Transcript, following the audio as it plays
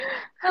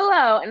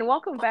Hello, and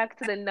welcome back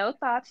to the No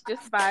Thoughts,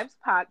 Just Vibes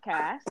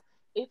podcast.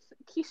 It's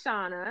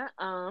Kishana,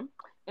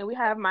 and we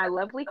have my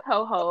lovely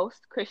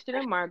co-host Christian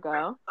and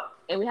Margot,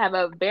 and we have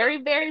a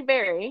very, very,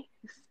 very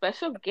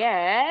special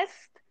guest,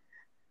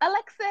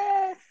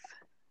 Alexis.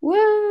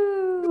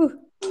 Woo!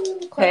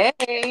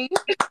 Hey.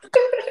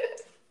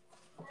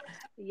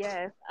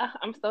 Yes,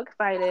 I'm so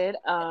excited.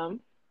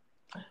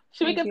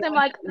 Should we Thank give you. them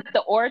like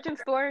the origin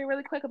story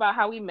really quick about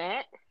how we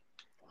met?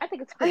 I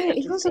think it's Oh,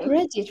 pretty it was on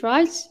interesting. Reddit,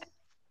 right?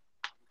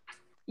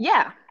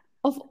 Yeah,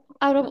 Of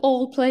out of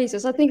all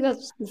places, I think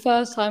that's the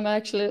first time I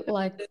actually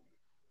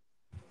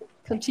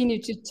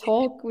continued to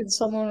talk with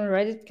someone on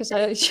Reddit because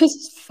I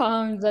just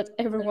found that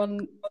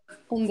everyone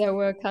on there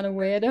were kind of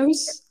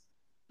weirdos.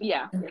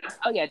 yeah.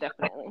 Oh yeah,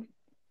 definitely.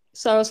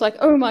 So I was like,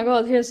 "Oh my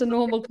god, here's a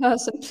normal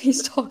person.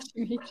 Please talk to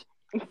me."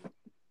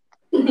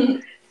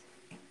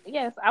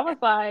 Yes, I was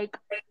like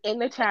in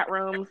the chat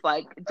rooms,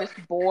 like just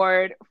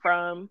bored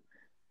from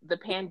the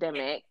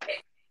pandemic.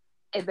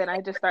 And then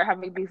I just start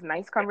having these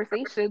nice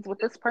conversations with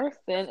this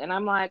person. And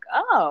I'm like,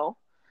 oh,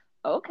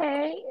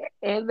 okay.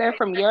 And they're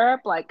from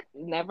Europe, like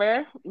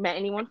never met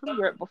anyone from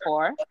Europe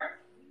before.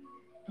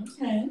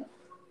 Okay.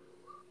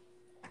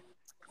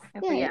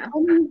 And so, Yeah, yeah. I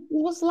mean,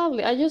 it was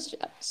lovely. I just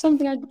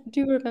something I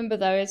do remember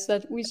though is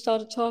that we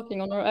started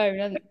talking on our own,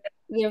 and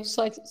there was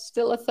like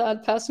still a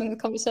third person in the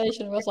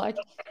conversation. It was like,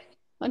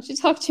 "Why don't you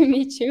talk to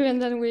me too?"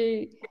 And then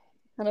we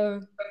kind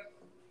of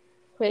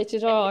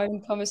created our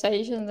own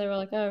conversation. They were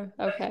like, "Oh,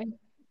 okay,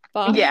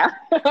 bye." Yeah.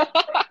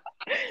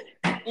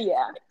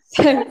 Yeah.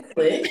 So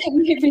Quick.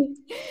 maybe,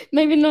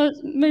 maybe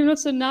not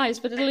so nice,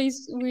 but at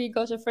least we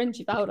got a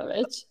friendship out of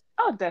it.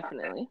 Oh,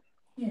 definitely.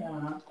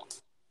 Yeah.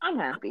 I'm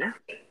happy.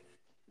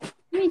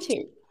 Me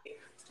too.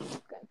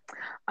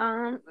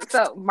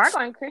 So Margot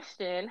and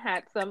Christian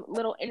had some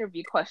little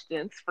interview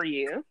questions for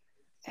you.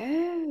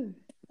 Oh,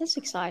 that's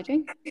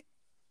exciting.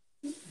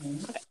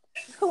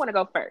 Who want to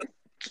go first?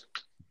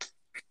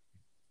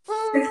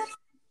 Mm,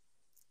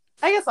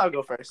 I guess I'll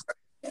go first.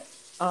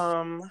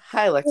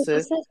 Hi Wait, is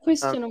Alexis. that Um,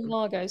 Christian or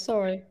Margot?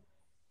 Sorry.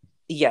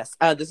 yes,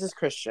 this is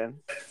Christian.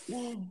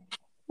 Yeah,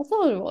 I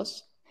thought it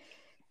was.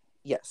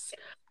 Yes.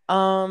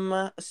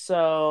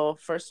 So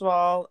first of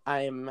all,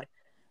 I'm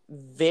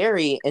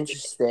very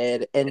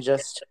interested in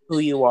just who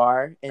you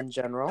are in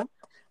general.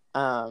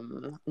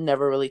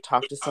 Never really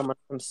talked to someone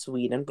from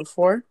Sweden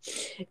before.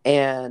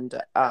 And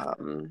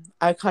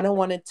I kind of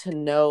wanted to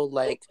know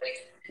like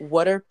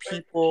what are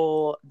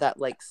people that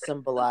like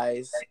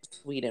symbolize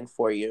Sweden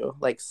for you?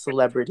 Like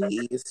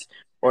celebrities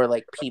or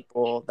like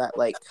people that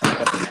like kind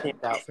of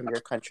stand out from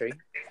your country?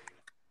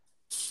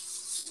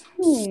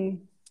 Hmm.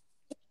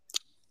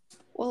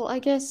 Well, I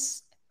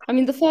guess. I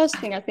mean, the first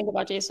thing I think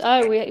about is,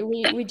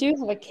 we do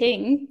have a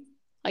king.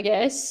 I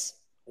guess.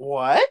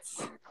 What?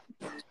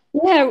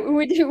 Yeah,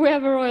 we do. We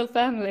have a royal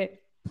family.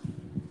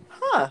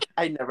 Huh.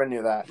 I never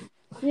knew that.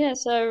 Yeah,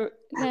 so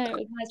no,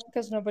 that's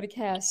because nobody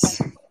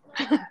cares.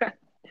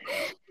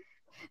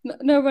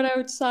 No one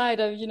outside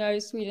of,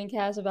 Sweden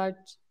cares about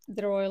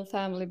the royal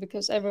family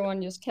because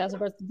everyone just cares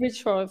about the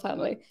British royal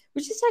family,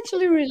 which is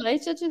actually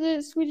related to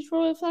the Swedish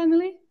royal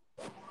family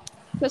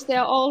because they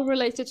are all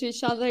related to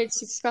each other. It's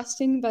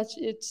disgusting, but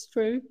it's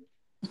true.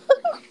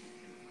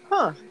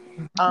 Huh.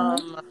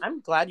 Uh, I'm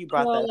glad you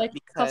They're brought all that up like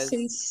because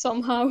cousins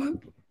somehow.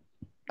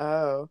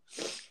 oh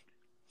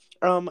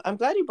I'm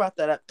glad you brought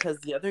that up because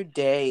the other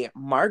day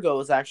Margot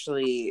was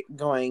actually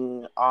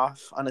going off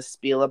on a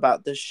spiel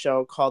about this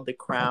show called The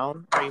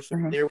Crown. Are you Mhm.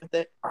 familiar with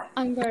it?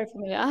 I'm very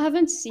familiar. I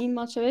haven't seen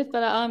much of it,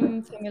 but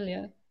I'm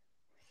familiar.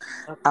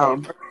 Okay.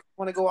 Um,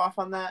 Want to go off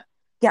on that?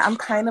 yeah, I'm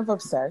kind of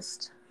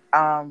obsessed.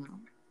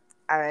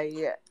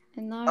 I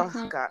And now I oh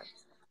can. god.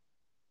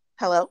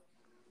 Hello?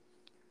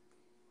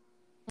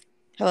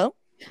 Hello?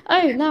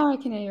 Oh, now I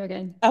can hear you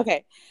again.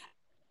 Okay.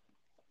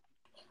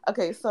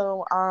 Okay,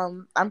 so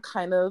I'm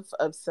kind of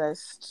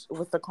obsessed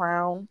with the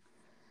crown.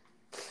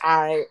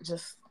 I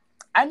just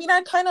I mean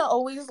I kind of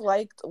always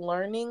liked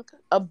learning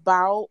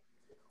about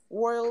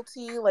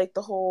royalty, like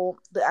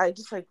I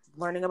just like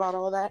learning about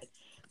all that.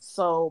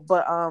 So,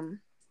 but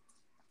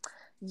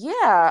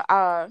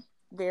yeah,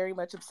 very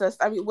much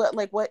obsessed. I mean,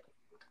 what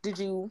did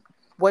you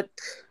what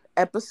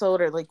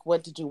episode or like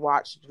what did you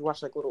watch? Did you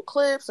watch like little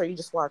clips or you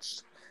just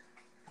watched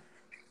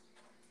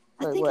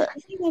I like think what? I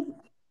think I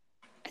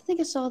I think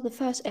I saw the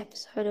first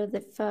episode of the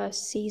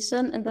first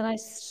season, and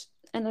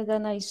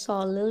then I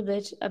saw a little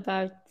bit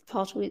about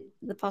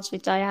the parts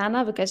with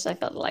Diana because I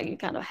felt like you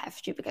kind of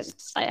have to because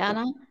it's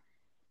Diana.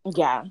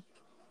 Yeah.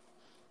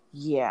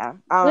 Yeah.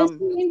 But it's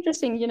really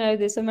interesting,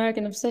 this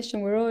American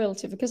obsession with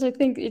royalty because I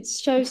think it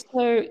shows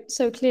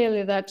so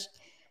clearly that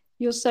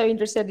you're so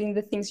interested in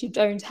the things you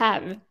don't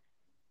have,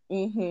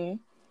 Mhm.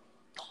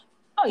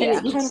 Oh, and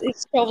yeah.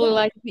 it's probably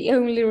like the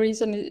only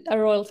reason a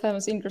royal family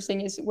is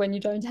interesting is when you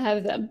don't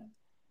have them.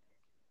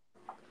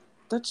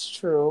 That's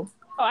true.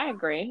 Oh, I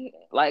agree.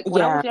 Like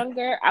when I Yeah. was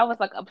younger, I was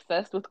like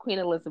obsessed with Queen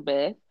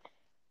Elizabeth.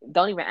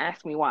 Don't even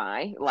ask me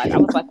why. Like I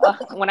was like,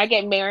 ugh, when I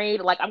get married,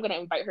 like I'm gonna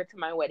invite her to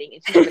my wedding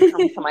and she's gonna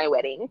come to my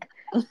wedding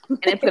and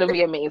it's gonna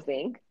be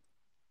amazing.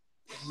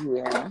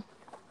 Yeah.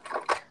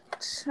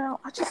 So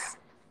I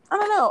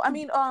don't know. I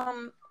mean,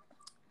 I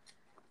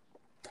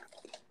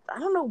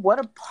don't know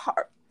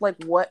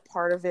what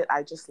part of it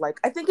I just like.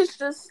 I think it's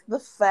just the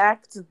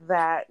fact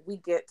that we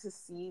get to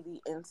see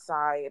the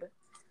inside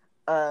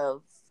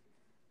of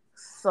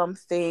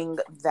something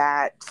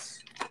that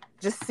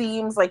just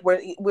seems like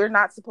we're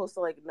not supposed to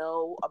like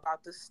know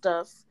about this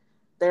stuff.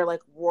 They're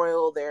like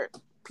royal, they're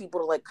people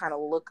to like kind of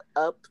look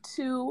up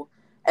to,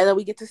 and then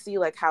we get to see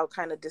like how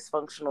kind of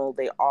dysfunctional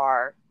they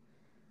are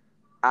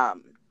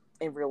um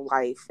in real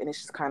life, and it's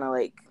just kind of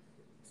like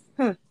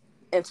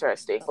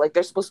interesting. Like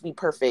they're supposed to be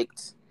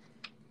perfect,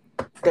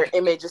 their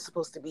image is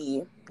supposed to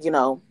be,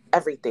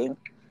 everything,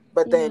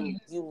 but then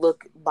you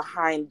look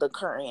behind the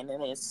curtain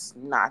and it's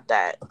not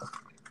that.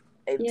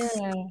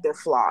 They're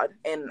flawed,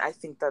 and I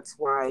think that's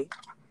why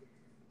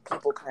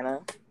people kind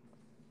of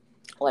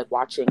like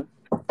watching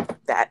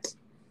that.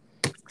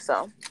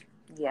 So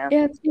yeah.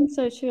 Yeah, I think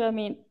so too. I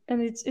mean,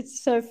 and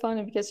it's so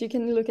funny because you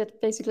can look at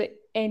basically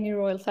any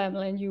royal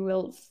family and you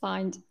will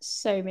find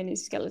so many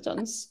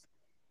skeletons.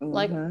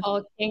 Like Mm-hmm.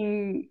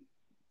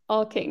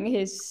 our king,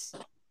 his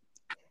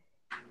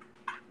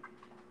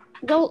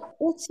well,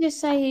 let's just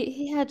say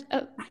he had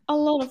a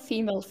lot of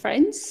female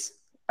friends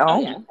Oh Oh,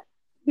 yeah.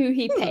 who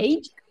he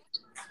paid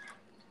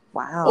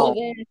for wow.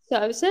 their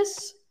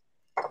services.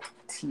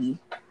 T.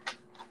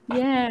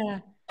 Yeah,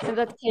 and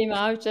that came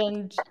out,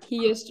 and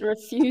he just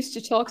refused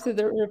to talk to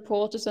the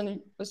reporters, and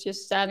he was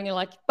just standing there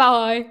like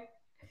bye,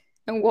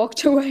 and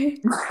walked away.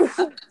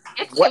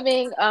 It's What?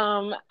 giving.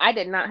 I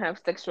did not have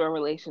sexual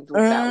relations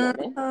with that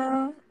woman.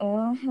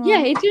 Mm-hmm. Yeah,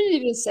 Mm-hmm. he didn't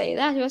even say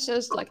that. He was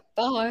just like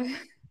bye,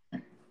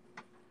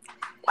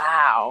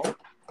 Wow.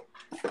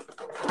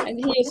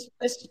 and he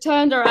just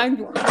turned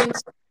around,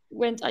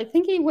 went. I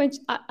think he went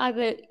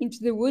either into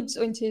the woods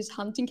or into his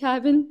hunting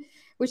cabin,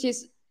 which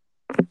is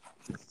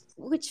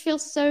which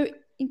feels so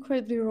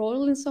incredibly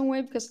royal in some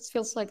way because it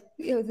feels like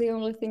the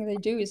only thing they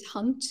do is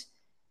hunt.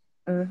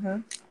 Mm-hmm.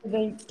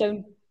 They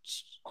don't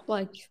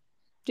like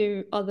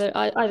do other.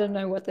 I don't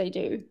know what they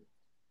do.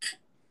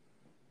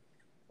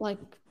 Like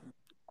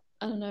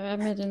I don't know. I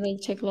imagine they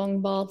take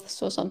long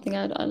baths or something.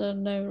 I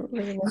don't know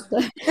really what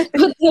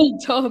what their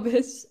job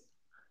is.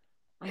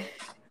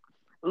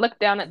 Look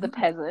down at the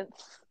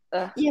peasants.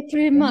 Ugh. Yeah,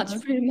 pretty Mm-hmm. much,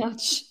 pretty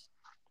much.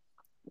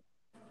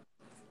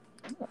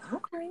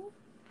 Okay.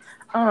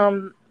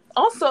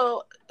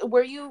 Also,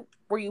 were you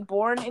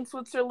born in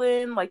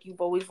Switzerland? Like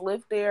you've always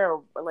lived there,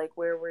 or like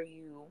where were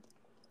you?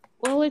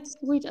 Well,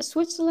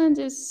 Switzerland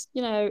is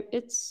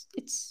it's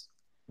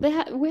we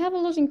have a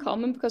lot in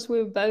common because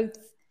we're both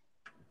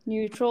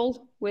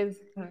neutral with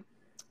Mhm.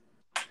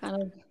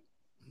 kind of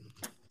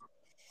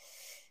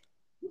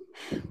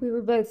we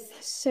were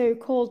both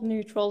so-called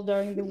neutral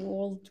during the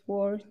World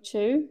War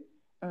II,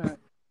 Mm.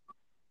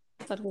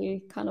 but we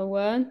kind of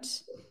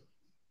weren't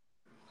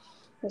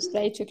because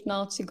they took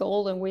Nazi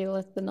gold and we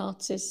let the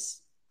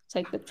Nazis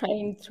take the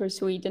train through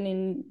Sweden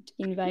and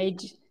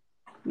invade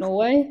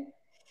Norway.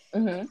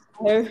 Mm-hmm.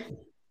 So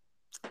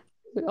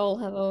we all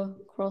have a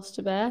cross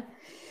to bear.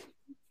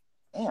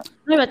 Yeah.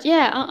 No, but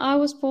yeah, I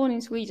was born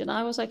in Sweden.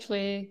 I was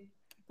actually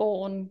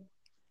born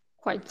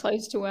quite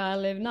close to where I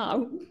live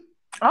now.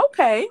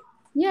 Okay.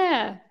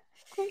 Yeah.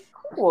 Okay.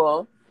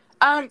 Cool.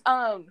 I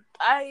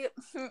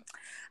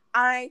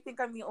I think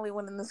I'm the only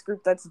one in this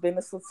group that's been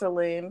to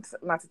Switzerland.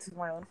 Not to toot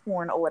my own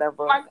horn or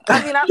whatever. I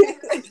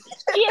mean,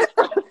 She is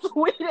from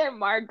Sweden,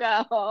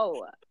 Margot.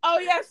 oh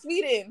yeah,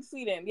 Sweden.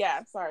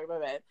 Yeah, sorry, my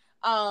bad.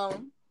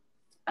 Oh,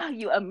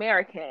 you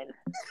American.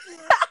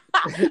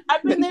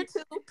 I've been there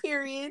too.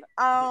 Period.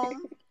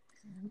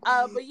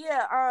 But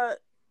yeah,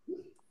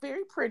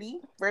 very pretty,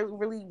 really,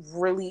 really,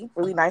 really,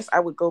 really nice.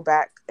 I would go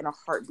back in a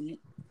heartbeat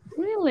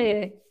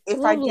Really? if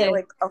I get Lovely.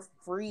 like a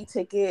free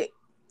ticket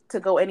to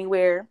go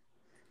anywhere.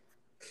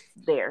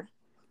 There,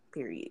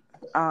 period.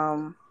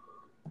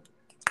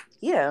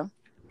 Yeah,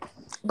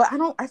 but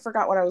I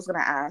forgot what I was gonna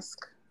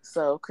ask.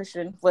 So,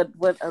 Christian, what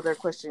other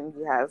question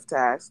you have to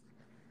ask?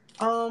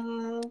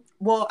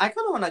 Well, I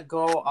kind of want to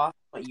go off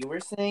what you were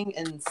saying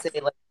and say,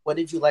 like, what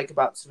did you like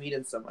about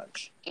Sweden so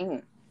much?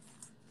 Mm.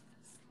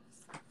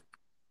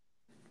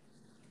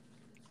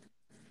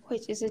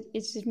 Wait, is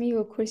it me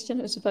or Christian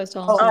who's supposed to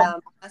Oh, answer?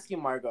 Oh, ask you,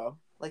 Margot.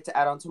 Like to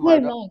add on to No,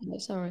 Margot. no,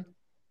 sorry.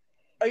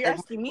 are you Like,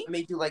 asking me? what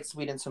made you like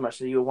Sweden so much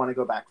that you would want to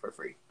go back for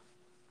free?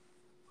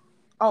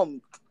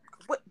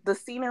 What the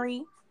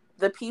scenery,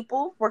 the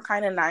people were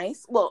kind of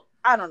nice. Well,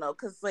 I don't know,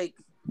 cause like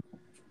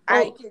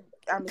Well,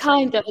 I'm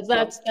kind of. so.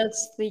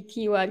 That's the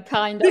keyword.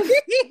 Kind of.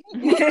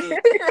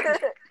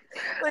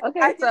 Like,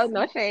 Okay, so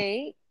no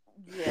shade.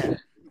 yeah.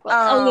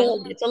 Well, a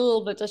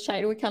little bit of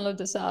shade. We kind of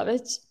deserve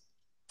it.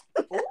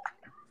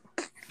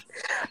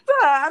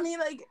 I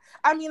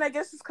mean, I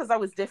guess it's because I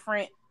was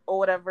different or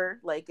whatever.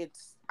 Like,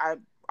 I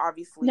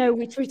obviously. No,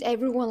 we treat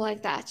everyone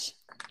like that.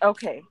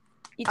 Okay.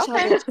 Each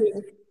Okay. other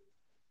too.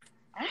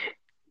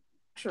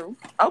 True.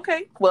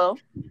 Okay. Well,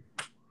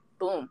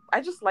 boom.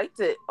 I just liked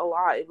it a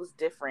lot. It was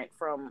different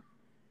from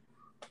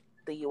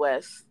the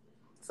U.S.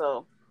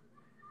 So,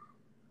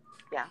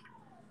 yeah.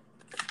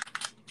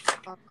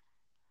 Um,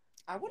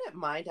 I wouldn't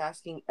mind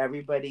asking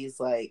everybody's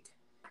like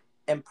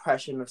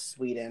impression of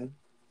Sweden,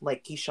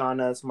 like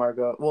Kishana's,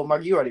 Margot. Well,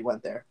 Margot, you already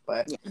went there,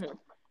 but Yeah.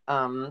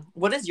 Mhm.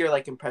 what is your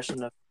like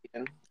impression of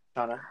Sweden,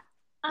 Kishana?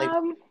 Like,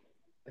 Um,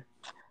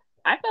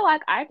 I feel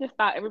like I just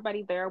thought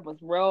everybody there was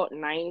real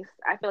nice.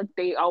 I feel like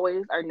they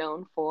always are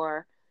known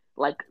for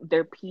like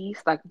their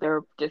peace, like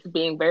they're just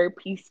being very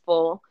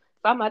peaceful.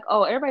 So I'm like,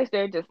 oh, everybody's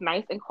there just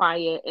nice and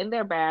quiet in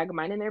their bag,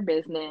 minding their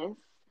business.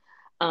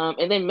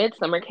 And then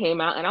Midsummer came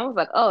out, and I was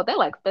like, oh, they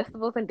like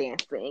festivals and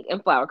dancing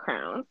and flower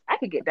crowns. I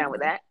could get down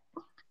with that.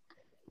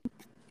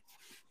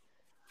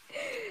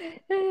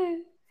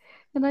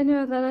 And I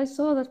know that I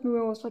saw that movie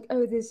and was like,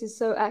 oh, this is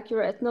so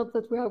accurate. Not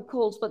that we have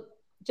colds, but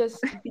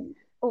just the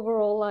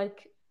overall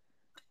like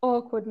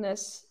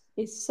awkwardness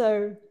is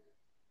so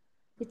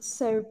it's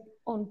so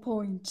on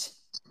point.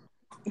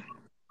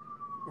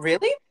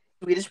 really?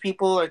 Swedish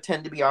people are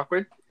tend to be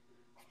awkward.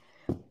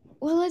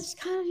 Well, it's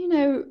kind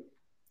of,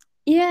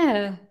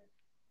 yeah,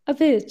 a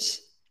bit.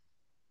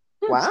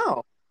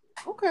 Wow.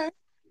 Okay.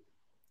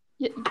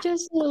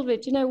 Just a little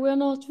bit. We're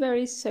not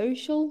very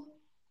social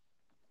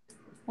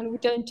and we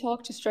don't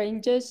talk to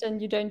strangers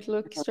and you don't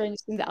look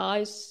strangers in the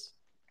eyes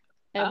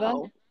ever.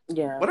 Oh,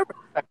 Yeah. What a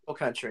respectful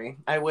country.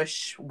 I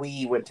wish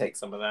we would take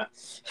some of that.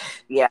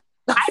 Yeah.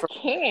 I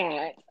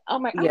can't. Oh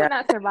my, I Yeah. would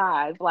not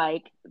survive.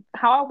 Like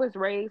how I was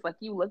raised, like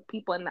you look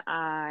people in the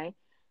eye,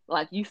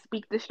 like you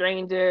speak to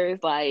strangers,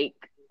 like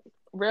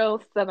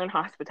real Southern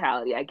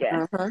hospitality, I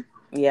guess.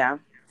 Yeah.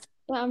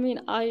 Yeah, I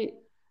mean, I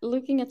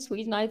looking at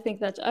Sweden, I think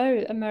that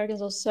oh,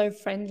 Americans are so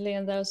friendly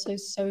and they're so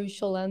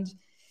social and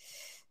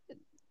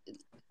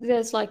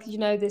there's like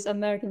this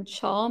American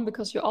charm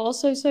because you're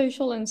also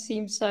social and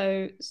seem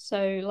so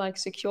like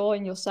secure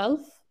in yourself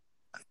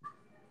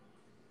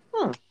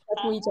Hmm.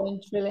 that we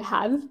don't really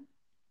have.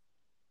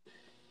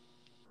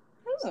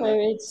 So Hmm.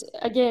 it's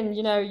again,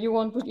 you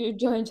want what you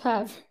don't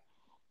have.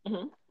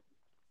 Hmm.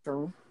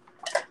 True.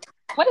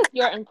 What is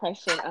your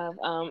impression of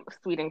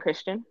Sweden,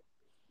 Christian?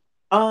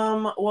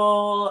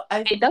 Well,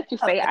 I And don't you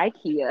yeah, say like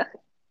IKEA?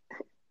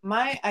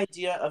 my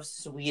idea of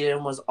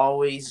Sweden was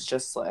always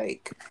just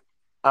like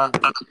um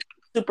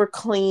super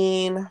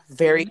clean,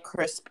 very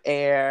crisp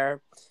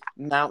air,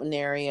 mountain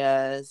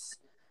areas,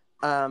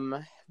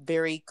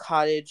 very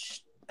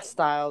cottage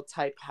style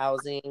type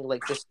housing,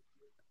 like just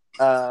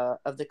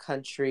of the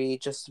country,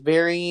 just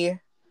very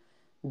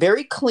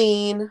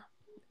clean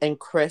and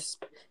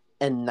crisp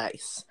and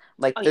nice.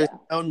 Like Oh there's yeah,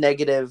 no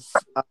negative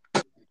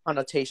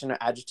connotation or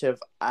adjective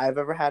I've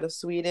ever had of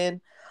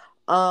Sweden.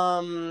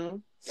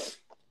 Um,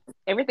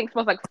 everything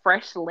smells like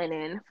fresh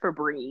linen for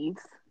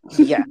breeds.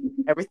 yeah,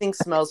 everything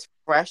smells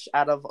fresh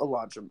out of a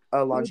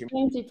We laundry.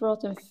 don't eat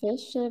rotten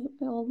fish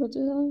all the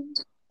time.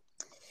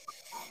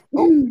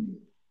 Oh,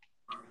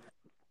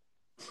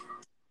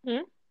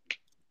 Hmm?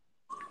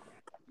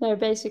 No,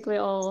 basically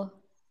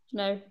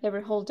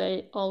every whole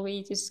day, all we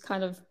eat is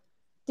kind of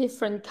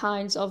different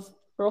kinds of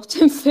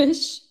rotten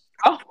fish.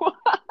 Oh,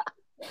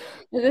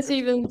 And there's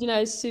even,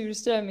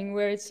 surströmming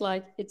where it's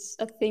like, it's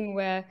a thing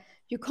where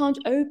you can't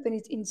open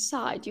it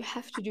inside. You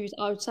have to do it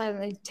outside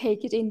and then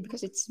take it in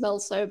because it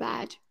smells so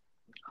bad.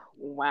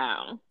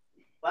 wow.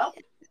 well,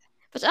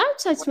 But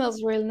outside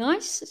smells really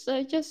nice,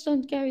 so just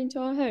don't go into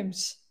our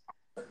homes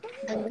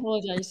during the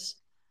holidays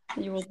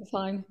and you will be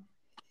fine.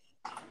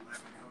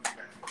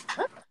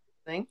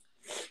 thing.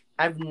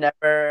 I've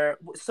never.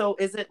 So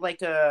is it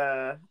like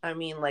a? I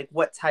mean, like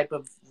what type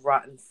of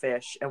rotten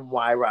fish and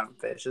why rotten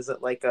fish? Is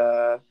it like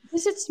a?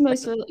 This it's Like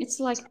mostly it's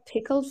like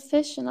pickled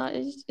fish and I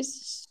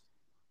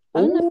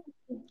don't know.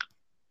 oh,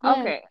 Yeah,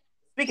 Okay.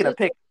 speaking so of it's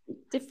pick, Oh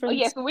different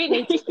yes, we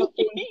need. stages of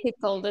being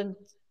pickled and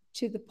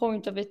to the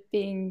point of it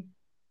being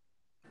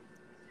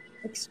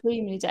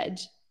extremely dead.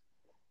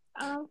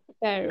 um,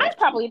 Very I'd rotten.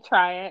 probably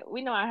try it.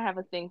 We know I have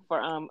a thing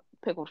for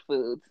pickled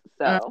foods.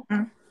 So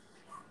Mhm.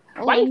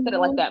 Oh, why you and said it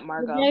like that, you're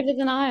Margot? braver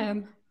than I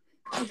am.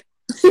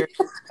 you're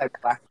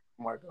like black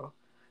Margot.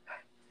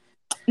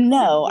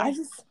 No, Yeah. I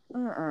just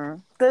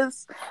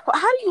this.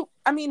 How do you?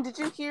 I mean, did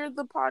you hear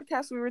the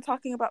podcast we were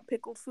talking about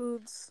pickled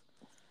foods,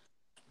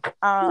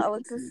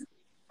 Alexis?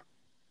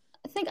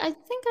 I think I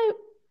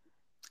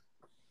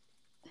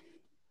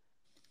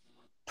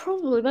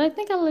probably, but I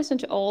think I listened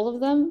to all of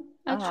them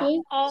Uh-huh.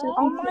 actually. So Oh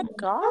Oh. my yeah,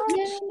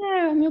 gosh!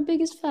 no, I'm your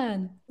biggest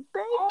fan.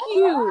 Thank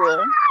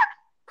you.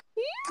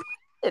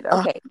 Oh,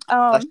 Okay.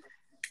 gosh.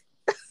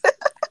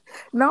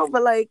 No,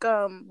 but like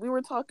we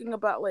were talking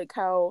about like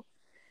how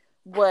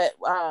what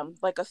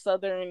like a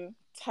southern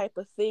type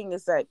of thing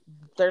is that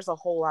there's a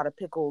whole lot of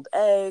pickled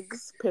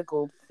eggs,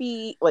 pickled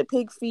feet, like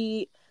pig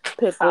feet,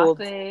 pickled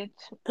Sausage.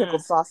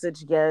 pickled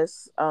sausage,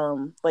 yes.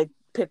 Like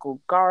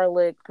pickled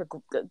garlic,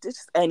 pickled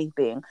just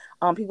anything.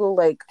 People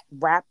like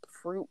wrap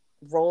fruit,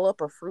 roll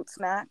up or fruit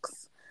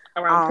snacks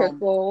Around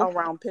pickles.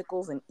 around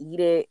pickles and eat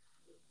it,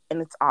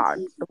 and it's odd.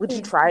 Would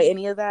you try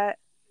any of that?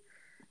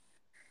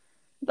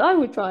 I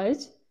would try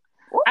it.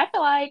 I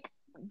feel like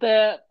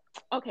the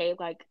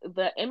like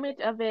the image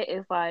of it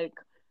is like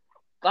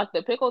like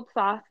the pickled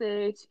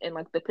sausage and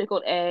like the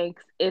pickled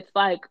eggs, it's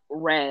like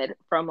red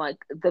from like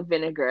the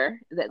vinegar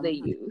that they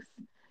Mhm. use.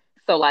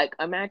 So like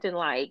imagine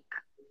like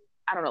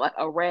I don't know, like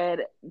a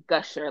red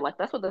gusher. Like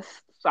that's what the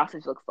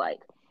sausage looks like.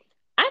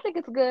 I think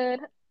it's good.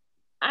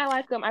 I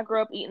like them. I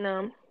grew up eating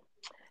them.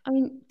 I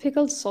mean,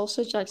 pickled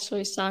sausage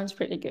actually sounds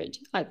pretty good,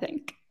 I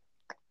think.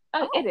 It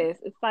Oh, is.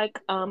 It's like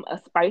a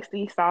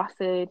spicy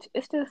sausage.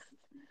 It's just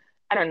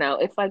I don't know.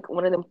 It's like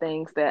one of them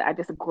things that I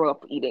just grew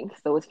up eating.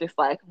 So it's just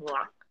like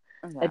mwah,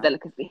 a yeah.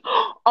 delicacy.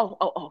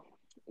 Oh.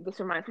 This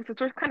reminds me, since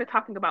we're kind of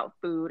talking about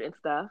food and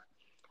stuff,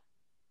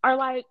 are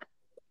like,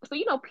 so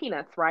you know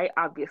peanuts, right?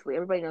 Obviously,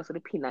 everybody knows what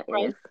a peanut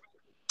Right. is.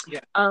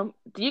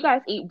 Do you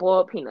guys eat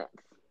boiled peanuts?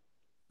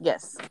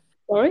 Yes.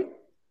 Sorry?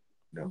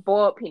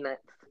 Boiled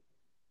peanuts.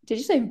 Did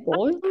you say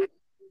boy?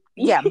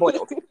 Yeah,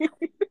 boiled.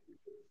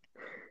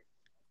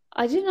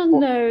 I did not Or,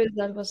 know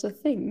that was a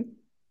thing.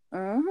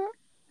 Mm-hmm.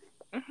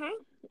 hmm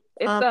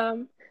It's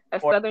um, a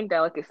or southern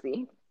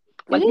delicacy.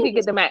 It Like you can get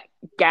is. them at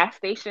gas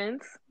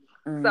stations.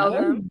 Sell Mm-hmm.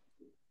 them.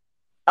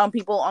 Oh.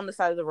 People on the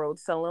side of the road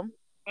sell them,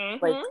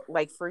 hmm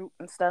like fruit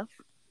and stuff.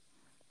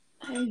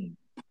 Oh.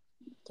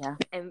 Yeah.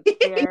 And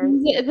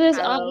there's There's,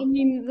 kind I of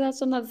mean,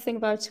 that's another thing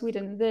about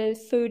Sweden. The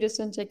food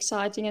isn't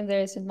exciting and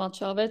there isn't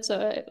much of it.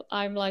 So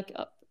I'm like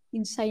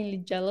insanely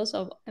jealous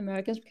of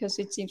Americans because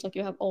it seems like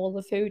you have all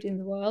the food in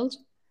the world.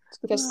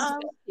 Because Mm. um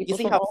you people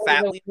see from how all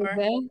fat over we the world are?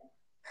 there.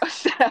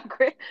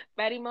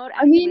 fatty mode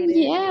I mean,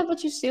 activated. yeah,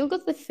 but you still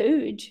got the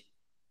food.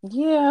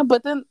 Yeah,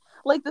 but then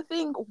like the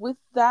thing with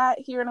that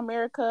here in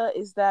America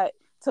is that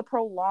to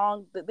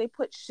prolong that they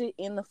put shit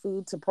in the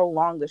food to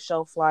prolong the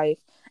shelf life,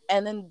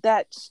 and then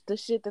the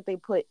shit that they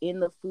put in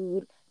the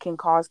food can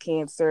cause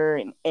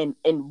cancer and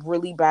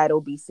really bad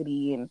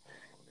obesity, and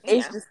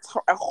it's Yeah, just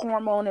a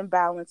hormone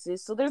imbalances.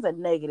 So there's a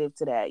negative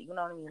to that. You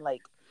know what I mean?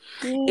 Like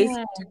it's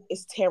Yeah,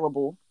 it's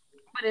terrible.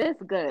 but it is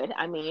good.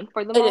 I mean,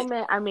 for the It,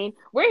 moment, I mean,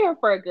 we're here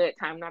for a good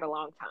time, not a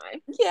long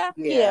time. yeah,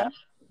 Yeah. yeah.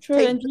 true.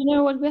 Take And you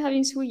know what we have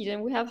in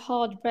Sweden? We have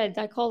hard bread.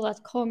 I call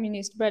that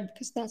communist bread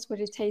because that's what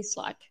it tastes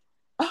like.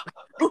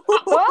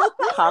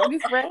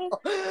 communist bread.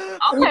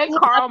 And Okay, I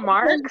Karl was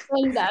Marx.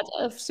 saying that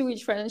a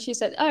Swedish friend, and she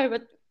said, "Oh,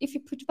 but if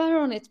you put butter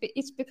on it,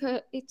 it's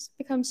because it's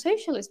become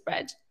socialist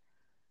bread."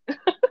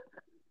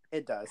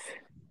 It does.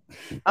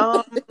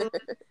 Um,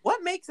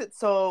 what makes it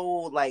so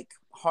like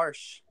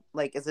harsh?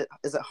 Like, is it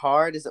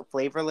hard? Is it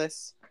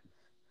flavorless?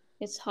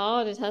 It's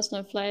hard. It has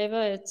no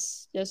flavor.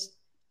 It's just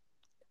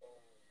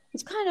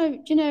it's kind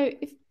of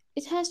if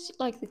it has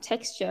like the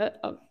texture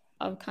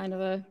of kind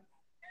of a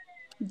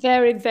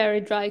very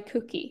very dry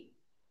cookie.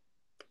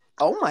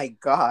 Oh my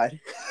god!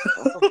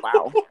 Oh,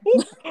 wow.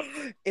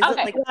 Is it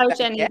Okay, like a Without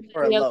baguette any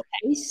or a real loaf?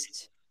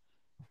 taste.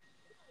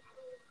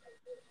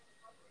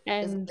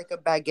 Is it And like a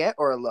baguette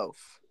or a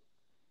loaf?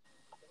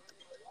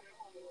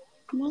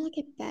 more like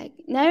a bag.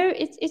 No,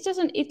 it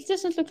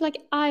doesn't look like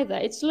either.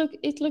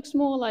 It looks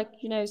more like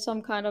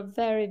some kind of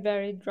very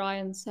very dry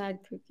and sad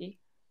cookie.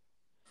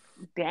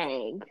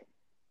 dang.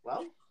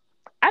 Well,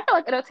 I feel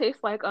like it'll taste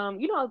like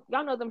y'all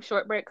know them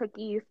shortbread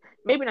cookies.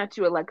 Maybe not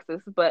you,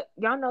 Alexis, but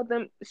y'all know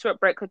them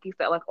shortbread cookies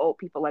that like old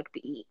people like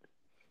to eat,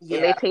 and they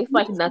yeah. taste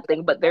like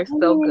nothing, but they're I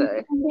so mean,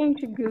 good. I'm going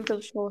to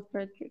Google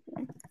shortbread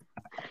cookie.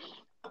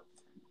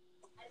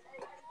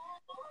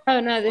 Oh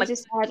no, this Like,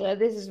 is sadder.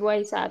 This is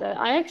way sadder.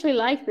 I actually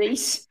like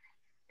these.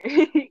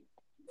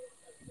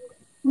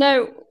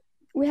 No,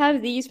 we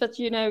have these, but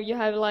you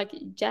have like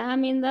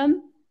jam in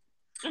them,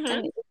 hmm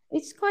and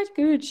it's quite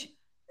good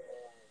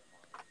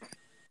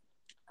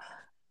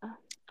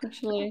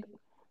actually.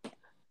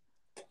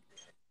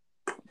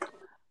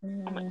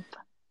 Mm.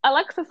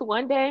 Alexis,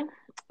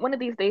 one of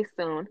these days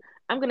soon,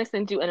 I'm gonna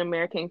send you an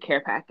American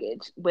care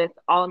package with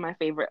all of my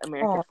favorite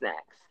American Oh,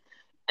 snacks,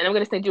 and I'm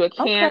gonna send you a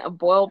okay. can of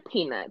boiled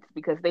peanuts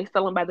because they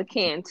sell them by the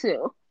can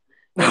too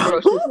in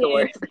grocery Yeah.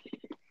 stores.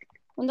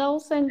 And I'll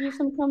send you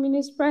some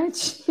communist bread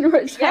in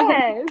return.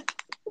 Yes.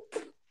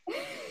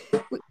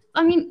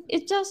 I mean,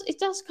 it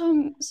does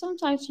come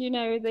sometimes.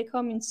 They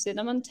come in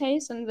cinnamon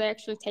taste, and they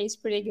actually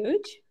taste pretty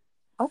good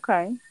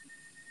Okay.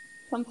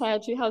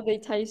 compared to how they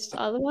taste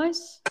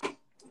otherwise.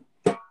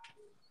 So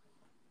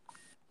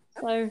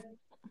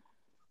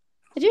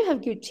I do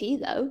have good tea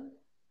though.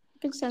 I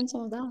could send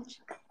some of that.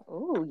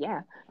 Oh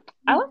yeah.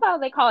 I love how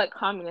they call it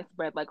communist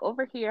bread. Like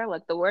over here,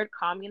 like the word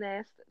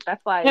communist,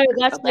 that's like No, a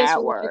that's bad just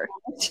what I word.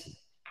 call it.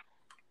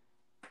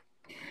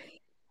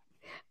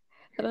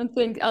 I don't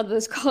think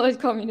others call it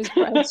communist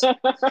bread.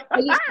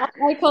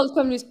 I call it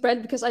communist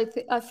bread because I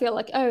feel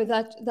like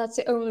that's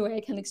the only way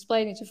I can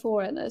explain it to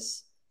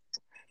foreigners.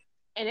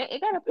 And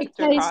it got a It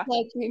picture tastes across.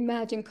 like you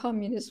imagine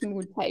communism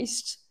would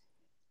taste.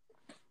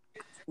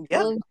 A Yeah.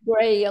 little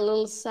grey, a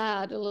little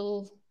sad, a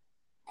little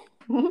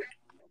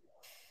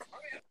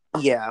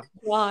Yeah.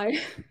 dry.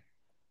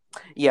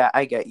 Yeah,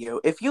 I get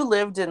you. If you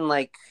lived in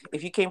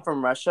if you came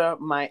from Russia,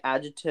 my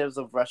adjectives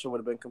of Russia would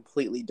have been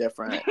completely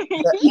different.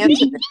 The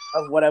antonym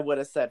of what I would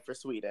have said for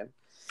Sweden.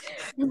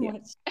 Yeah.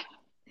 What?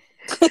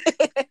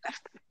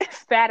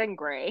 Fat and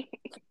gray.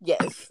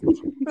 Yes.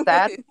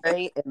 Sad,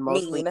 gray, and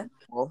mostly Mean.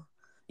 evil.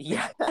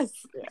 Yes,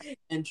 Yeah.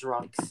 and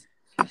drunks.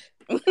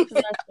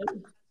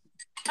 Exactly.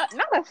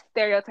 Not a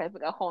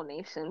stereotyping a whole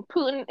nation.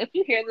 Putin, if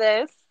you hear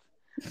this,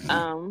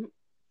 um,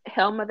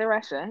 Hail Mother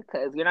Russia,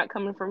 because you're not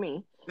coming for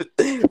me.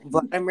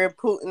 Vladimir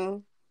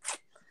Putin,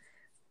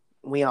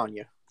 we on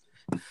you.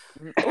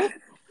 Oh,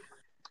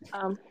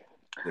 Um,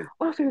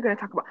 what else are we gonna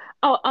talk about?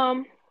 Oh,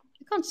 I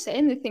can't say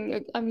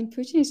anything. I mean,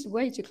 Putin is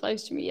way too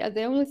close to me.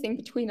 The only thing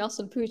between us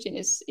and Putin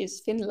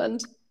is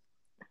Finland.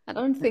 I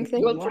don't think they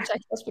will yeah.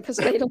 protect us because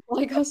they don't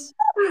like us.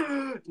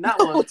 Not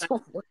one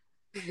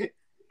time.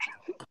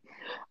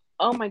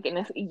 Oh my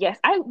goodness. Yes,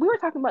 I we were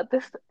talking about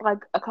this like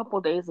a couple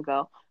days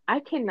ago.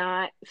 I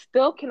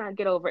still cannot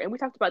get over, and we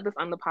talked about this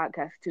on the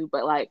podcast too.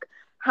 But like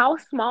how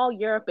small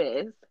Europe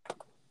is,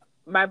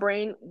 my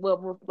brain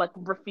will like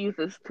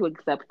refuses to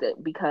accept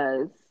it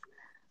because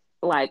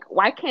like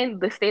why can't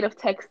the state of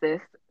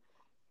Texas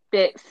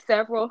fit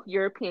several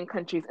European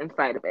countries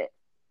inside of yeah.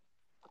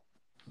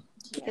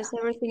 Because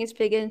everything is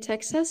bigger in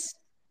Texas.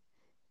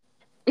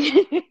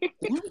 it?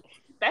 Yeah.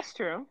 That's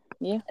true.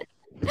 Yeah.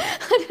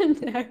 I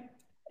don't know.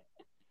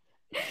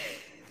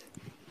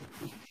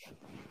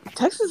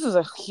 Texas is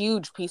a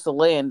huge piece of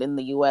land in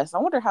the U.S. I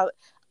wonder how.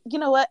 You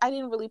know what? I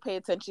didn't really pay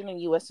attention in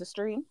U.S.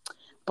 history,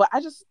 but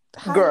I just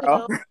how the Girl,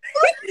 hell?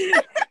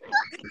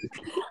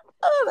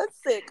 Oh, that's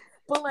sick.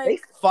 But they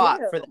like, fought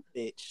damn. for that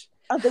bitch.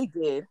 Oh, they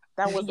did.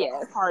 That was a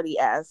Yes. hardy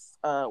ass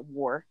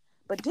war.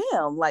 But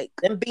damn, like,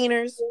 Them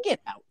beaners, get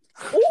out.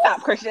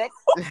 Stop, Christian.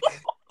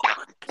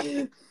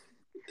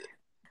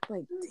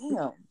 like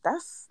damn,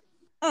 that's.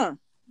 Mm.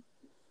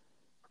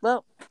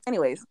 Well,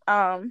 anyways,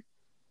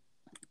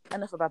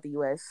 enough about the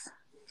U.S.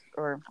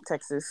 or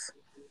Texas.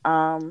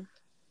 Um,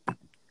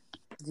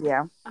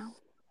 yeah. Um,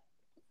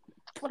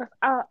 what else?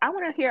 I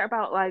want to hear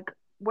about like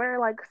where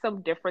like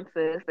some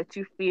differences that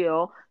you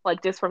feel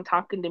like just from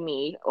talking to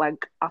me,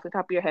 like off the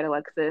top of your head,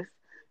 Alexis,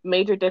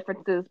 major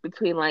differences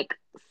between like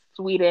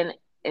Sweden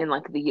and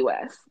like the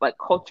U.S., like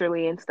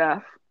culturally and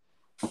stuff.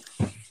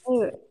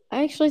 Oh,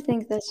 I actually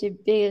think that's the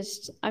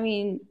biggest. I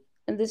mean,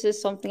 and this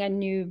is something I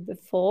knew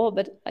before,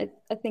 but I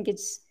think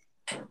it's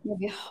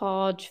maybe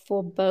hard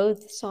for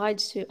both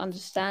sides to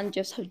understand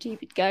just how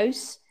deep it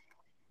goes.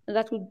 And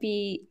that would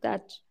be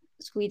that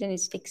Sweden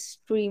is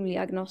extremely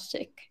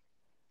agnostic,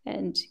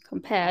 and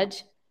compared,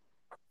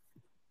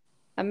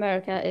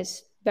 America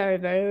is very,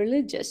 very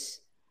religious.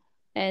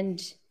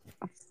 And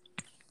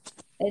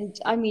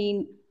I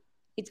mean,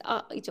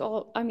 it's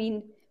all. I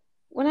mean,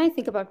 when I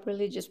think about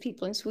religious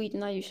people in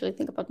Sweden, I usually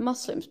think about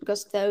Muslims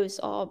because those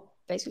are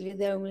basically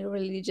the only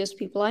religious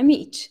people I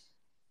meet.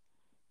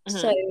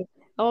 So Hmm.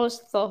 I always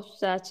thought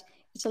that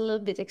it's a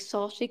little bit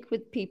exotic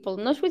with people,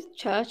 not with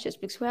churches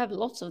because we have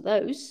lots of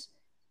those,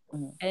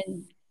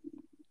 Mhm.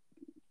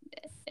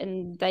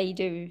 and they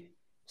do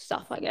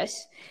stuff, I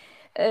guess.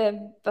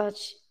 But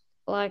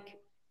like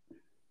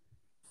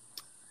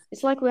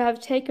it's like we have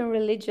taken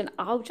religion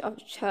out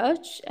of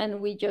church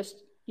and we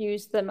just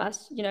use them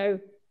as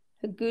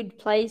a good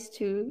place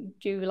to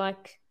do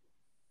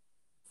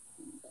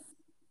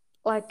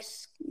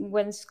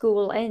when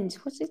school ends.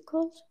 What's it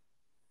called?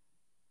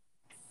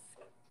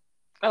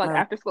 Or like Um,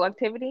 after school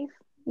activities.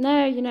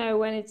 No,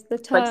 when it's the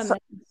like term.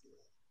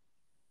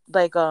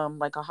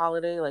 like a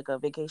holiday, like a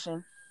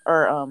vacation,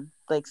 or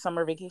like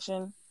summer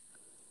vacation.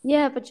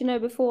 Yeah, but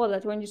before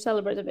that, when you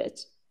celebrate a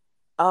bit.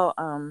 Oh,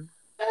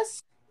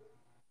 Yes.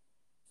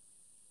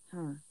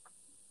 hmm.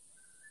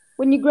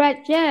 When you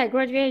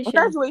graduation.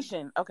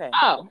 Graduation. Okay.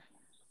 Oh,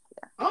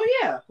 Oh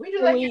yeah, we do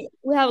So that here.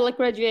 we have like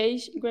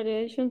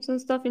graduations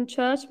and stuff in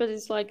church, but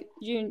it's like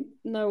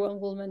no one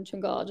will mention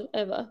God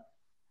ever.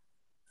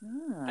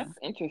 Hmm. that's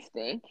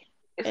interesting,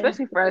 And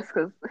especially for us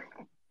because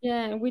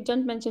yeah, and we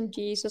don't mention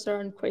Jesus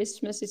around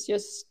Christmas. It's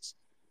just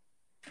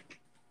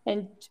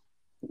and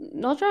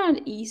not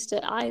around Easter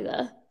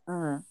either.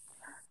 Hmm.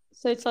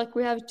 So it's like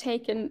we have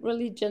taken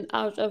religion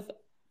out of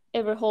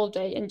every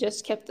holiday and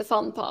just kept the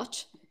fun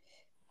part.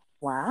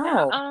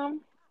 yeah, Wow. that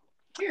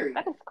Period.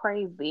 is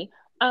crazy.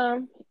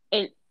 Um,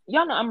 and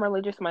y'all know I'm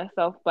religious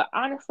myself, but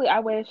honestly, I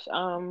wish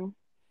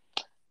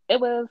it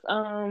was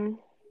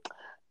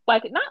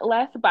like not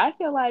less, but I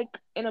feel like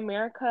in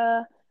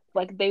America,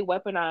 like they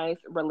weaponize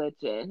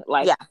religion,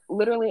 like Yeah.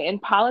 literally in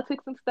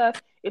politics and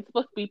stuff. It's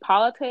supposed to be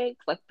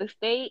politics, like the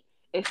state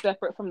is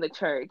separate from the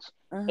church,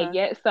 and Hmm.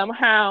 yet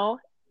somehow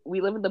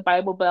we live in the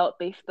Bible Belt.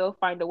 They still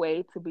find a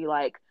way to be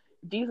like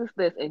Jesus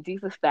this and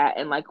Jesus that,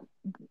 and like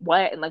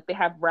what, and like they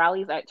have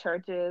rallies at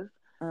churches.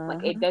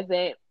 Like it Hmm.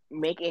 doesn't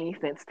make any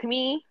sense to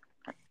me,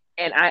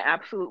 and I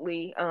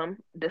absolutely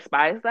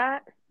despise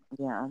that.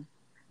 Yeah.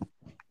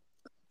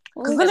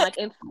 Because Well, then And it. like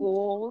in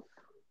schools,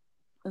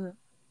 Mhm.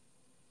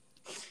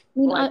 I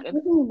mean, like I've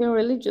never been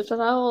religious, but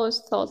I always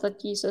thought that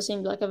Jesus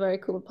seemed like a very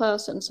cool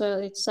person. So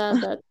it's sad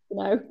that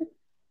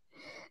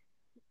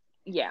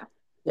yeah.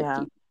 that Yeah.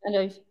 people kind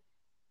of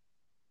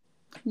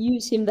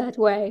use him that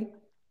way.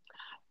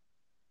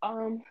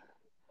 Um,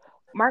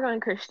 Margot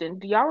and Christian,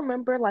 do y'all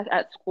remember like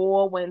at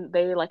school when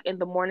they like in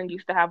the morning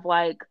used to have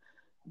like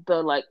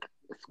the like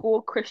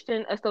school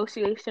Christian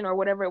association or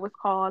whatever it was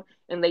called,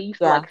 and they used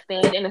to Yeah. like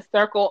stand in a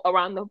circle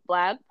around the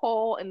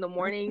flagpole in the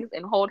mornings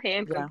and hold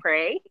hands and Yeah.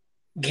 pray.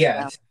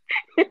 Yeah.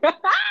 Yes.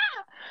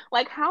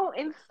 Like how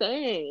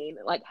insane!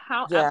 Like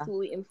how Yeah.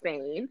 absolutely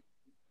insane!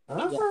 Yeah.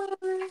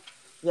 Uh-huh.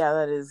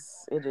 Yeah, it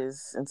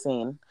is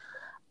insane.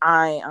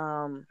 I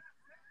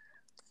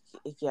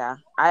yeah.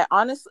 I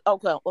honestly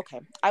okay.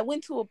 I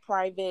went to a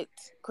private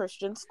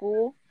Christian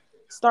school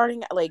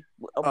starting at like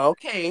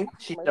Okay,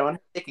 she's like showing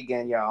her dick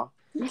again, y'all.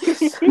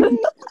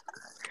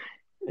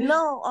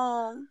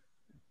 no,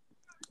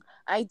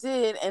 I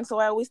did, and so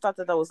I always thought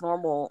that that was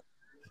normal,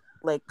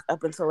 like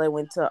up until I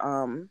went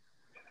to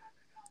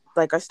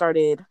like I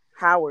started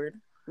Howard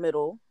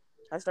middle.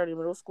 I started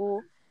middle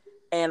school,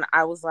 and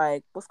I was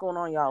like, "What's going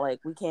on, y'all? Like,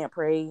 we can't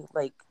pray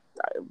like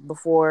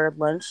before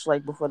lunch,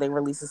 like before they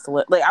release us to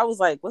like." I was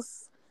like,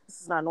 "What's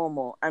this is not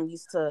normal." I'm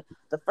used to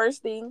the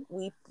first thing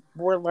we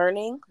were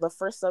learning. The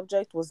first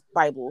subject was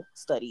Bible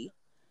study,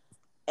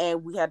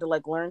 and we had to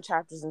like learn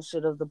chapters and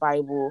shit of the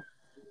Bible,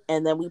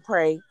 and then we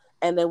pray,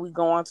 and then we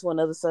go on to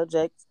another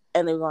subject,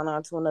 and then we go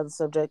on to another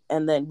subject,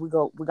 and then we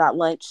got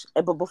lunch,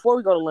 but before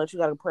we go to lunch, we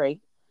got to pray,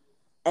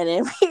 and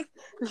then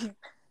we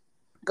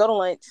go to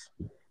lunch,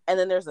 and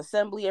then there's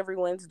assembly every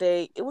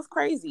Wednesday. It was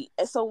crazy.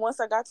 And so once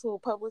I got to a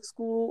public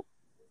school,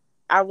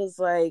 I was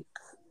like,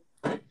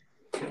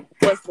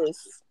 what's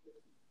this?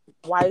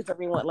 Why is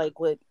everyone like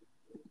what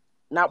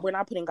not we're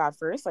not putting God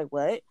first? Like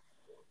what?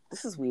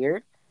 This is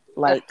weird.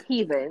 Like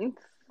Heathens.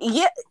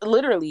 yeah,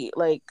 literally,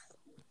 like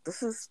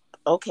this is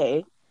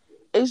okay.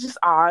 It's just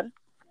odd.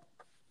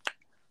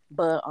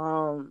 But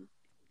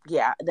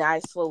yeah, then I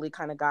slowly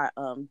kind of got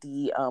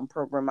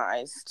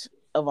programized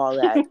of all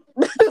that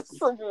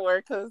some more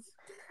because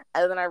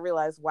and then I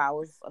realized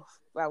wow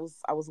I was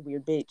a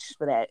weird bitch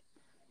for that.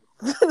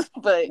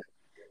 But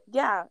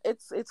yeah,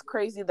 it's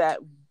crazy that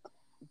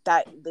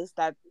that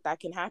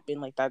can happen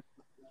like that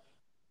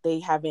they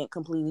haven't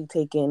completely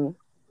taken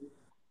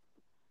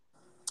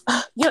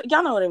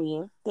y'all know what I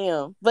mean.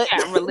 Damn. But Yeah,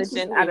 it's just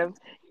religion out weird. of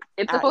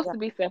it's supposed Yeah, to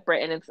be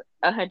separate, and it's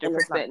a hundred and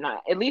it's not. percent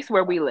not. At least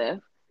where we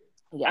live.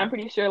 Yeah. I'm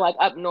pretty sure, like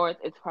up north,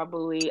 it's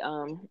probably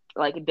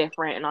like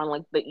different, and on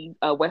like the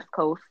west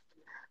coast.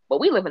 But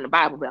we live in the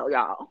Bible Belt,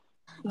 y'all.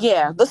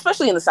 Yeah,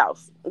 especially in the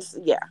South.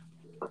 Yeah.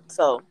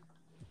 So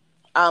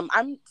I'm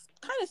kind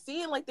of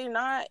seeing like they're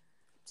not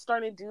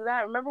starting to do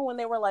that. Remember when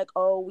they were like,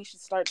 "Oh, we should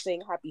start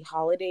saying Happy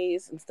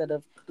Holidays instead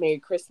of Merry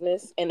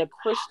Christmas," and the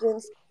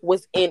Christians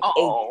was in a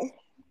Oh,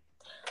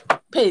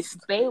 pissed.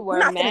 they We're were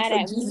not gonna mad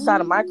take at Jesus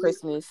out of my me.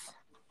 Christmas.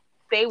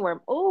 They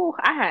were. Oh,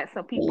 I had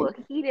some people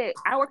heated.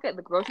 I worked at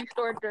the grocery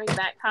store during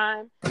that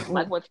time,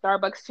 like when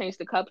Starbucks changed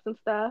the cups and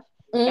stuff.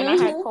 And I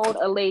had Mm-hmm. told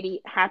a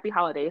lady Happy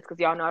Holidays because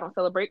y'all know I don't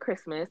celebrate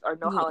Christmas or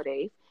no Yeah.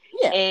 holidays.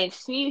 Yeah. And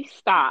she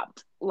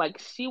stopped. Like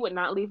she would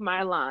not leave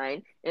my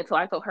line until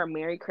I told her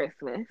Merry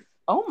Christmas.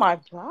 Oh my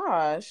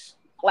gosh.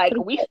 Like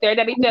we stared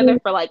at each other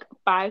for like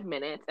 5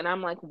 minutes, and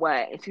I'm like,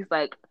 "What?" And she's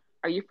like,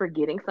 "Are you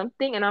forgetting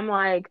something?" And I'm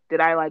like,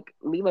 "Did I like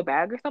leave a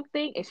bag or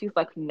something?" And she's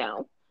like,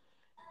 "No."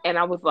 And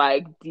I was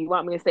like, "Do you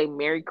want me to say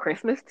Merry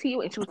Christmas to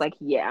you?" And she was like,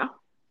 "Yeah."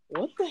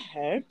 What the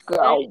heck?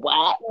 Girl,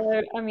 what?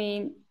 So, I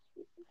mean,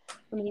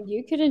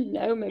 you couldn't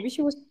know. Maybe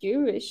she was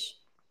Jewish.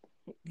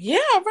 Yeah,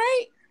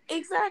 right.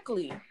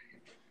 Exactly.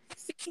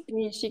 See? I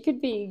mean, she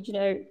could be,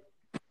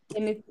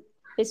 any,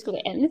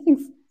 basically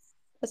anything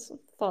as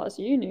far as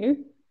you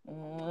knew.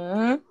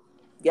 Mm-hmm.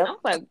 Yep. I was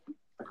like,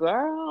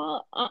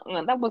 "Girl,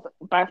 that was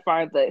by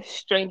far the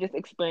strangest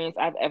experience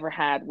I've ever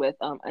had with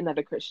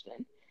another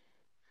Christian."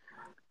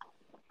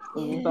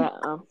 Yeah.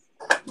 But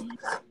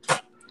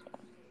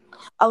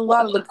A well,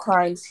 lot of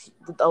crimes,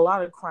 a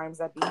lot of crimes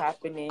that be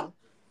happening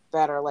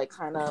that are like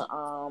kind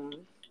of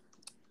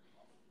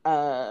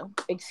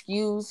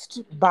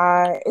excused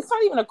by it's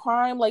not even a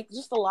crime, like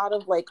just a lot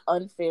of like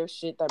unfair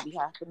shit that be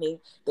happening.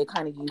 They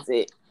kind of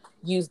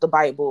use the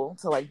Bible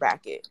to like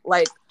back it,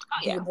 like oh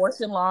the yeah,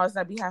 abortion laws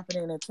that be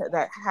happening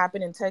that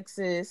happen in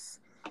Texas.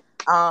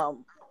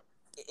 um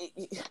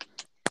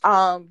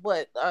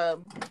but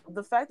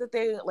the fact that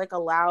they like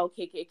allow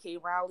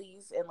KKK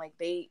rallies and like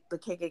the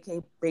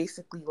KKK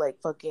basically like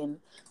fucking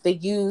they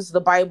use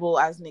the Bible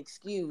as an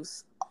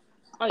excuse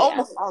oh yeah.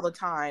 almost all the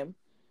time.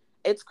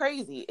 It's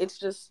crazy. It's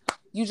just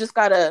you just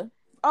gotta,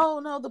 oh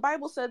no, the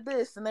Bible said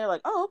this, and they're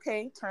like, oh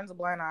okay, turns a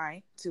blind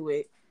eye to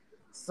it.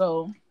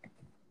 So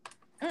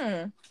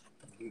mm,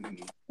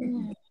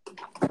 Yeah.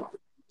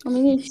 I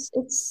mean, it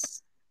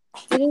is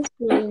really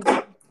interesting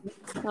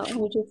how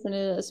different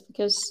it is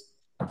because,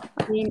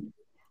 I mean,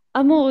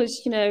 I'm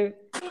always, very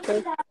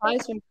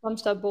surprised when it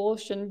comes to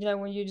abortion,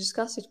 when you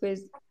discuss it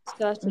with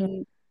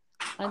certain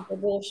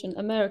anti-abortion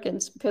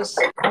Americans because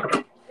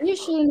you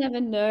usually never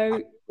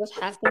know what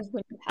happens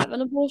when you have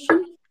an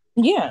abortion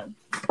yeah.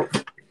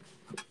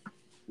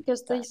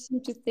 because they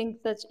seem to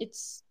think that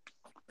it's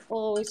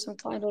always some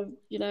kind of,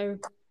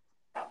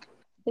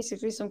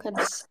 basically some kind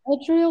of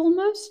surgery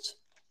almost,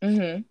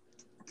 Mm-hmm.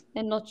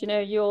 and not,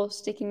 you're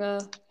sticking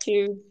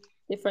two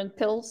different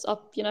pills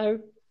up,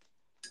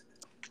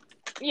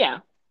 Yeah.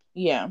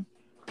 Yeah.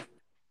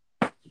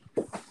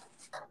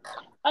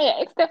 Oh yeah,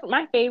 it's definitely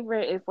my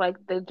favorite is like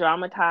the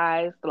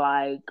dramatized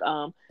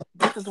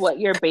this is what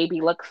your baby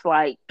looks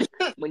like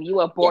when you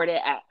Yeah. aborted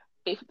at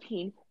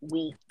 15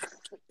 weeks.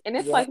 And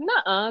it's Yeah. like,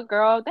 "Nuh-uh,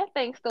 girl, that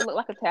thing still look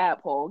like a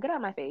tadpole. Get out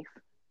of my face."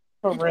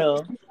 For And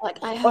real. like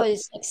I Well, heard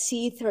it's like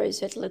see-through,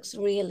 so it looks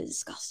really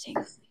disgusting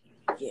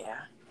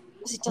yeah.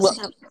 because it Well,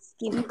 doesn't have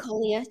skin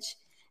color yet.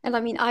 And I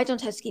mean, I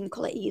don't have skin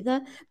color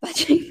either,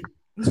 but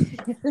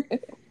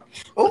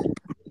oh,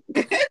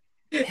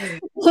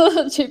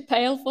 too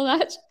pale for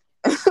that.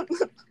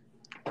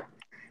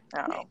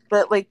 No.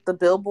 But like the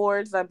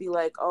billboards, I'd be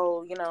like,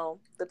 oh,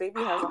 the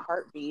baby has a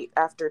heartbeat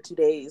after 2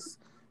 days,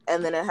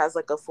 and then it has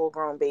like a full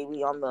grown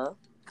baby on the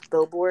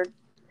billboard.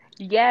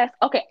 Yes.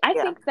 Okay, I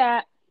Yeah. think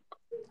that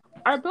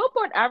are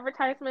billboard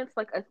advertisements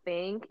like a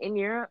thing in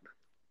Europe?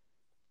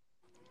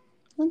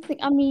 I don't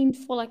think. I mean,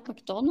 for like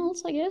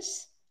McDonald's, I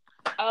guess.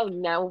 Oh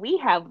no, we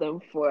have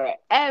them for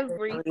Really?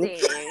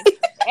 everything.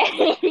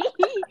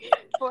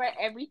 For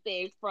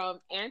everything from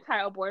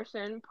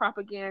anti-abortion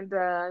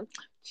propaganda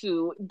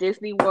to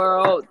Disney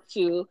World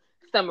to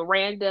some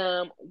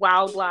random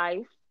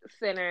wildlife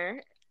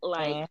center.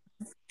 Like, Mm.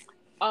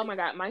 oh my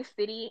god, my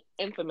city,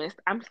 infamous.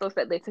 I'm so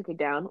sad they took it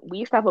down. We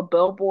used to have a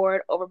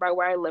billboard over by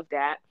where I lived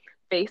at,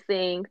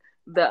 facing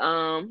the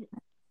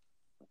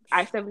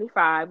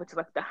I-75, which is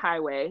like the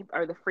highway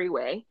or the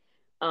freeway.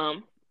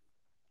 Um,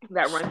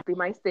 that runs through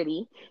my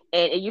city,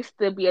 and it used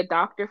to be a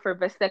doctor for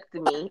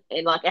vasectomy,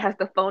 and like it has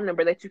the phone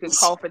number that you can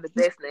call for the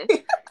business,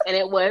 and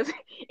it was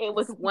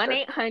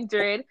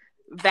 1-800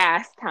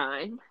 vast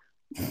time.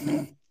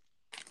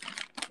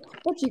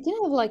 But you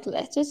can have like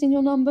letters in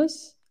your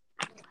numbers.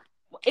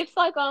 It's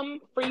like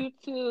for you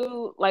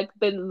to like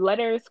the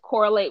letters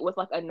correlate with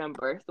like a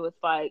number, so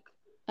it's like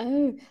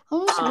Oh, I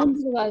always um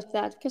wondered about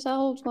that because I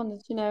always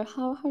wanted to know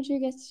how do you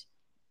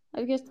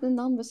get the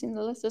numbers in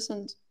the letters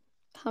and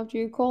how do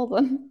you call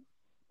them?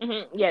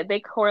 yeah, they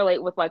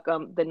correlate with like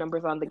the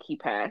numbers on the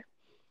keypad.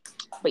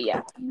 But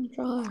yeah,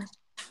 Right.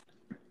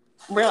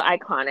 real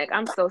iconic.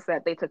 I'm so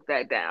sad they took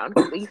that down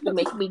because it used to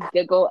make me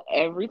giggle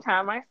every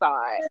time I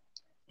saw it.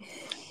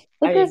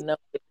 I Because didn't know.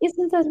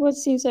 isn't that what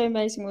seems so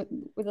amazing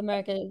with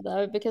America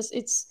though? Because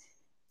it's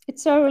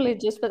so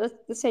religious, but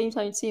at the same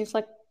time, it seems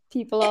like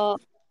people are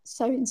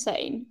so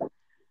insane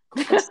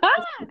and so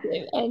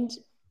sensitive, and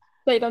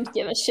they don't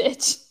give a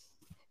shit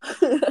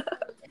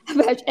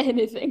about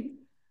anything.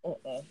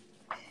 Mm-mm.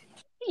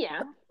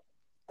 Yeah.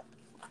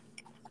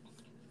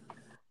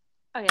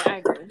 Oh yeah, I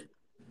agree.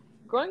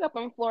 Growing up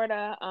in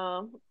Florida,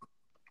 I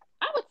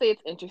would say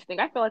it's interesting.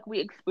 I feel like we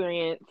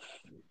experience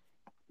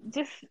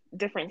just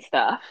different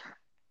stuff.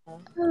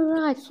 All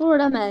right,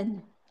 Florida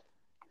man.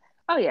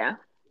 Oh yeah.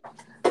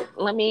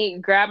 Let me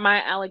grab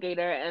my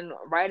alligator and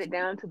write it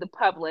down to the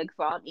public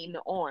so I'm eating the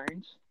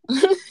orange.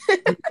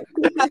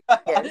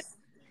 Yes.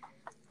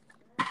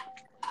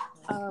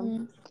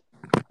 Um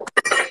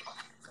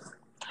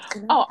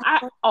Mm.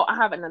 I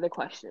have another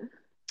question.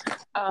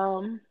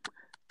 Um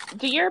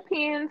do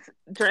Europeans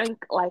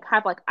drink like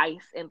have like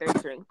ice in their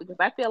drink? Because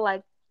I feel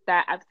like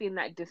that I've seen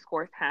that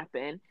discourse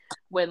happen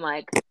when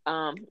like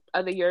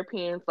other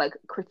Europeans like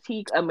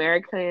critique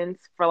Americans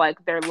for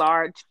like their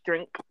large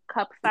drink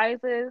cup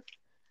sizes.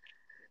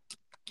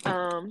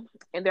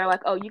 And they're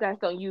like, "Oh, you guys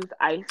don't use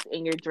ice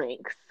in your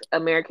drinks,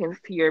 Americans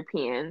to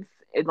Europeans,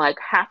 and like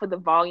half of the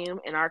volume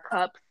in our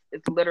cups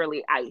is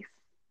literally ice."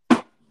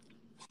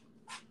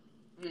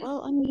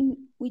 Well, I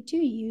mean, we do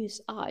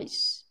use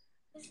ice,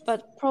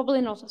 but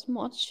probably not as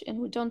much, and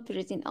we don't put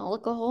it in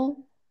alcohol,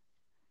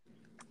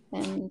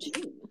 and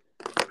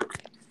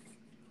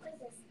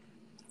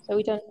so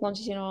we don't want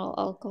it in our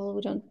alcohol.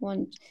 We don't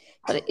want,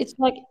 but it's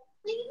like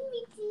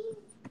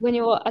when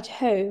you're at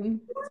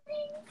home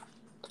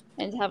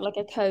and have like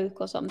a Coke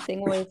or something,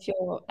 or if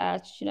you're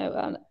at,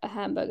 a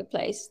hamburger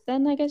place,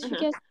 then I guess you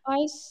Mm-hmm. get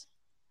ice.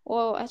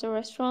 Or at a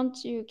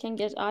restaurant, you can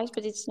get ice,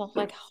 but it's not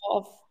like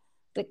half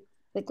the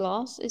the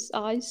glass is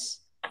ice.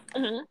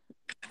 Mm-hmm.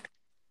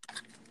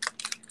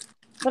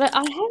 But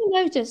I have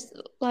noticed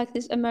like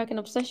this American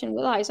obsession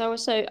with ice. I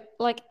was so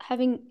like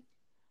having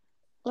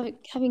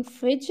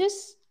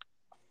fridges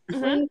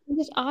where Mm-hmm. you can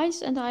get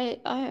ice, and I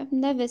have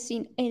never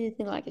seen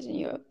anything like it in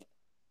Europe.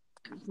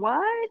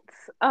 What?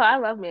 Oh, I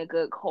love me a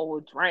good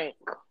cold drink.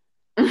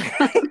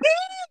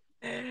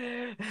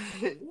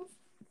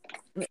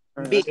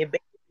 Baby.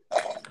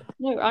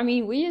 No, I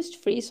mean we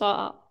just freeze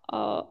our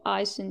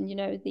ice in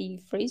the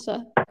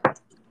freezer.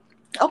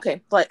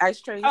 Okay, like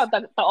ice Oh, trays.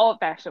 the old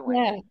fashioned way.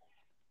 Yeah.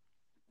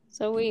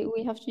 So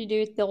we have to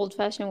do it the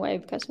old-fashioned way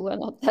because we're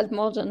not that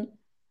modern.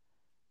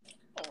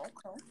 Oh,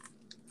 okay.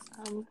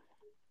 Um,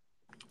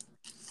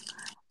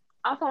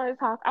 I also want to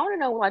talk. I want to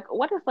know like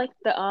what is like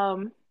the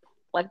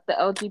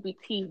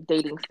LGBT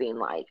dating scene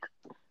like?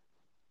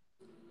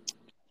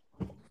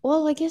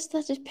 Well, I guess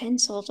that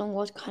depends also on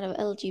what kind of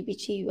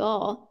LGBT you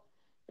are.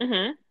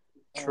 Mm-hmm.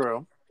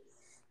 True.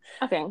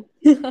 Okay.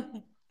 But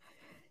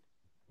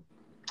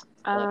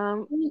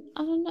Um.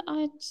 I don't know.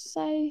 I'd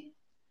say,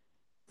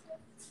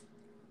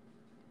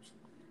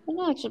 I don't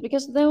No, actually,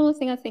 because the only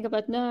thing I think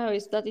about now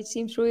is that it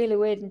seems really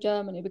weird in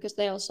Germany because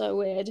they are so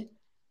weird.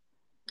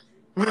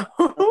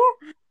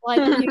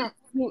 Like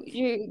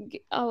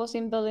I was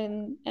in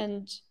Berlin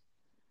and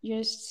you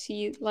just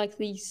see like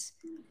these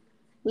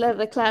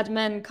leather-clad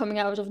men coming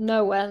out of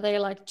nowhere, and they're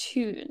like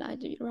 2, and I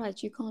do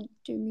right. You can't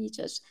do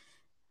meters,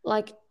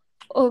 like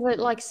over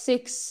like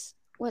 6,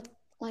 what,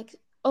 like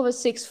over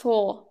 6'4"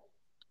 or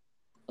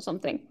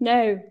something.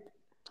 No,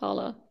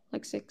 taller,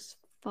 like 6'5",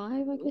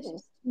 I guess, Ooh.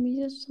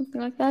 meters,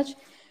 something like that.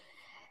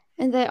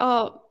 And they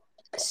are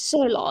so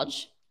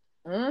large,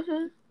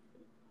 Mm-hmm.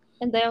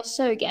 and they are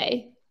so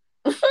gay.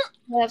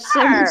 They have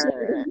so much.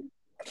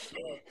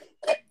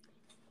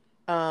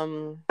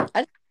 Arr.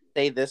 I just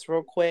say this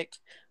real quick.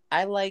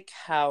 I like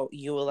how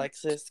you,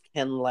 Alexis,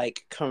 can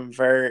like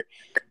convert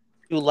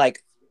to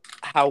like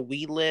how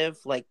we live.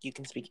 Like you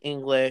can speak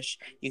English,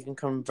 you can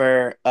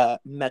convert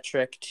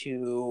metric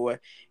to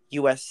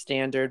US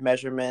standard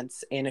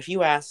measurements. And if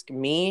you ask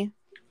me,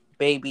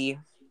 baby,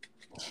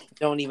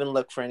 don't even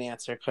look for an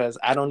answer because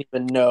I don't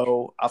even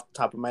know off the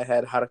top of my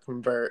head how to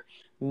convert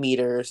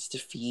meters to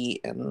feet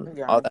and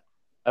Yeah. all that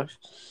stuff.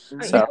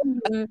 Yeah.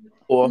 So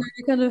cool.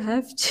 You kind of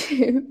have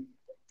to,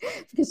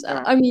 because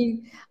Yeah. I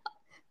mean,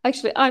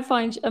 actually, I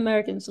find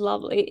Americans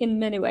lovely in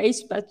many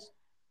ways, but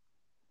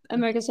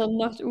Americans are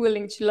not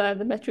willing to learn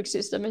the metric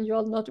system, and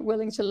you're not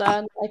willing to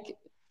learn like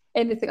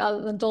anything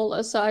other than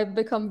dollars. So I've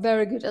become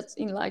very good at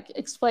in like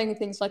explaining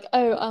things like,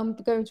 oh, I'm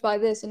going to buy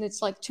this, and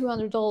it's like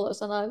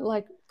 $200, and I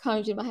like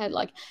count in my head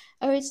like,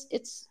 oh,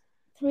 it's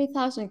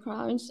 3,000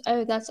 crowns.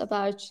 Oh, that's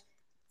about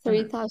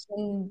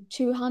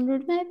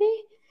 3,200 maybe.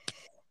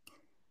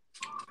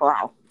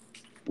 Wow.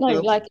 No,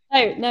 Yep. like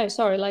no,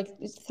 sorry, like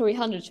it's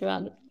 300,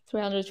 200,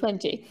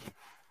 320.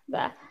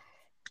 There.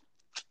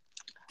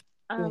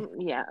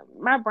 Yeah,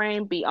 my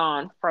brain be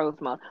on froze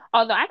mode.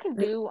 Although I can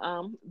do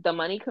the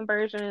money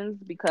conversions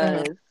Mhm.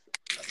 because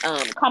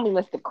call me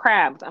Mr.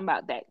 Krabs. I'm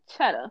about that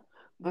cheddar.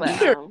 But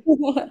Sure.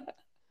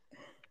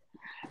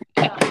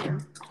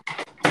 um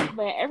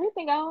but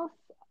everything else,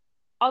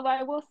 although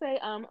I will say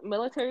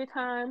military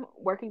time,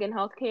 working in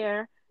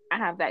healthcare, I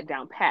have that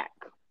down pat.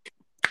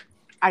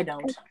 I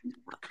don't.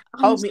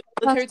 I'm Oh, so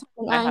military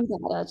time. I have. I'm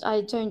bad at.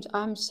 I don't.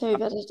 I'm so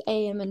bad at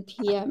AM and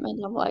PM,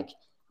 and I'm like,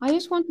 I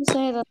just want to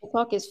say that the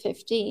clock is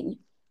 15.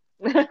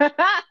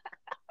 I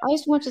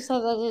just want to say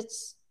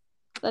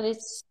that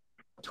it's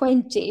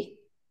 20,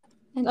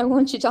 and I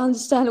want you to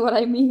understand what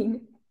I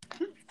mean.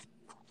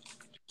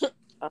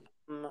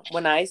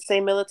 When I say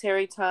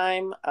military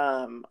time,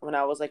 when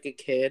I was like a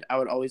kid, I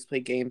would always play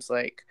games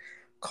like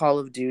Call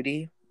of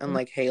Duty and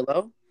like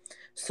Halo.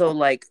 So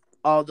like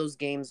all those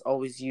games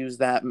always use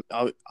that.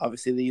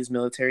 Obviously, they use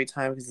military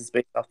time because it's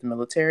based off the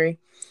military,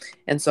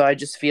 and so I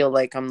just feel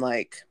like I'm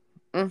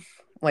mm,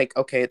 like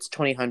okay, it's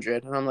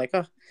 2000, and I'm like,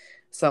 oh,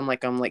 sound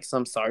like I'm like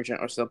some sergeant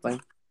or something.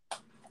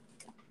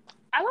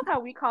 I love how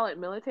we call it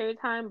military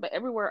time, but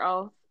everywhere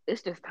else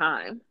it's just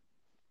time.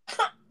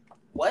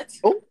 What?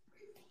 Oh,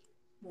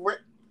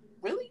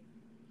 Really?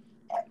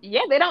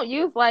 Yeah, they don't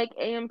use like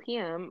AM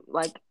PM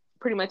like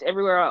pretty much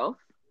everywhere else.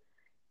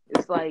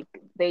 It's like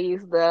they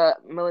use the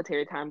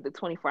military time, the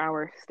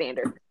 24-hour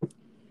standard.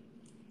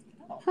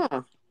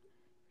 huh.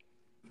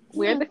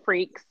 We're Yeah. the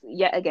freaks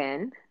yet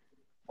again.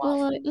 Wow.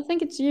 Well, I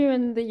think it's you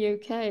in the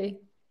UK,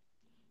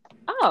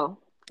 Oh,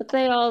 but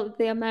they are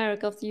the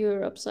America of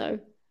Europe, so.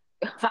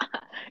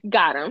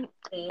 got him.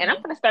 And I'm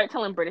Mm-hmm. gonna start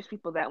telling British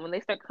people that when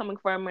they start coming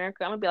for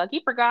America, I'm gonna be like,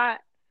 "You forgot?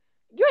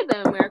 You're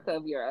the America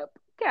of Europe.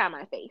 Get out of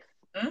my face."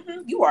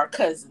 Mm-hmm. You are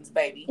cousins,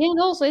 baby. Yeah, and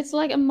also it's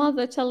like a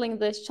mother telling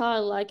this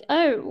child like,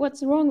 "Oh,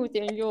 what's wrong with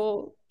you?" And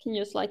you can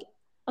just like,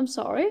 "I'm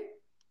sorry,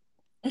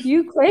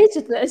 you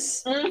created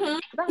this. Mm-hmm.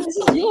 This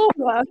is your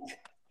work."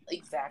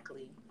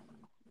 Exactly.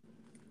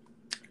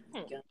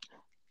 Hmm. Yeah.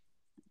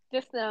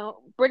 Just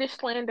know, British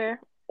slander,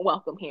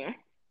 welcome here.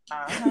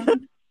 Uh-huh.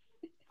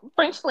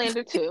 French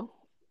slander too.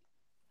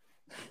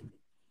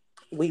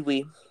 Oui,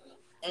 oui.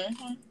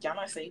 Mm-hmm. Y'all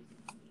might see.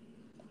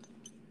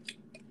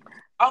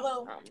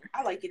 Although Um,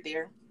 I like it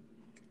there.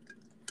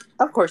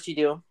 Of course you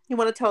do. You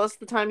want to tell us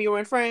the time you were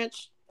in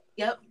France?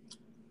 Yep.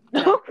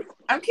 No,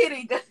 I'm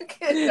kidding.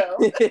 No.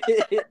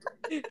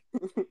 Did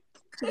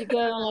you go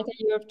on like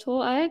a Europe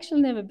tour? I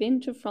actually never been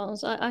to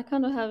France. I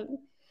kind of have.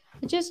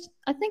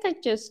 I think I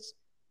just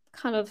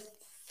kind of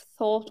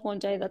thought one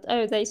day that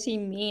oh they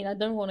seem mean. I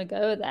don't want to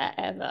go there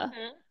ever.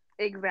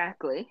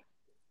 exactly.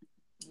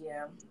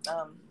 Yeah.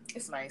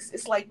 It's nice.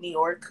 It's like New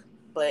York,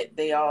 but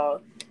they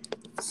all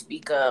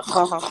speak ha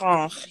ha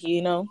ha.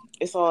 You know,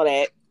 it's all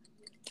that.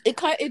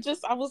 It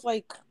just I was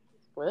like,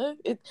 what?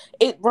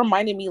 It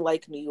reminded me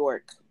like New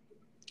York.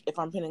 If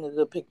I'm painting a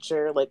good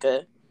picture, like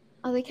a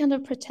Are they kind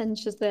of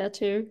pretentious there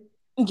too?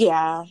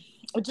 yeah,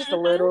 just a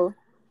Hmm. little.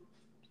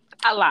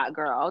 A lot,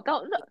 girl.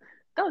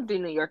 Don't do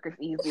New Yorkers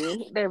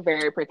easy. They're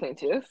very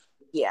pretentious.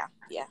 Yeah,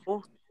 yeah.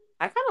 Well,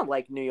 I kind of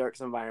like New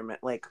York's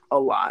environment, like a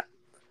lot.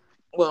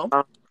 Well,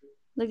 Um,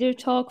 They do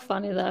talk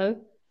funny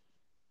though.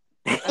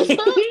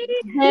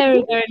 Mm-hmm.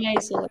 Very, very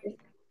nasally.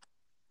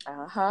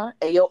 uh huh.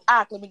 Hey yo,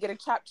 Ak, let me get a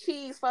chopped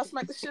cheese. If I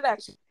smack the shit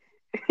out you.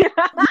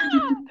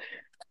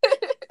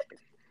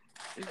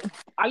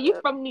 Are you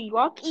from New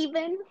York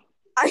even?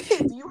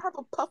 Do you have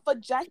a puffer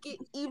jacket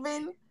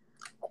even?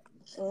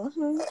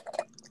 Mm-hmm.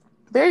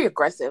 Very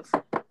aggressive.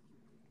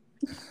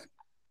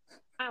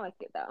 I like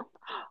it though.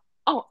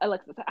 Oh,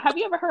 Alexis, have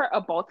you ever heard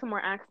a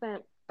Baltimore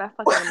accent? That's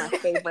like one of my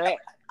favorite.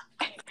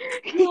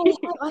 Yeah,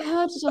 I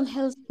heard it on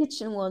Hell's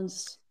Kitchen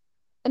once,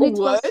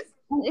 What?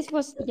 and it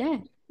was yeah.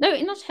 No,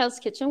 not Hell's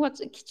Kitchen.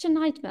 What's Kitchen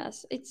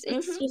Nightmares? It's Mm-hmm.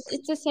 just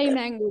it's the same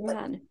angry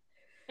man.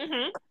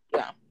 Hmm.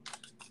 Yeah.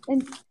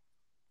 And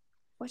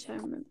what I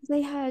remember,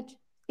 they had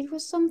it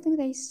was something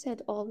they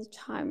said all the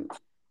time.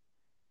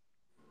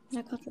 And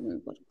I can't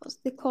remember what it was.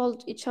 They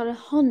called each other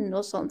hun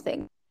or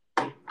something,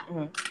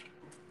 Mm-hmm.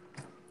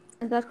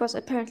 and that was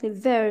apparently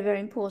very very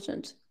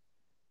important.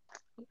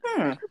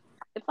 Hmm.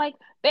 It's like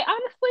they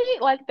honestly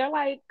like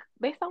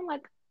they sound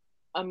like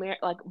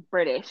like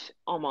British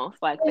almost.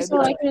 Like Okay, they'd be so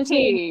I like couldn't hear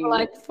you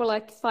hey. for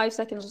like 5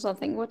 seconds or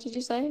something. What did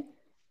you say?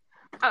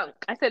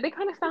 I said they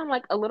kind of sound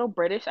like a little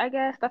British. I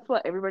guess that's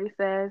what everybody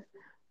says.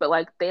 But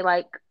like they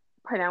like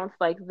pronounce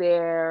like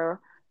their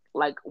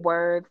like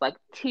words like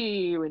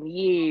to and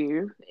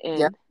you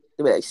Yeah. and.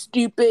 They be like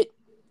stupid.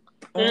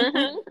 Mm-hmm.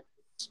 Hmm.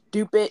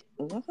 Stupid.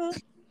 Mm-hmm.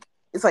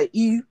 It's like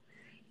you.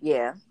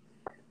 Yeah.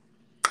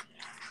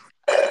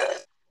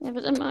 Yeah,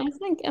 but I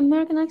think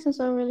American accents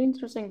are really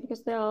interesting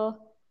because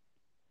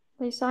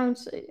they sound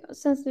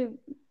since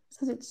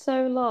it's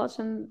so large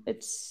and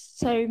it's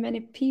so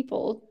many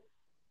people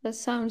that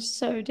sound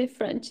so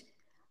different.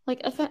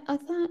 Like I thought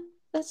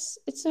that's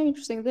it's so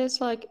interesting.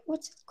 There's like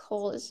what's it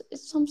called?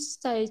 It's some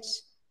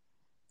states.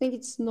 I think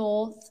it's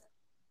north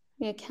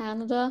near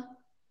Canada,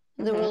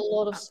 and there were a Mm-hmm.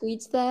 lot of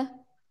Swedes there.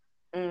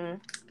 Mm.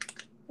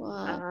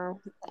 What?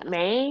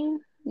 Maine,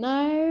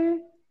 No,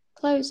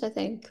 close. I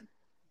think.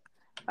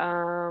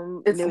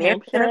 It's New near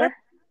Canada. Hampshire.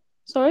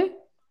 Sorry,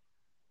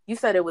 You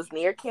said it was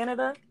near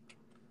Canada.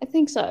 I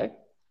think so.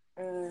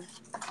 Mm.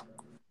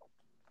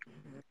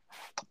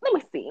 Let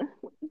me see.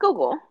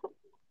 Google.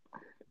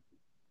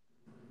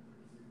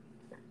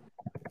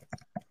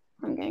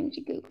 I'm going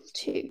to Google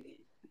too.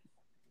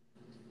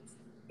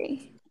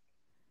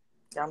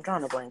 Yeah, I'm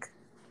drawing a blank.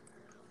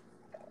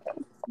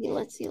 Yeah,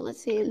 let's see.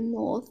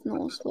 North,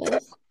 northwest,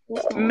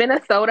 west, north.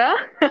 Minnesota.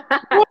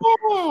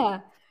 Yeah,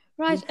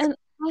 right. And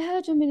I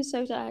heard a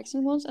Minnesota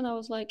accent once, and I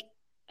was like,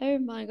 "Oh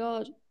my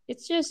god, it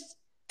just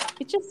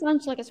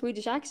sounds like a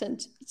Swedish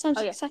accent. It sounds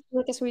Oh yeah. exactly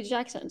like a Swedish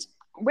accent.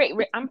 Wait,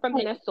 It's I'm from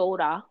like,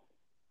 Minnesota.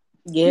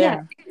 yeah,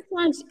 Yeah. it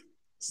sounds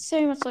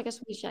so much like a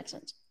Swedish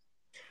accent.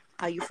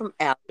 Are you from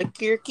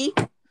Albuquerque?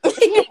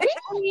 Yeah,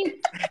 I mean,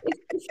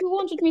 if you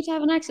wanted me to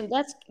have an accent,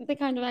 that's the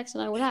kind of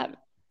accent I would have.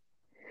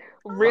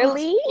 Huh.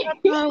 Really? That's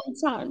how it would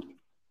sound.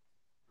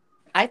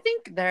 I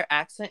think their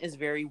accent is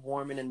very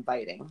warm and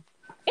inviting.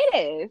 It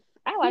is.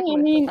 I Yeah, like I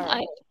mean,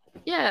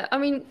 Minnesota. I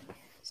mean,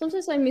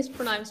 sometimes I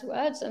mispronounce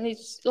words, and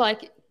it's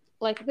like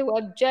the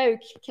word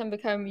joke can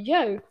become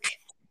yoke.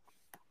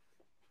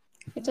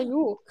 It's a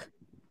yoke.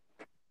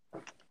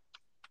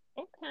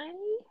 Okay.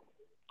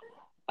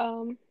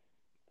 Um,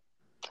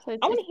 So I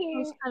it want to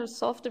sounds hear. kind of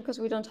softer because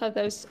we don't have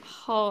those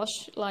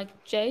harsh like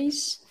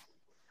J's,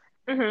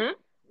 Mhm.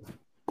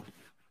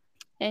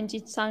 and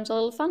it sounds a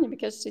little funny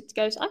because it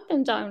goes up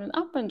and down and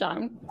up and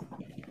down,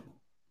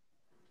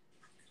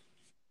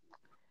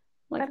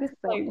 like That is the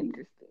so tone.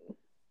 interesting.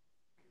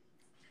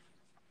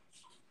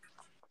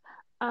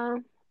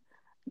 Um,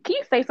 can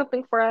you say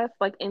something for us,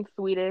 like in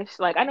Swedish?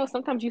 Like I know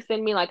sometimes you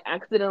send me like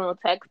accidental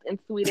text in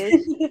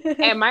Swedish,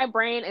 and my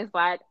brain is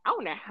like, I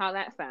wonder how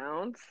that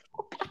sounds.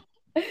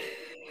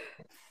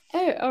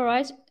 Oh, all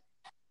right.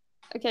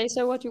 Okay,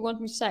 so what do you want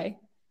me to say?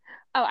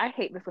 Oh, I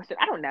hate this question.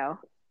 I don't know.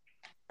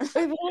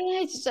 Oh,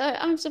 but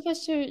I'm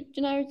supposed to,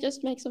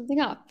 just make something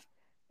up.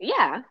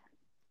 Yeah.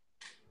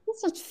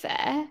 That's not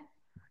fair.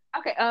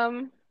 Okay.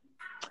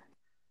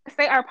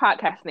 Say our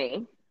podcast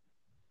name.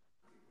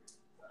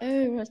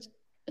 Oh, right. What's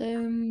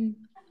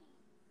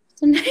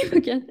the name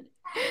again?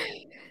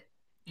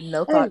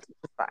 No Oh, thoughts,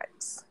 just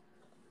vibes.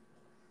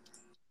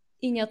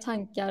 inga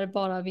tankar,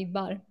 bara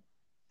vibbar.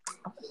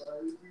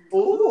 Ooh,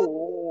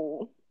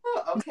 Ooh.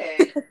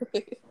 okay.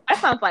 That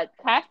sounds like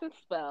casting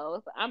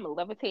spells. I'm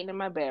levitating in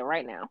my bed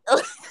right now.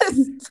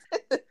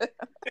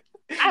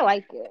 I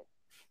like it.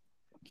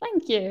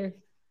 Thank you.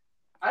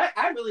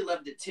 I really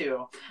loved it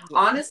too. Yeah.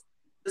 Honestly,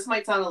 this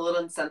might sound a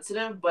little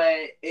insensitive, but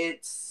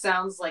it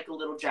sounds like a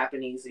little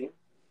Japanesey.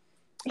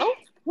 Oh,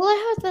 well,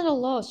 I heard that a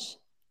lot,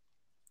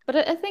 but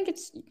I think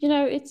it's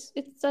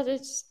it's that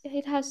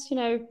it has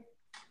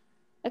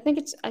I think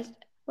it's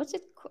what's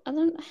it I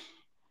don't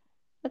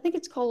I think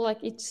it's called like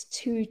it's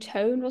two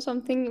tone or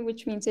something,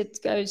 which means it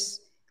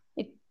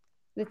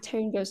the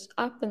tone goes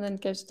up and then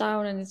goes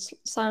down and it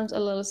sounds a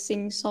little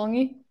sing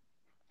songy.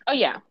 Oh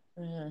yeah.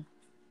 Mhm.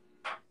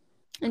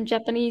 And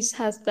Japanese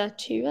has that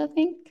too, I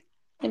think.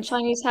 And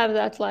Chinese have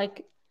that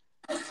like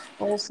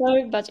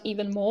also, but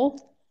even more.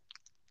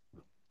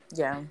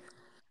 Yeah.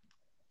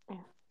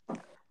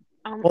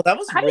 Well, that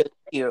was How do you really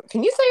cute.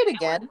 Can you say it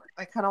again?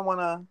 I kind of want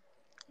to.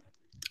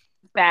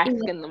 bask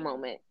in the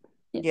moment?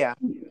 Yeah.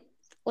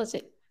 let's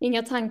see.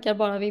 Inga tankar,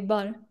 bara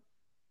vibbar.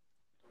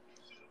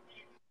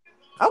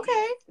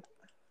 Okay.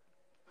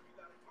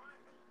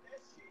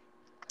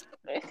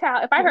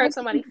 Child, if I heard That's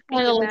somebody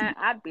kind of speaking like, that,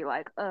 I'd be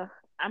like, ugh,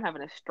 I'm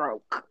having a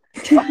stroke.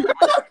 let's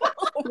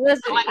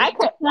see. Like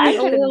It I sounds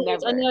a could little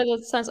bit. I never. know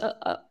that sounds,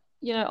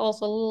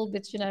 also a little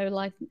bit,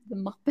 like the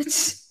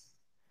Muppets.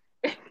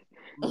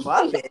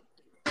 Muppet.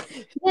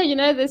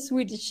 Yeah, the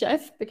Swedish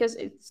Chef, because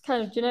it's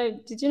kind of,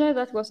 did you know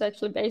that was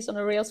actually based on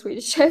a real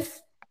Swedish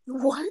chef?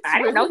 What? I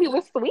didn't know Really? he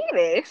was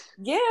Swedish.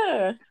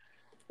 Yeah.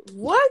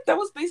 What? That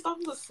was based off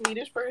of a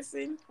Swedish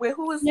person? Wait,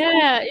 who was?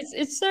 Yeah,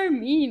 it's so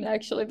mean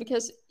actually,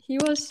 because he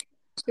was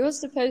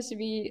supposed to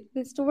be,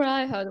 the story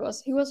I heard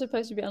was he was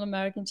supposed to be on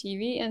American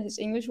TV, and his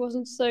English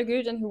wasn't so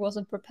good and he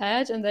wasn't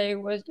prepared, and they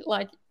were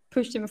like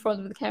pushed him in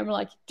front of the camera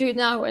like, do it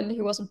now, and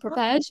he wasn't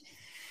prepared.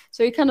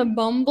 So he kind of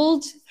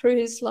mumbled through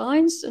his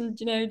lines and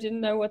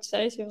didn't know what to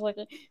say. So he was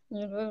like,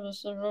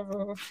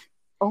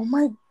 Oh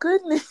my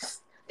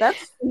goodness.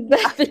 That's.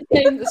 that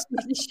became the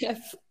Swedish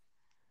Chef.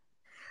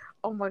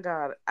 Oh my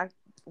god.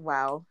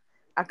 Wow.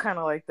 I kind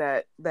of like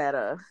that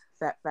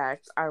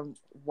fact.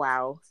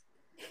 Wow.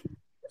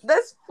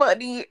 That's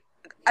funny.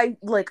 I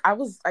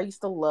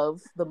used to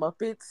love the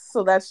Muppets,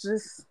 so that's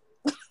just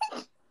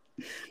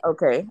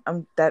okay.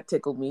 That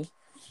tickled me.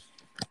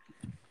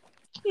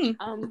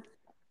 Um,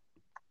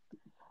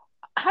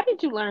 how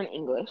did you learn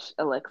English,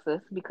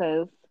 Alexis?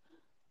 Because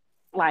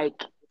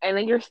like, and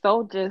then you're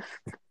so just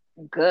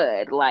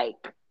good. Like,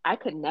 I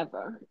could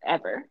never,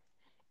 ever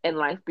in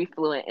life be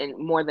fluent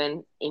in more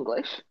than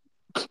English.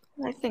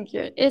 I think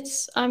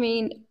I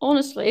mean,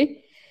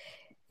 honestly,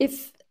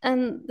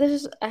 and this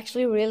is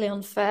actually really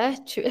unfair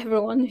to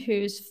everyone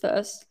whose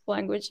first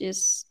language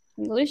is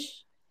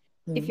English.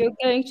 If Mhm. you're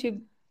going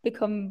to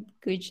become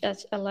good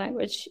at a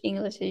language,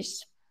 English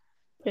is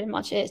pretty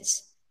much it.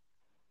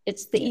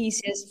 It's the Yeah.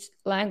 easiest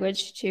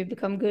language to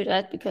become good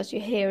at because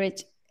you hear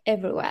it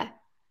everywhere.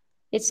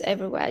 It's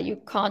everywhere.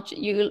 You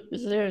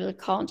literally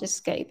can't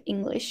escape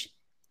English.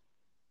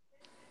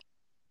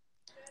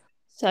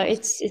 So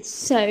it's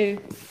so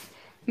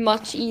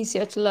much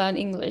easier to learn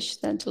English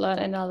than to learn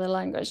another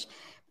language.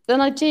 Then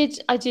I did,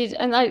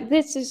 and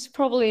this is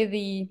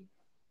probably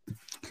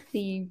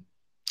the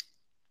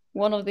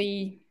one of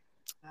the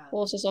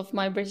causes of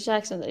my British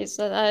accent is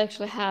that I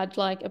actually had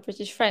like a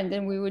British friend,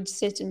 and we would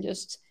sit and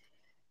just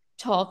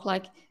talk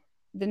like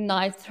the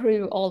night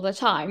through all the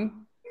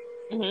time,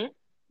 Hmm.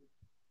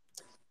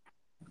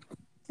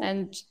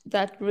 and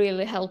that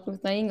really helped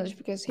with my English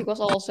because he was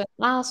also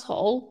an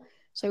asshole,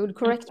 so he would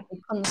correct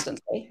me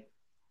constantly.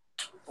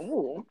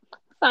 Ooh,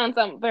 sounds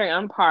very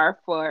on par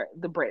for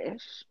the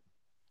British.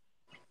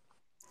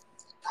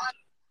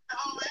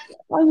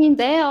 I mean,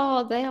 they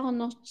are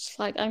not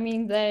like, I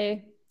mean,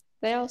 they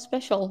are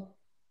special.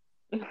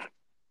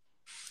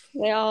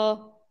 They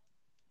are.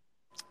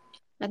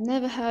 I've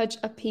never heard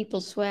a people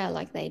swear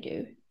like they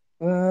do.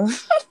 Mm.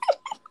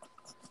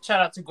 Shout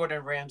out to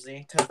Gordon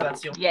Ramsay because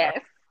that's the only one I'm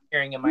Yes.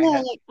 hearing in my Yeah,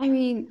 head. like, I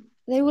mean,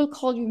 they will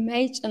call you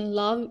mate and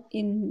love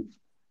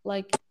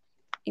like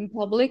in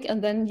public,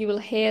 and then you will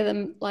hear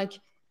them like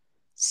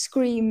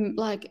scream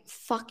like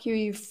 "fuck you,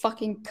 you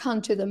fucking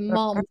cunt" to the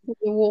mom through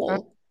the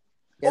wall.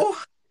 Yep.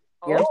 Oh,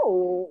 Yep.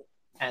 Oh.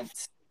 and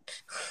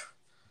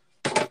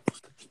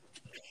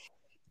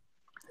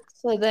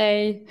So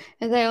they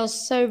are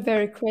so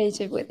very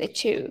creative with it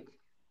too.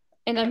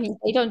 And I mean,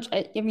 they don't.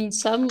 I mean,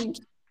 some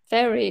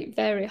very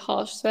very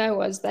harsh swear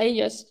words. They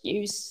just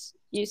use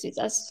it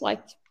as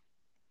like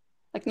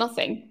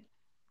nothing.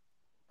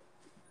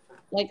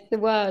 Like the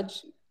word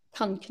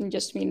cunt can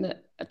just mean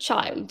a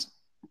child.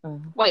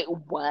 Mhm. Wait,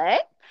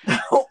 what?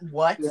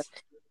 what? Yeah.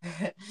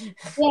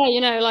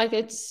 Yeah, like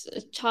it's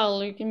a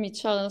child. You can meet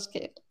child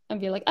and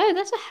be like, oh,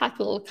 that's a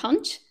happy little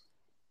cunt.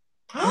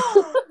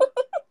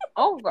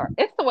 Oh, girl.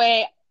 It's the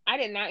way I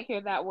did not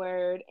hear that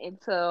word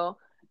until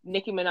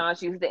Nicki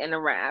Minaj used it in a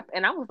rap,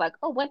 and I was like,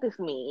 "Oh, what does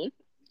mean?"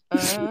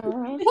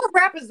 Mhm. What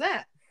rap is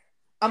that?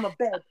 I'm a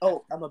bad.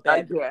 Oh, I'm a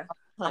bad. Yeah.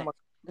 I'm Hunt.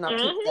 a, Now keep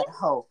Hmm. that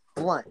hoe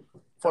blunt.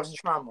 Force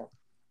trauma.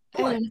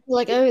 Oh, What? and I feel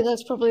like, oh,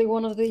 that's probably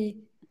one of the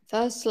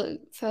first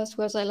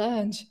words I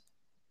learned.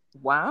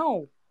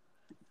 wow.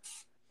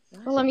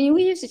 Well, I mean,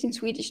 we use it in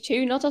Swedish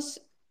too, not as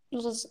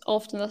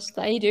often as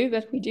they do,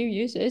 but we do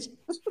use it.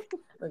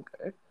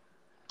 Okay.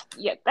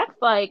 Yeah, that's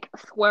like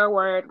swear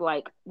word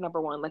like number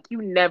one. Like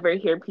you never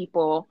hear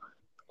people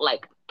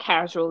like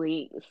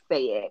casually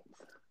say it.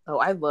 Oh,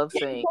 I love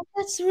saying. But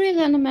that's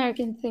really an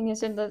American thing,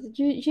 isn't it?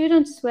 You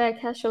don't swear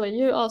casually.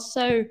 You are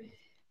so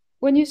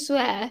when you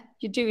swear,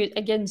 you do it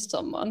against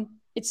someone.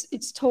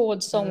 It's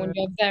towards someone Mm.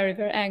 you're very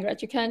very angry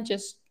at. You can't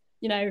just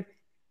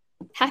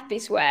happy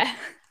swear.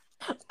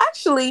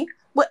 Actually,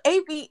 with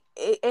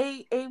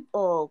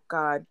oh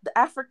god, the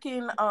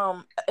African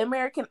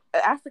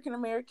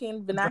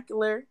American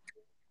vernacular.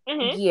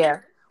 Hmm. Yeah.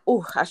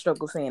 Oh, I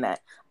struggle saying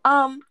that.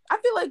 I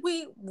feel like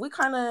we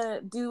kind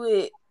of do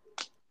it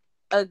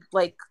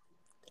like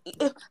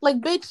like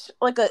bitch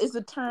like is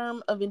a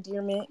term of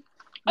endearment.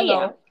 Oh You yeah.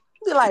 know,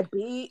 be like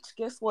bitch.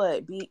 Guess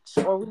what,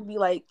 bitch? Or we'd be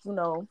like,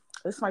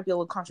 this might be a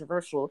little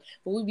controversial,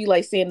 but we'd be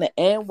like saying the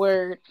N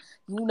word,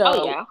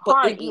 Oh yeah, but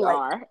hard it'd be like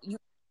ER.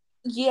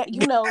 yeah,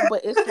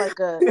 but it's like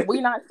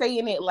we're not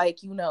saying it like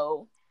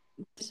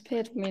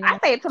Disappeared for me I now.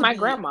 say it to to my be.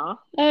 grandma.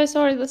 Oh,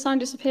 sorry, the sound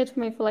disappeared for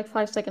me for like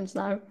 5 seconds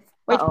now.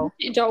 Wait, Uh-oh.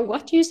 Joe,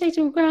 what do you say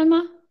to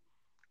grandma?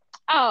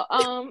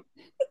 Oh,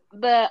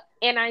 the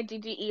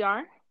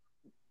NIGGER.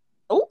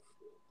 Oh,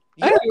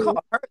 You Oh,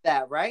 call her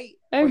that, right?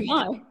 oh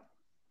my.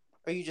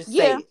 Or you just say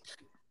yeah, it?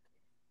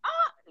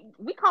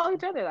 We call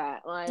each other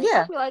that. Like I'll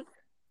yeah. be like,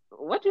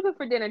 "What you cook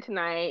for dinner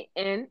tonight?"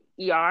 And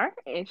ER,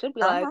 and she'll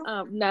be like,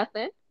 Uh-huh.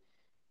 nothing."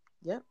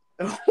 Yep.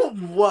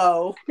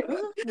 Whoa.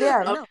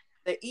 Yeah, Okay, no.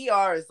 the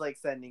ER is like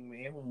sending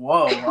me.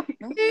 Whoa.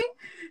 Okay.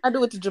 I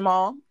do it to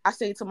Jamal. I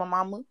say it to my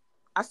mama.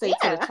 I say it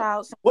to the Yeah.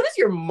 child. What does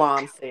your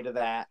mom say to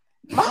that?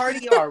 Hard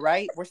ER,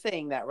 right? We're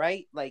saying that,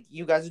 right? Like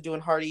you guys are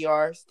doing hard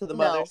ERs to the No,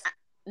 mothers.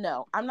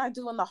 no, I'm not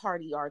doing the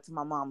hard ER to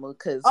my mama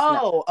because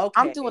no, Oh,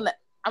 okay.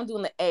 I'm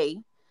doing the A.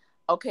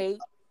 Okay, to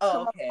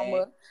Oh, my okay.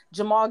 mama.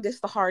 Jamal gets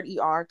the hard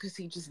ER because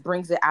he just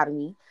brings it out of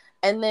me,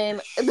 and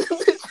then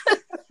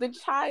the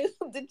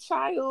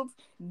child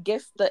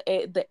gets the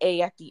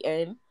A at the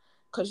end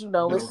because it's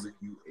the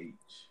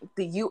UH.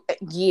 the U.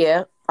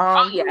 Yeah,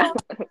 Oh you yeah.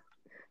 know,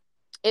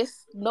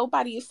 it's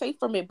nobody is safe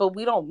from it, but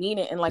we don't mean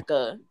it in like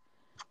a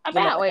A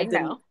bad way, in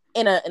no.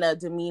 in a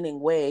demeaning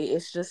way.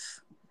 It's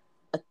just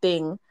a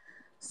thing.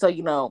 So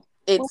Well,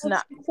 it's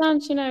not. it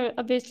sounds,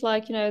 a bit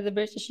like, the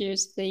British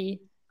use the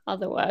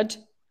other word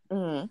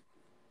Mm.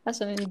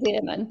 as an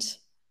endearment.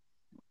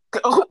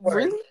 Oh, Word.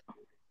 really?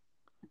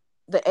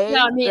 The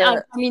Yeah, A,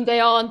 I mean, they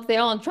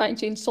aren't trying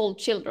to insult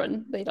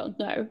children. They don't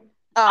know.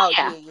 oh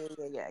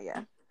Yeah.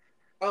 yeah.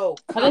 Oh,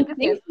 I I'm don't just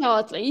think so,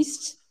 at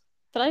least.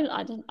 But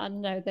I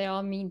don't know. They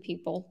are mean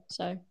people,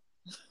 so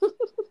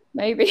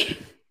maybe.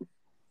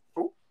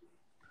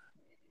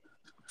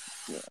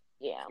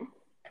 Yeah.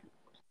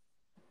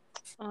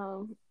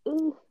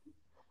 Ooh,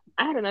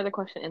 I had another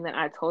question and then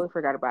I totally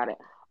forgot about it.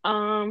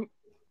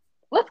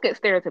 Let's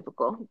get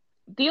stereotypical.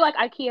 Do you like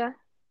IKEA?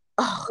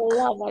 Oh, I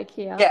love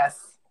IKEA.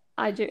 yes.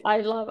 I do.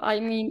 I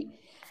mean,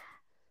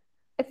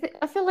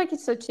 I feel like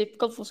it's so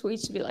typical for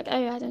Swedes to be like,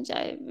 oh, I don't.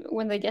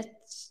 When they get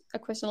a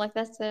question like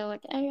that, they're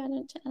like, oh, I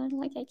don't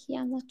like IKEA.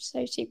 I'm not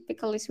so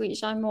typically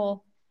Swedish. I'm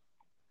more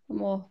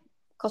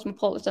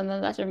cosmopolitan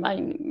than that. I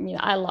mean,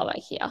 I love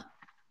IKEA.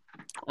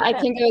 I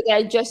can go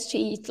there just to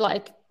eat,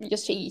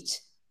 just to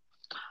eat.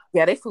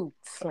 yeah, they food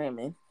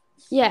slamming.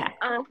 Yeah,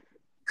 Um,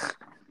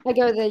 I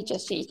go there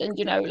just to eat, and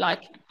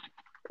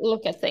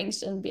look at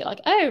things and be like,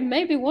 oh,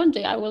 maybe one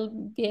day I will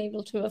be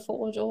able to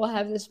afford or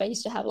have the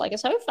space to have like a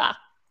sofa.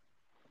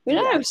 Who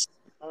Yeah. knows?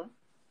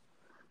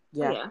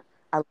 Yeah, yeah.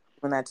 I like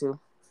doing that too.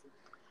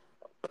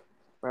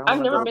 Bro, I've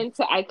never been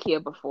to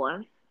IKEA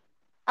before.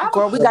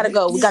 girl, we gotta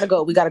go. We gotta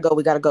go. We gotta go.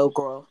 We gotta go,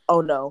 girl.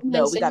 Oh no, And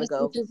then no, we gotta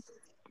go.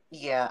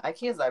 Yeah, I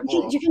can't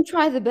you can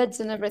try the beds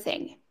and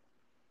everything.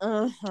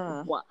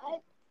 Mm-hmm. What?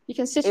 You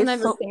can sit on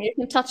It's so. everything. You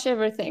can touch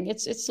everything.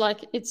 It's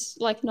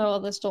like no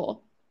other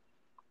store.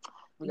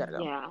 We gotta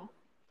go. Yeah.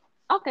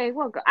 Okay,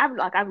 well,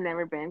 I've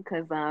never been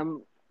because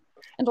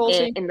And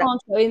also, you in the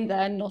can't go in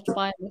there and not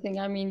buy anything.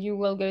 I mean, you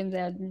will go in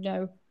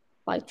there,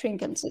 buy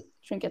trinkets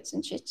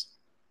and shit.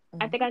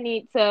 I think I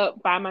need to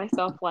buy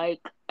myself like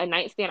a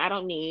nightstand I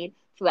don't need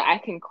so that I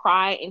can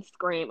cry and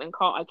scream and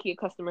call IKEA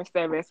customer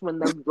service when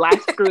the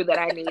last screw that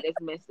I need is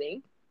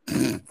missing.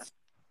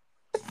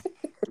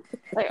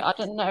 So I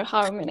don't know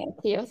how many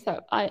IKEA.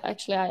 So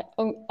I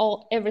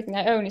own everything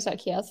I own is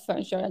IKEA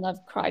furniture, and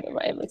I've cried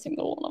over every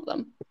single one of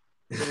them.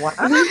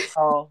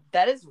 Wow.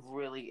 That is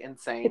really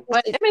insane.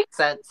 But it makes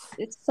sense.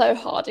 It's so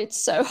hard.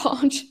 It's so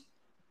hard.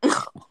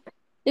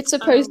 It's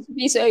supposed to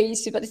be so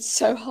easy, but it's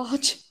so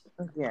hard.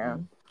 Yeah.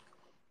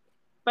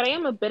 But I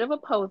am a bit of a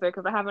poser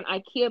because I have an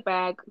IKEA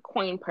bag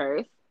coin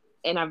purse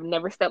and I've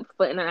never stepped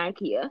foot in an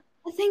IKEA.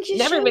 I think you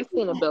Never should. even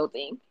seen a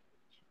building.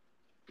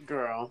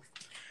 Girl.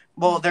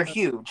 Well, they're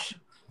huge.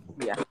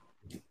 Yeah.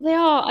 They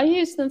are. I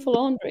use them for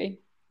laundry,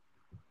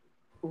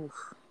 Oof.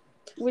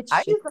 which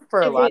I use them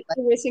for a lot.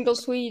 every single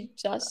Swede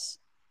does.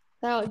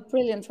 They are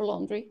brilliant for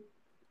laundry.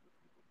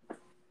 I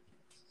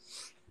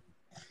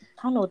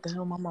don't know what the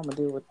hell my mama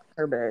did with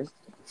her bag.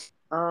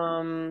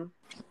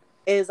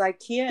 Is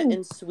IKEA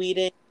in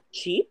Sweden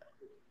cheap?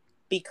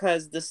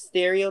 Because the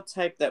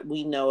stereotype that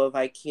we know of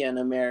IKEA in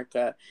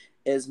America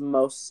is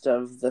most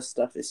of the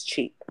stuff is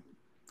cheap.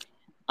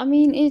 I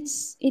mean, it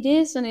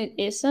is and it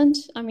isn't.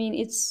 I mean,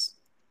 it's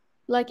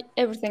like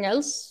everything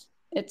else.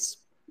 It's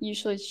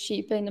usually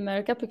cheaper in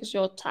America because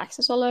your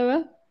taxes are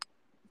lower.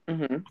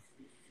 Mm-hmm.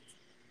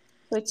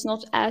 So it's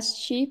not as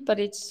cheap, but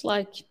it's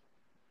like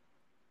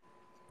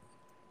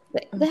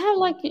they have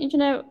like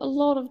a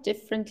lot of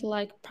different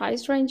like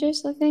price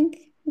ranges. I think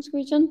in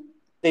Sweden.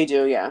 They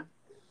do, yeah.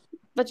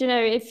 But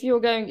if you're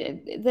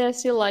going, they're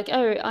still like,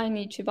 oh, I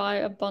need to buy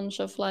a bunch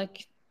of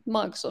like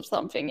mugs or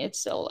something. It's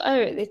still, oh,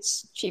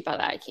 it's cheap at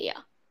IKEA.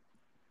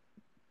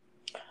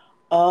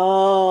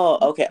 Oh,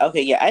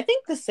 okay, yeah. I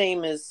think the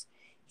same is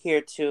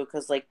here too,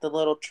 because like the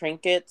little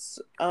trinkets,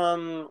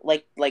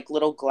 like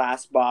little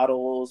glass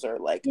bottles or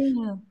like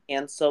Yeah.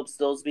 hand soaps,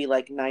 those be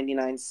like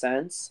 99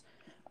 cents.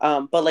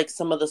 But like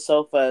some of the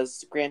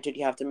sofas, granted,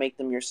 you have to make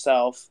them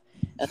yourself,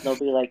 and they'll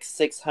be like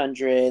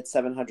 $600,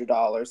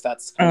 $700.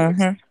 That's kind of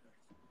Mm-hmm. Right.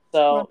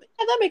 so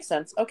yeah, that makes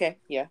sense. Okay,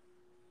 yeah.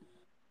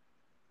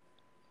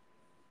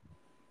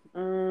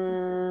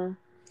 Mm,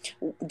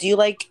 do you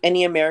like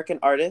any American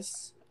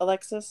artists,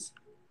 Alexis?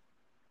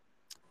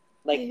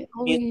 Like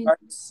Are music we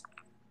artists?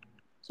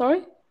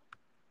 sorry?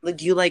 Like,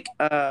 do you like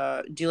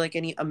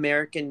any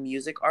American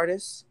music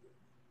artists?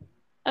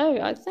 Oh,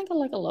 I think I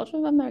like a lot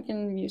of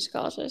American music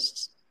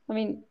artists. I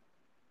mean,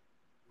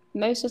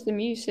 most of the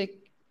music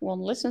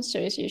one listens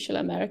to is usually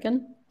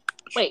American.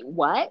 Wait,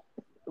 what?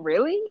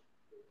 Really?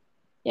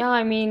 Yeah,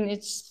 I mean,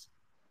 it's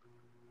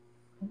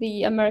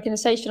the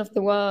Americanization of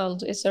the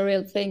world is a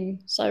real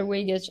thing. So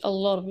we get a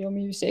lot of your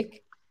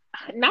music.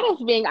 Not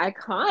as being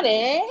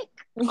iconic.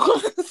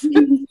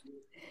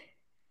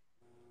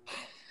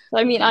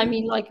 Like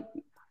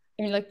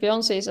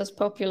Beyonce is as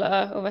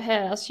popular over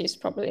here as she's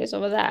probably is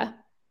over there.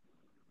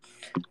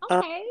 Uh,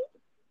 Okay.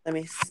 let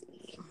me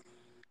see.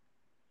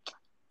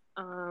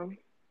 Um.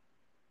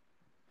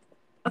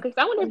 Okay,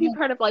 so I wonder if you've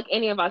heard of like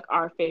any of like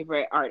our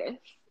favorite artists.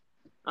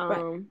 Right.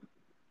 Um.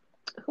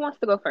 Who wants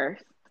to go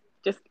first?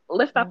 Just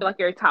list off like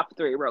your top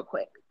three real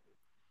quick.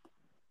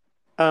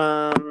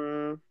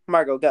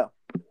 Margot, go.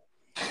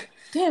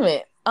 Damn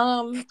it.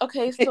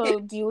 Okay, so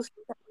do you listen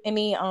to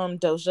any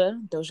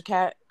Doja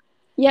Cat?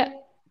 Yeah.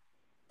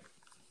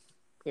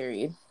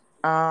 Period.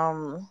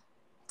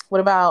 What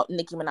about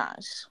Nicki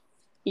Minaj?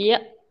 Yeah.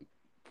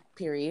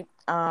 Period.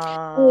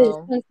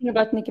 One thing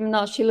about Nicki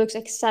Minaj, she looks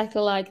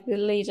exactly like the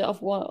leader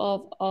of one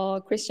of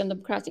our Christian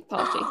Democratic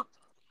Party.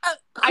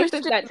 I sent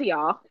Christian. that to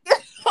y'all.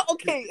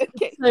 Okay.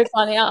 So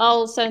funny.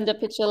 I'll send a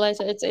picture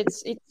later.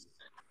 It's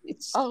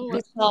Oh,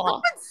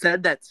 bizarre.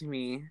 Said that to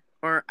me,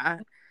 or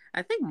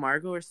I think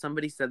Margot or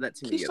somebody said that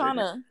to me the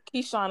other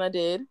day. Kishana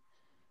did.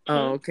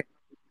 Oh, okay.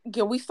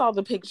 Yeah, we saw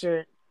the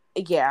picture.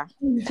 Yeah,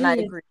 and I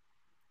Indeed. agree.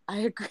 I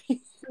agree. I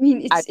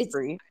mean, I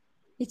agree.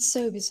 it's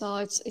so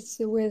bizarre. It's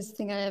the weirdest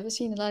thing I ever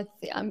seen. Like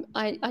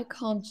I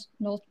can't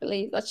not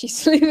believe that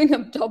she's living a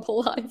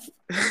double life.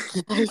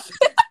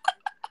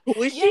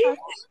 Who is she?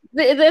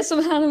 There's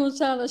some Hannah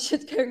Montana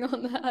shit going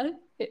on there.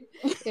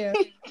 Yeah.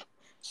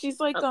 She's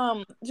like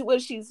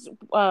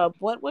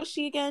what was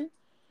she again?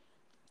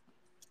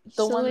 She's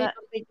The the one leader that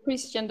of the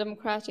Christian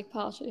Democratic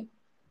Party.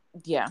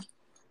 yeah.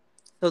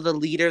 So the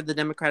leader of the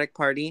Democratic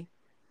Party.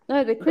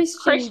 No, the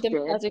Christian Christian.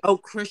 Democratic. Oh,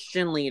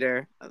 Christian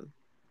leader.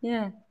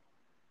 Yeah.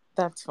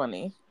 That's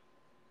funny.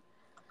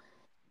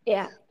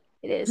 Yeah,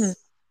 it is.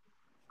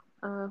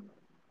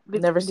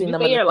 Did, Never did seen you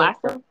them say in the your same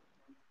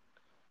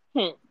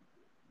last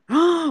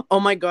one? Oh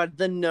my god,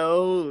 the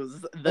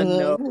nose. The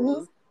room.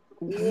 nose.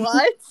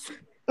 What?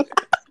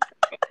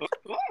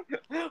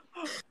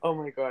 Oh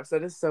my gosh,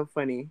 that is so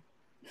funny.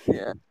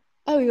 Yeah.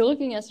 Oh, you're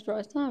looking at it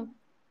right now.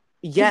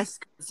 Yes,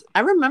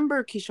 I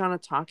remember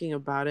Kishana talking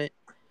about it.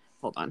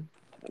 Hold on.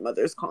 My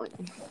mother's calling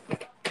me.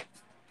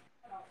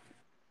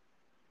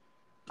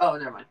 Oh,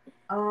 never mind.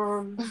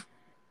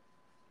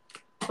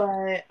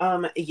 But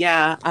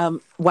yeah,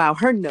 wow,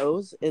 her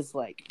nose is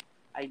like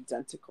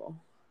identical.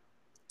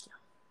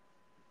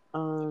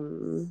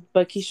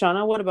 But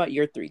Kishana, what about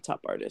your three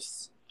top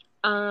artists?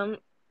 I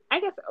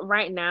guess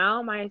right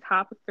now my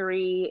top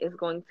three is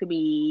going to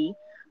be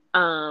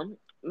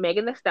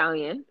Megan the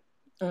Stallion,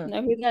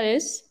 Know who that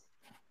is?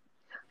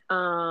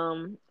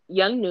 Young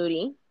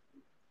Nudie,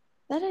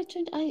 That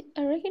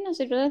I recognize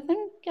it, but I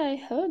think I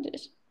heard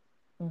it.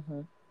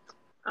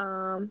 Mm-hmm.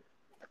 um,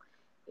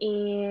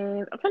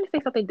 and I'm trying to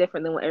say something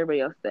different than what everybody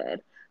else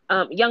said.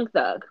 Young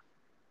Thug.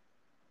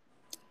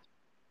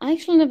 I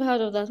actually never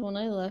heard of that one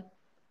either.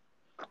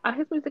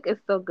 His music is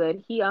so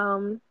good.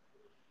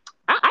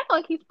 I feel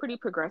like he's pretty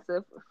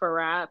progressive for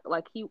rap.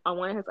 Like he on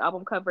one of his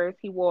album covers,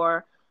 he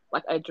wore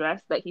like a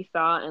dress that he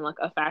saw in like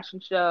a fashion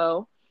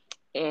show,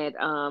 and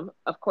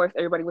of course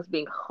everybody was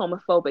being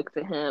homophobic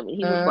to him, and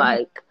he was Mm-hmm.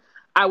 like,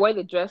 "I wear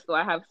the dress so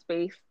I have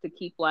space to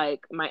keep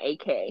like my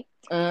AK,"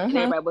 and Mm-hmm.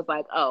 everybody was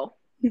like, "Oh,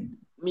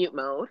 mute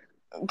mode."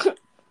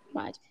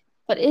 Right.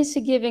 But is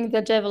he giving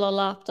the devil a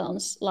lap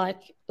dance like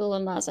Lil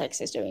Nas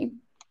X is doing?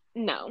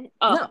 No,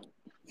 No.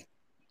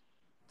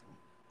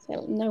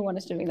 So no one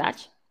is doing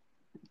that.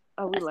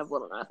 oh, we love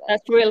Lil Nas X.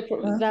 That's real.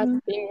 That's Mm-hmm.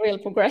 being real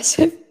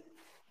progressive.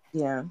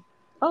 Yeah.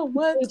 Oh,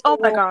 what? Who's the Oh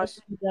my one gosh.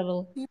 with the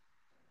devil?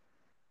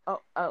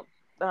 Oh.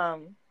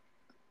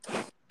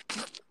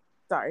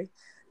 Sorry.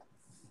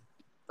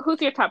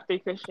 Who's your top three,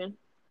 Christian?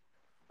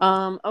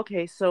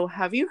 Okay, so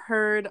have you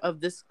heard of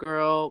this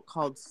girl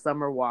called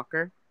Summer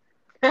Walker?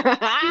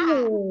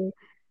 Oh,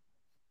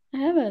 I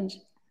haven't.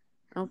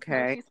 No,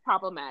 Okay. she's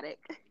problematic.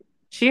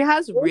 She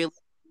has really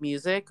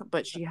music,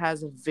 but she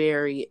has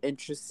very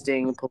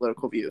interesting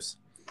political views.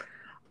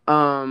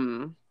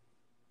 Um,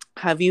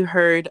 have you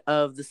heard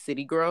of the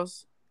City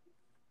Girls?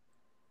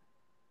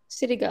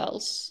 City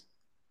Girls.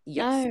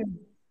 Yes.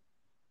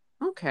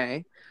 No.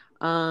 Okay.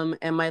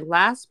 And my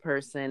last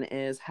person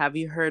is, have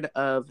you heard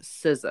of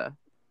SZA?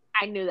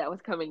 I knew that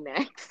was coming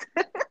next.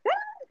 I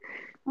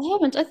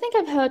haven't. I think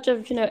I've heard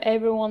of,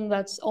 everyone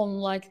that's on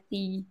like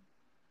the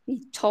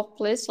top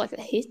list, like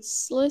the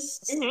hits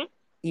lists. hmm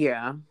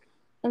Yeah,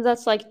 And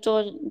that's like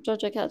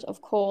Doja Cat,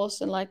 of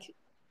course, and like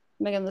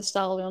Megan Thee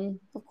Stallion,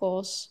 of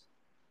course.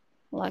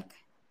 Like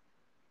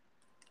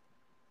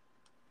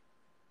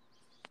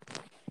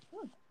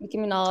Nicki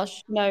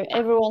Minaj.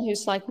 Everyone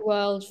who's like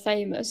world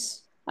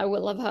famous, I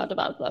will have heard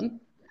about them.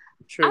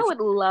 true. I would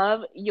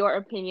love your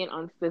opinion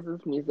on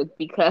SZA's music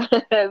because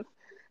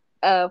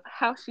of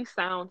how she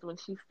sounds when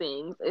she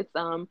sings. It's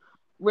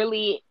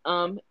really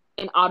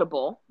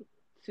inaudible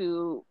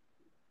to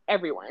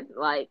everyone.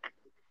 Like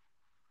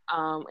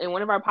in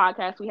one of our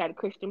podcasts, we had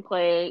Christian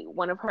play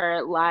one of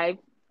her live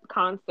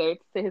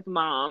concerts to his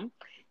mom,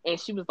 and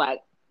she was like,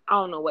 "I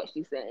don't know what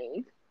she's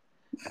saying.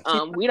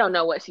 She's We don't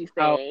know what she's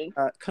about saying."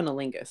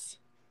 cunnilingus.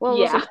 Well,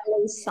 does Yeah, it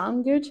always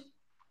sound good?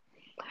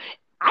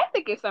 I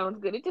think it sounds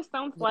good. It just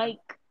sounds Yeah.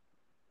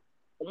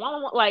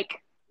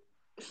 like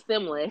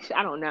Simlish.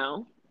 I don't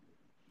know,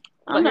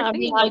 I don't but know. her I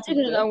mean, singing I voice is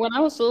didn't good. know when I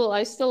was little.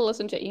 I still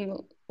listened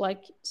to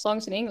like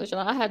songs in English, and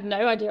I had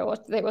no idea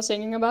what they were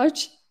singing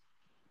about.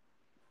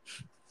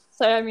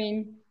 So I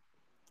mean,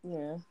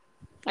 Yeah.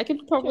 I could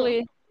True.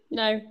 probably,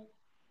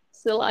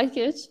 still like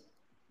it.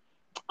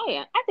 Oh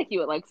yeah, I think you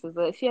would like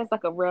SZA. She has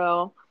like a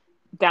real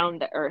down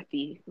to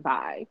earthy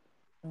vibe.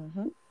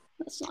 Mm-hmm.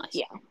 That's nice.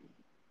 Yeah.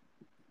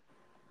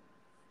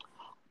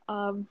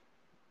 Um,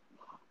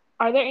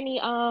 are there any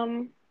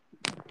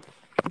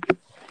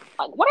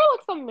what are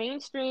like some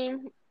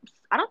mainstream?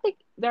 I don't think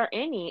there are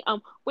any.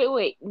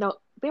 Wait, no,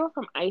 they were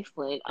from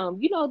Iceland.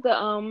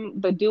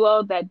 The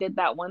duo that did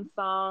that one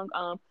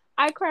song.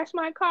 I crashed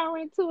my car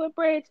into a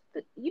bridge.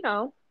 You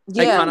know,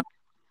 Iconic.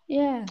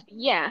 Yeah, yeah.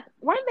 yeah,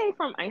 weren't they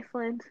from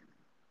Iceland?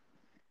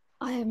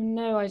 I have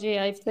no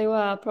idea. If they were,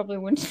 I probably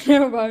wouldn't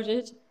know about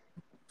it.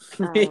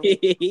 Um,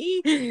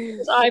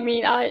 'Cause I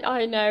mean,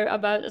 I know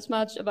about as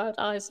much about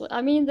Iceland.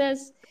 I mean, there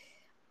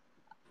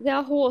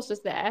are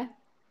horses there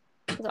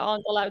that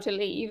aren't allowed to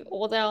leave,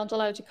 or they aren't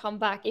allowed to come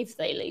back if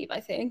they leave, I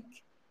think.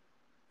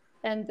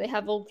 And they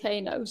have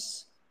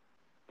volcanoes,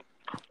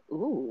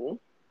 ooh,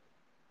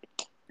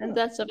 and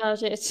that's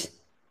about it.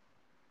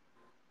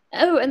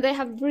 Oh, and they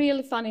have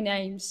really funny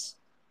names.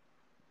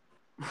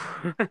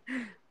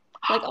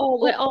 Like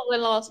ooh, all their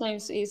last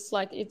names is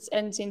like it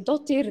ends in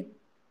dotir.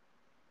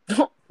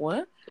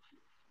 What?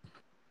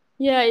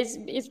 Yeah,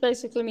 it's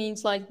basically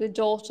means like the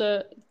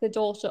daughter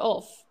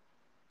of.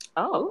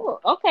 Oh.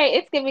 ooh. Okay,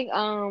 it's giving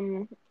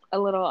a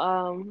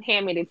little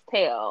Handmaid's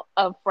Tale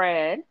of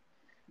Fred.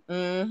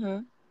 Mm-hmm.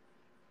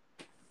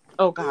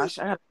 Oh gosh,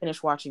 I gotta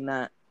finish watching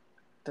that.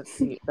 I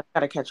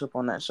gotta catch up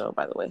on that show,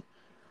 by the way.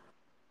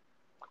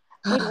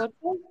 Wait,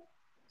 what?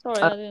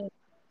 Sorry, uh, I didn't.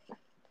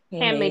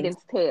 Handmaid's. Handmaid's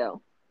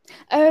Tale.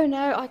 Oh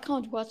no, I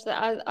can't watch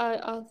that.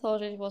 I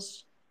thought it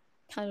was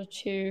kind of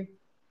too.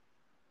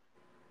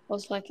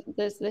 Was like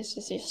this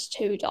is just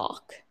too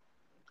dark.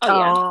 Oh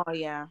yeah, Oh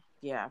yeah,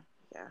 yeah,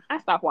 yeah. I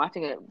stopped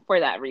watching it for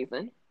that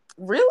reason.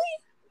 Really?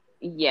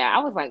 Yeah,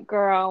 I was like,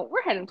 girl,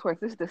 we're heading towards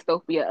this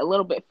dystopia a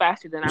little bit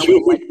faster than I would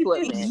have liked to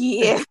admit.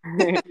 Yeah.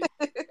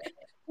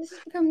 This is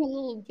becoming a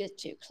little bit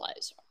too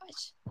close,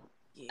 right?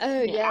 Yeah.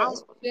 Oh Yeah, yeah,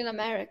 especially in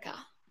America.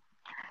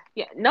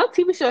 yeah. No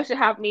TV show should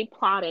have me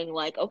plotting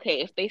like,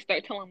 okay, if they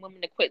start telling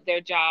women to quit their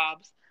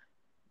jobs,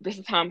 this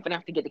is how I'm gonna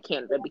have to get to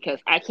Canada because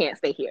I can't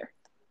stay here.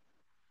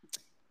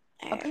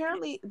 Oh,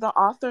 Apparently, the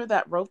author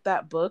that wrote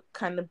that book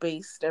kind of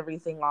based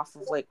everything off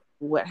of like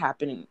what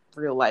happened in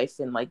real life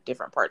in like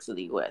different parts of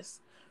the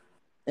U.S.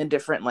 and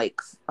different like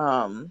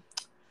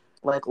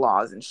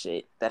laws and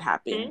shit that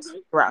happened Hmm.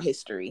 throughout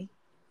history.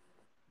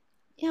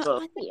 yeah, So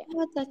I think Yeah. I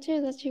heard that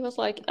too. That she was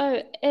like,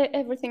 "Oh,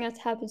 everything that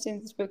happens in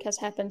this book has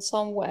happened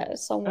somewhere,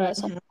 mhm,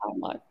 sometime,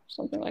 like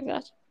something like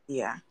that."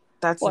 yeah,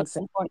 that's What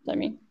insane. point? I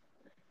mean,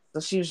 So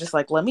she was just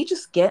like, let me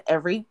just get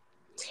every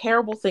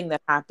terrible thing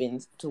that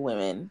happens to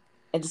women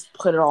and just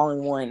put it all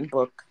in one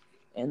book,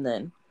 and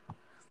then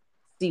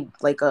see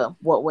like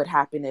what would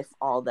happen if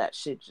all that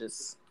shit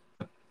just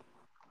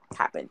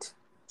happened.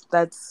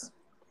 That's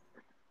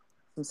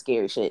some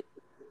scary shit.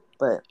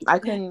 But I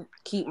couldn't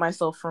keep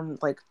myself from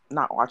like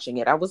not watching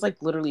it. I was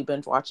like literally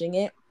binge watching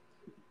it,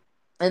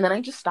 and then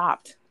I just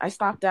stopped. I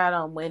stopped at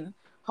when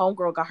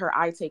homegirl got her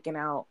eye taken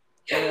out,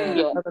 and then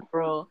Yeah. another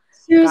girl got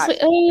seriously.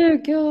 Oh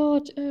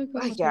god. Oh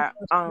god. Oh yeah. god.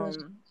 Oh god.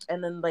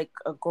 And then like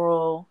a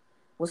girl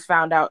was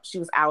found out, she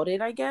was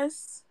outed, I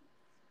guess.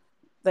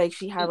 Like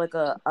she had like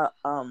a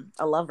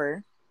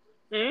lover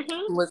Hmm.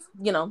 who was,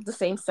 the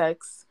same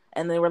sex,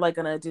 and they were like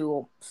gonna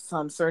do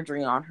some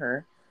surgery on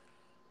her.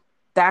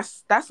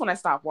 That's when I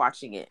stopped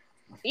watching it.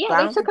 Yeah, But I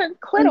they don't took think, her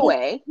clit And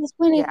away. that's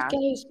when it yeah.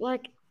 goes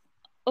like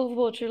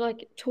Overwatch or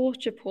like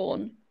torture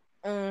porn.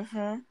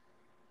 Mm-hmm.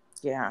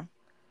 Yeah.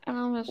 And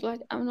I'm just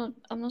like, I'm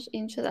not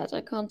into that.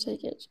 I can't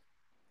take it.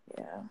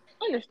 Yeah.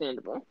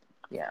 Understandable.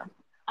 Yeah.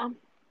 Um,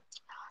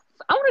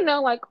 so I want to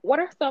know like what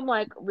are some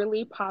like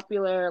really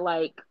popular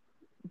like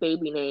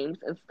baby names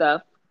and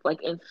stuff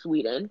like in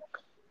Sweden.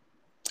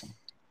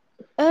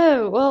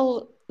 Oh,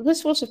 well,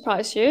 this will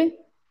surprise you.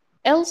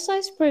 Elsa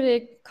is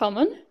pretty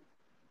common,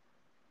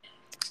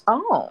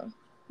 Oh,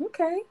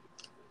 okay.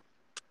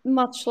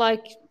 much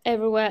like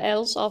everywhere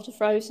else after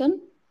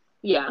Frozen.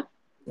 Yeah.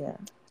 Yeah.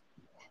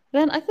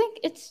 Then I think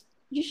it's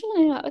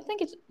usually I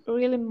think it's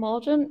really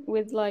modern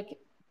with like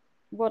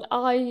what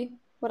I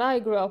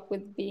grew up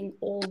with being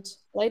old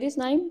ladies'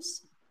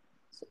 names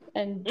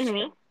and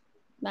Hmm.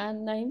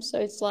 man names. So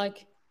it's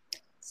like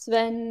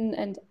Sven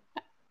and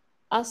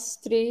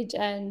Astrid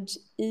and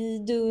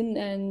Idun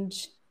and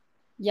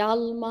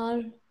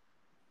Hjalmar.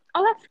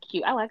 Oh, that's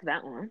cute. I like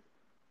that one.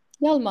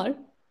 Hjalmar.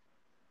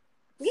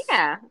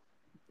 Yeah.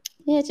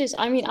 Yeah, it is.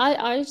 I mean,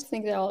 I just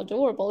think they are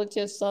adorable. It's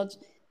just that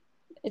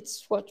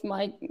it's what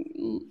my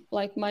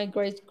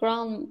great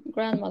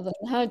grandmother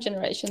and her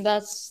generation.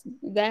 That's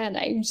their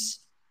names.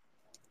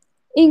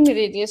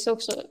 Ingrid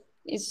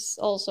is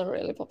also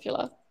really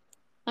popular.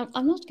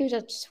 I'm not good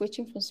at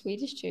switching from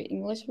Swedish to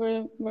English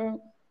very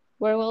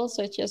well,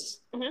 so it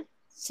just Hmm.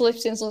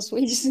 slips in some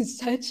Swedish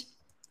instead.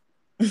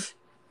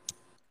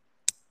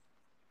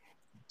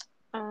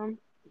 Um.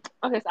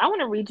 Okay, so I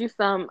want to read you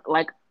some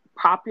like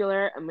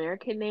popular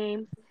American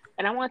names,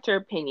 and I want your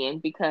opinion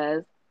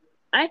because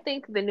I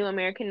think the new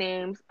American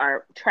names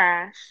are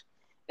trash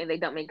and they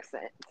don't make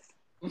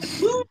sense.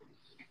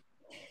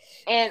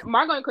 And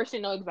Margot and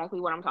Christian know exactly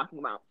what I'm talking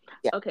about.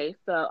 Yeah. Okay,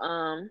 so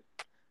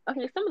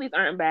okay, some of these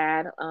aren't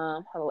bad.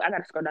 Hold on, I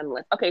gotta scroll down the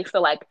list. Okay,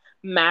 so like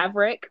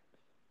Maverick,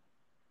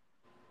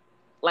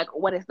 like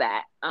what is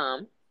that? I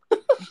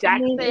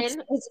mean,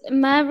 Jackson. it's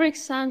Maverick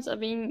sounds. I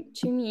mean,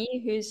 to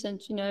me, who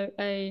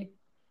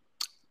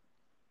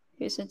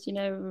isn't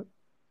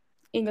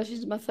English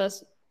is my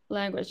first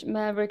language.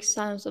 Maverick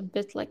sounds a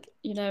bit like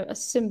a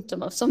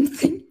symptom of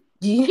something,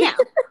 Yeah.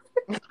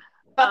 Yeah.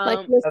 like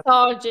Um,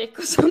 lethargic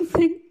or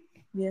something.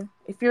 Yeah.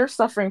 If you're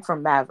suffering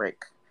from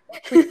Maverick,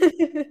 please,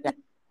 yeah,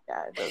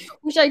 yeah, it does.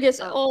 Which I guess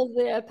um, all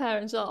their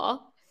parents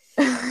are.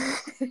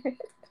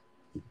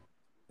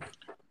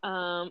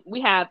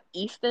 we have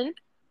Easton.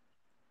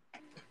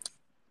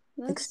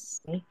 That's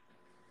Excuse me.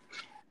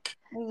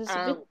 it's a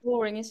bit Um,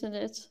 boring, isn't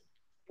it?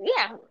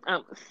 yeah.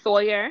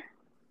 Sawyer.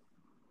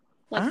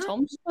 Like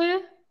Tom Sawyer.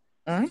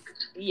 Uh,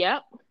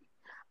 Yep.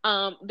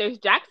 There's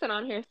Jackson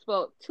on here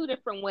spelled two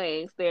different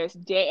ways. There's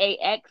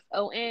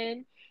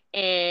Jaxon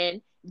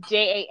and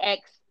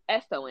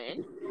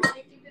Jaxson.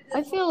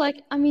 I feel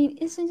like, I mean,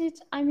 isn't it?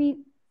 I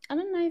mean, I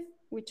don't know if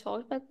we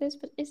talked about this,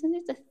 but isn't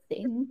it a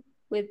thing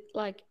with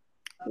like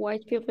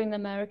white people in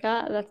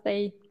America that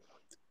they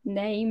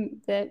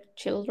name their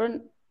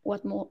children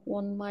what more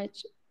one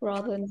might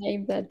rather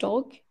name their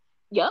dog,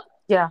 Yep.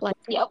 yeah. like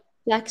Yep.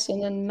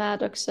 Jackson and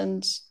Maddox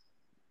and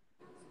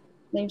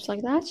names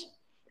like that?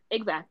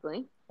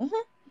 Exactly.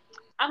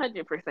 Mm-hmm.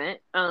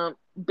 100%.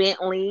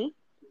 Bentley.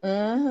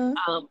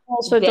 Mm-hmm.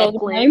 Also a dog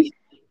Declan. name.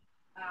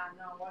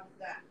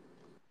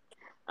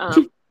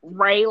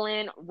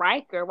 Raylan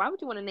Riker. Why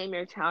would you want to name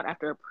your child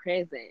after a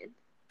prison?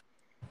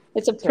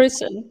 It's a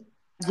prison.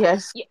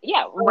 Yes.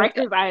 Yeah,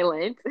 Rikers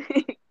Island.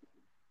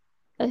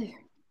 Uh,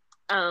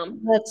 um,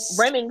 that's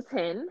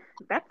Remington.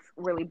 That's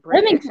really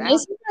British. Remington,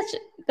 isn't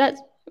that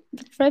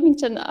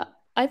Remington?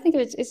 I think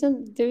it's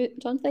isn't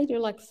don't they do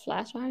like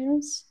flat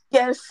irons?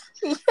 Yes.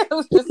 Yeah, it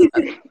was just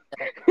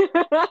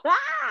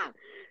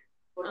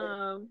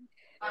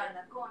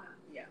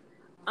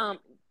um,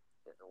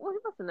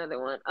 what's another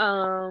one?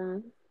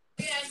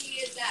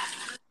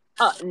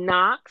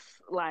 Knox,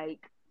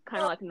 like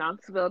kind of like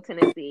Knoxville,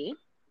 Tennessee.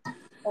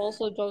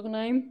 Also a dog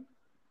name.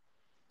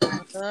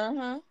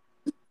 mm-hmm.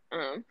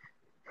 Um,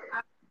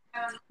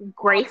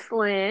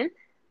 Graceland.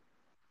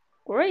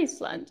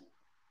 Graceland.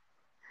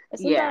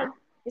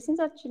 Isn't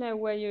that Yeah,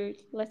 where you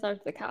let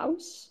out the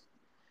cows?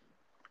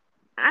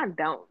 I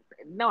don't,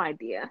 no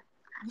idea.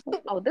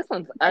 Oh, this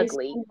one's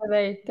ugly. Basically, where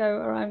they go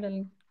around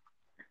and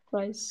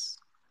graze.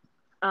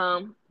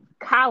 Callum,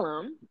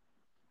 Callum?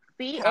 Callum,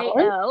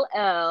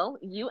 Can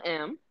you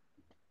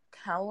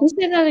Callum.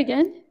 say that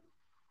again?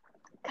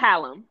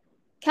 Callum.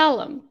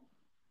 Callum.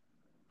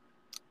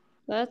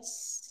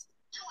 That's.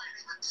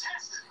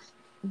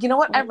 You know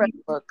what? I read Um,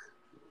 a book.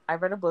 I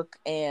read a book,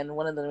 and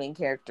one of the main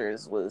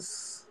characters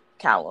was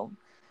Callum.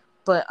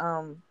 But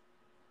and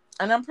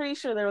I'm pretty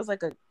sure there was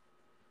like a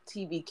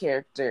TV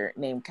character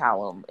named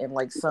Callum in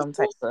like it some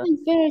type does of sound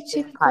very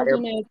typical,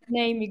 vampire.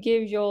 name you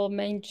give your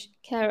main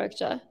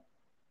character.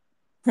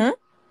 Hmm?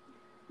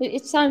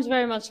 It sounds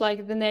very much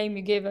like the name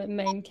you give a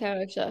main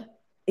character.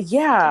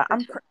 Yeah,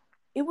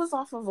 it was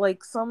off of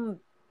like some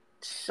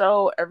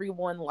show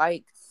everyone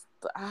likes.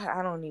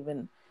 I don't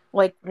even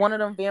like one of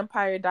them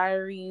Vampire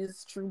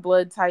Diaries, True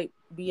Blood type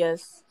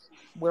BS,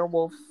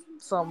 werewolf,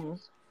 some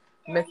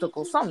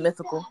mythical.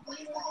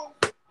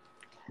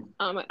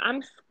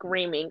 I'm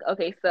screaming.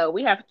 Okay, so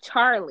we have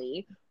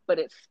Charlie, but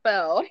it's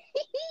spelled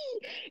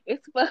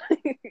it's spelled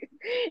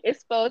it's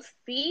spelled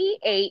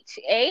CHARLEIGH.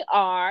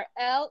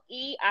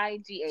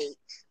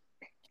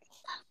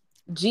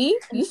 G?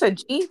 You said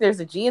G? There's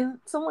a G in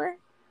somewhere?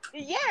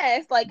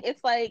 Yes, like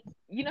it's like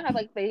you know how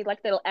like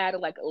they'll add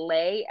like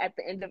lay at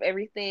the end of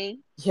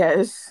everything.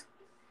 Yes.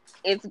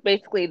 It's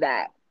basically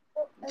that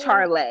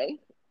Charlay.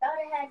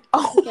 Okay.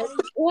 Oh.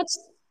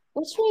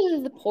 What's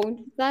really the point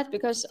of that?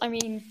 Because I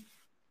mean,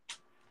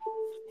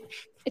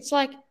 it's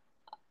like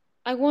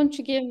I want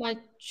to give my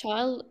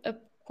child a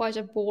quite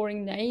a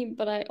boring name,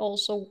 but I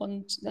also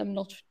want them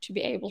not to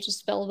be able to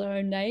spell their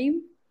own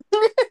name.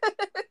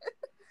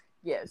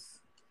 Yes.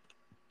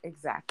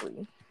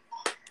 Exactly.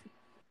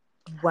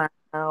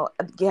 Wow.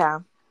 Yeah.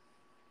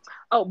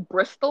 Oh,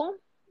 Bristol.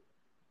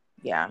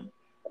 Yeah.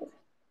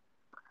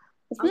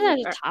 Isn't Oh, that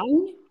a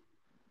town?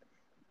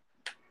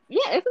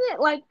 yeah, isn't it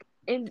like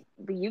in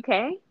the UK?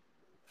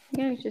 I'm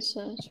going to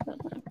search for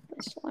that.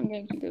 Bristol. I'm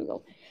going to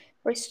Google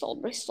Bristol.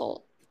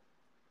 Bristol.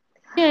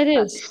 Yeah, it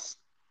Uh, is.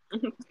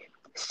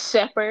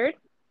 Shepherd.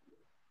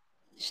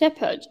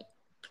 Shepherd.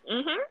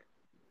 Mm-hmm.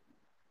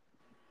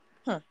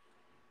 Huh.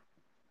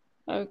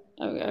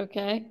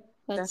 Okay.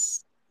 That's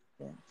That's.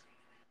 yeah.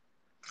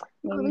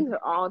 Oh, these Um, are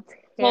all it's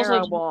also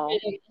terrible.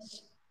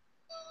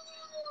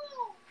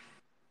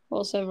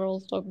 or several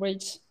dog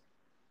breeds.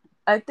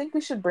 I think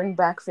we should bring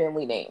back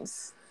family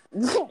names.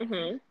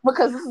 Mm-hmm.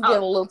 Because this is Oh,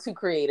 getting a little too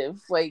creative.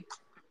 Like,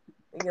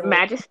 you know,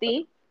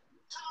 Majesty.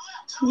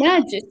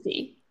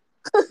 Majesty.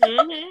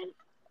 Mm-hmm.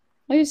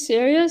 Are you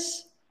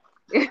serious?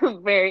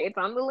 Very. It's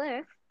on the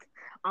list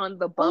on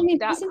the Well, I mean,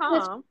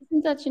 bump.com.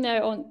 isn't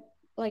that on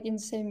like in the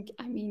same?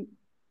 I mean,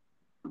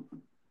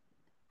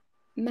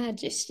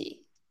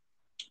 Majesty.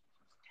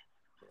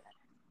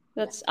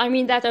 That's. I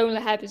mean, that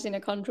only happens in a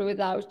country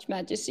without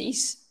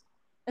majesties.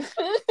 well,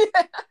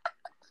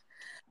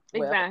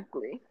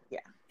 Exactly. yeah.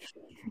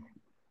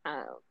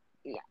 Um,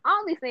 yeah.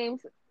 All these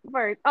names.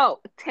 Very. Oh,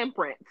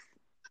 Temperance.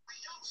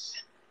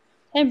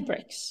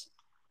 Temprex.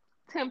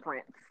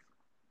 Temperance.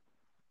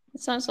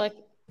 It sounds like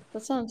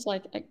that sounds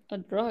like a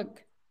drug.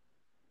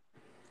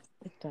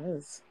 It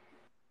does.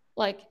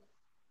 Like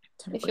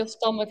if your Temperance.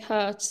 stomach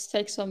hurts,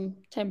 take some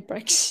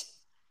Temprex.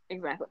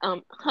 Exactly.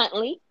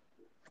 Huntley.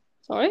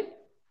 Sorry,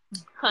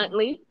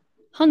 Huntley.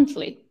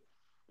 Huntley.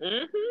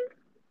 Mm-hmm.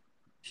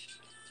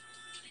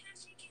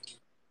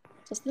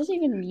 Does that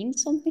even mean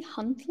something,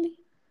 Huntley?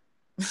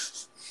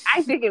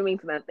 I think it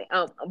means nothing.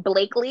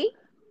 Blakely.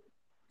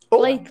 Oh,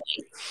 Blakely.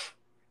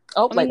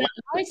 Oh, I mean,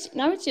 like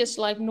now it's just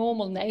like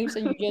normal names,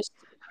 and you just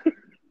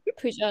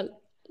put a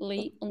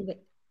Lee on the.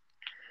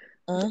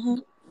 hmm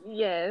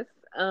Yes.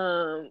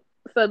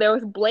 So there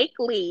was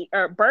Blakely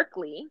or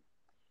Berkeley.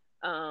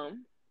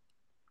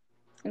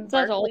 Is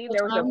that all Berkeley. the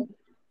There was a time?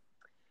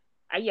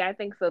 yeah, I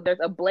think so. There's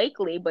a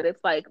Blakely, but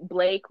it's like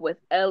Blake with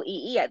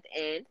Lee at the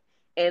end.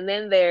 And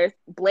then there's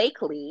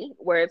Blakely,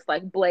 where it's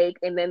like Blake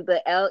and then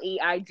the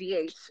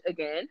Leigh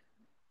again.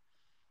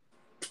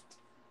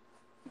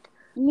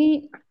 I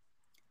mean,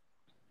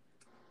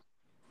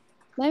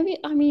 maybe.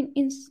 I mean,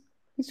 in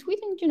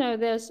Sweden,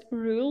 there's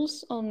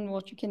rules on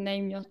what you can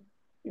name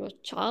your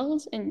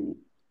child, and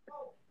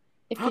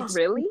if it's too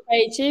Really?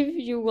 creative,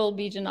 you will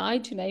be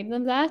denied to name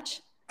them that.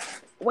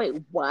 Wait,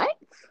 what?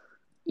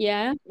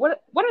 Yeah. What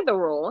are the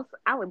rules?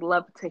 I would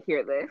love to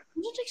hear this.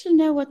 I don't actually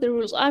know what the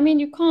rules. I mean,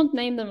 you can't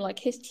name them like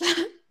Hitler,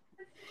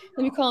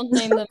 and you can't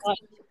name them like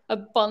a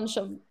bunch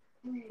of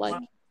like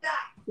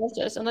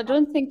letters, and I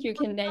don't think you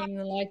can name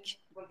them like.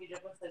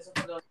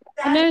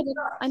 I know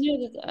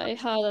that I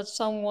heard that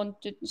someone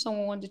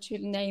wanted to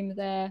name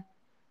their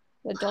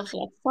daughter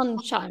like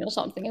Sunshine or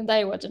something, and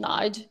they were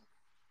denied.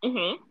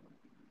 Mm-hmm.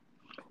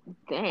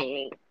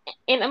 Dang.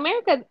 In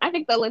America, I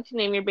think they'll let you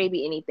name your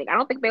baby anything. I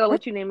don't think they'll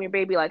let you name your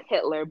baby like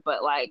Hitler,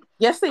 but like,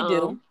 yes, they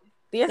do. um,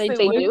 Yes, They they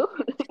they would. do. do.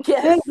 Oh,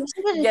 Yes,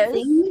 isn't that a yes,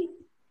 thing?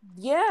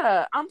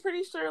 yeah. I'm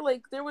pretty sure.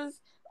 Like there was,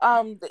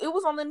 it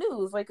was on the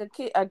news. Like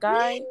a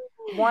guy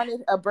Yeah.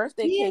 wanted a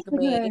birthday Years cake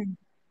made,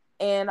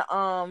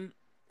 ago.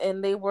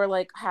 and they were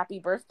like, "Happy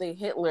birthday,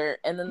 Hitler,"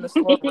 and then the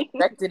store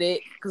rejected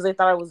it because they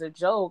thought it was a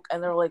joke,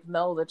 and they were like,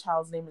 "No, the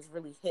child's name is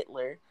really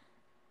Hitler,"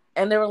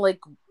 and they were like,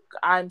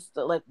 "I'm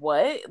still like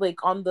what?"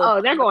 Like on the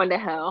Oh, they're going to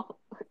hell.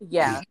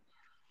 yeah,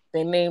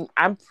 they named.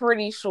 I'm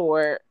pretty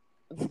sure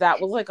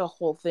that was like a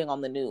whole thing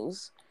on the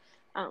news.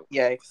 Um,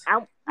 yikes. I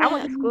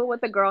went Yeah. to school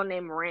with a girl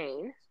named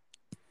Rain.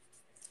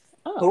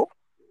 Oh, Who?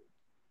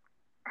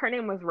 Her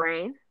name was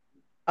Rain.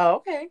 Oh,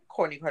 okay.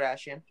 Kourtney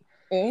Kardashian.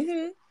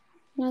 mm-hmm.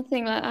 I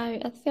think like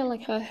I feel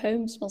like her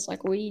home smells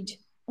like weed.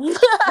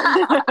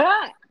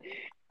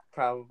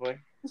 Probably.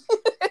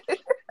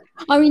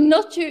 I mean,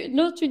 not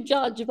to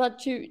judge, but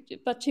to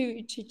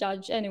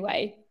judge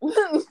anyway.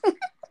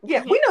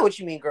 Yeah, we know what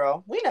you mean,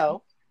 girl. We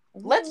know.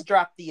 Let's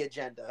drop the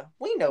agenda.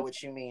 We know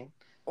what you mean.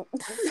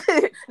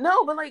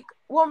 No, but like,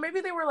 well,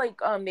 maybe they were like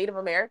Native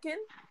American,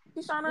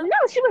 Kishana. No,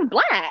 she was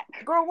black.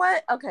 Girl,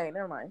 what? Okay,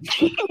 never mind.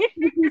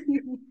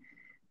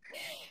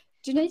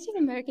 Do Native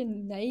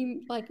American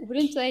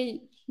wouldn't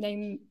they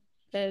name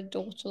their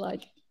daughter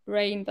like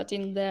Rain, but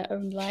in their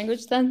own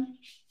language then?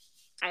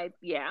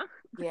 Yeah.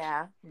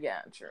 Yeah,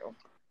 yeah, true.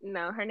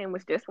 No, her name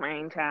was just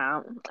Rain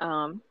Child.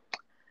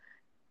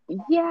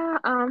 Yeah.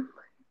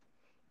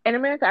 In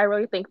America, I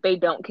really think they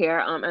don't care.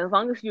 As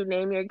long as you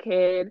name your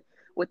kid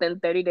within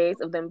 30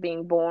 days of them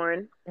being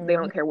born, they Mm,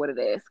 don't care what it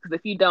is. Because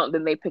if you don't,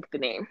 then they pick the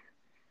name.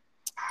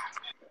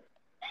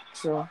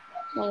 true.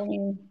 Well, I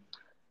mean,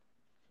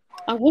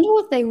 I wonder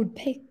what they would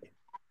pick.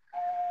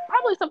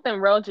 Probably something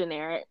real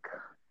generic.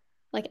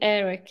 Like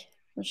Eric,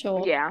 for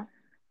sure. Yeah.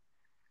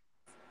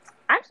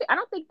 Actually, I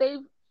don't think they've.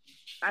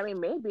 I mean,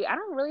 maybe I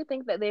don't really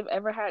think that they've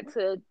ever had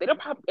to. They don't.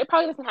 It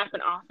probably doesn't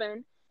happen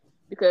often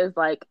because,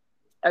 like,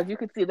 as you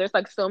can see, there's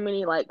like so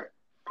many like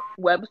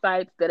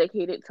websites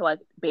dedicated to like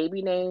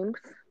baby names.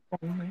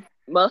 Mhm.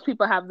 Most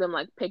people have them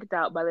like picked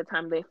out by the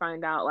time they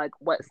find out like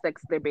what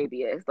sex their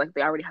baby is. Like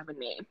they already have a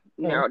name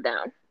Mm. narrowed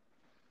down.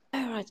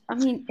 All right. I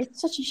mean,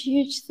 it's such a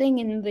huge thing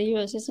in the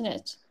US, isn't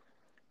it?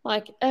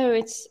 Like, oh,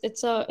 it's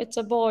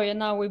a boy, and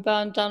now we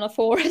burned down a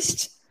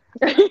forest.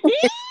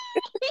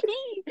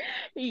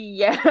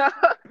 Yeah.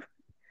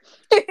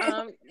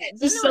 To Gender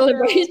reveals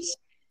celebrate.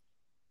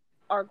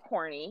 are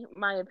corny,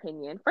 my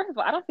opinion. First of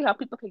all, I don't see how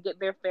people can get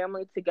their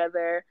family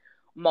together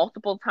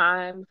multiple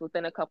times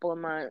within a couple of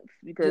months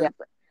because Yeah.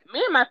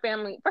 me and my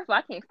family, first of all,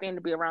 I can't stand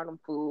to be around them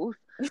fools.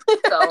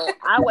 So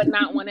I would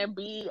not want to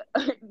be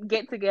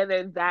get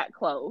together that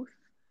close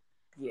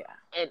Yeah.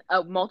 in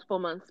a multiple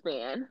month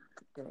span.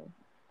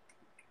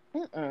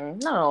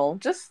 Mm-mm, no,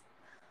 just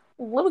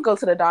let me go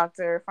to the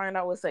doctor, find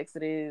out what sex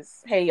it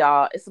is. Hey,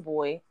 y'all, it's a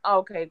boy.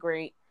 Okay,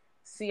 great.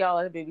 See y'all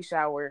at the baby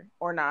shower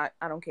or not.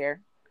 I don't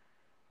care.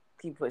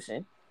 Keep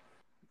pushing.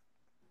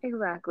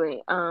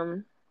 Exactly.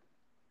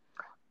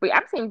 But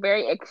I've seen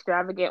very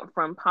extravagant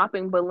from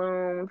popping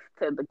balloons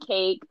to the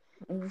cake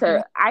Hmm.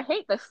 to I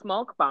hate the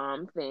smoke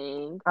bomb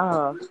thing,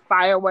 Oh,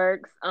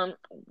 fireworks.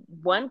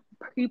 One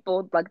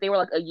people like they were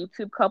like a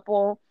YouTube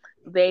couple.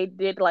 They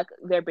did like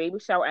their baby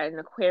shower at an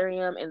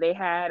aquarium, and they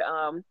had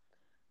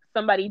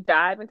somebody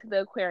dive into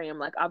the aquarium,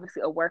 like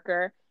obviously a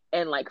worker,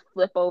 and like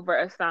flip over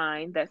a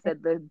sign that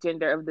said the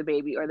gender of the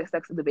baby or the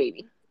sex of the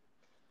baby.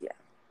 yeah.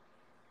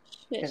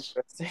 Shit.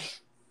 Interesting.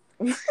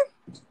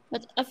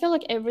 But I feel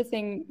like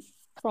everything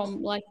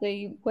from like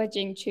the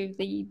wedding to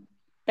the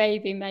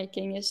baby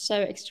making is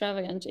so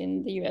extravagant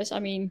in the US. I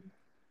mean,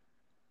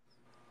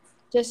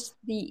 just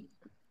the,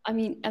 I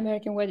mean,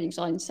 American weddings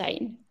are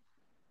insane.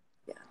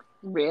 They,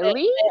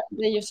 Really?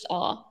 they just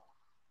are.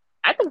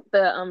 I think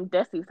the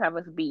Desis have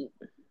us beat.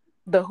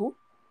 The who?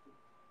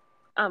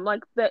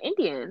 Like the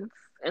Indians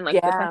and like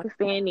the Yeah.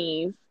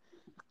 Pakistanis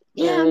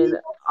Yeah, I and mean,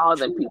 all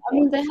that's the true. I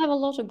mean, people. they have a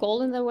lot of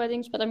gold in their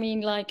weddings, but I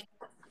mean, like,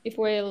 if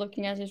we're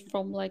looking at it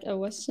from like a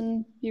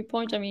Western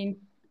viewpoint, I mean,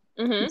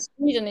 in Hmm.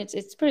 Sweden,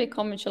 it's pretty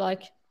common to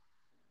like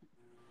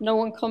no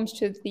one comes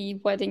to the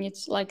wedding.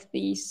 It's like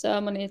the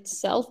ceremony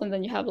itself, and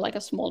then you have like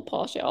a small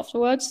party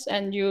afterwards,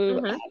 and you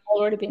Hmm. have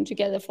already been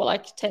together for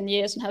like 10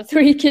 years and have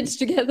 3 kids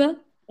together.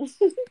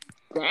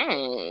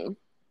 Dang.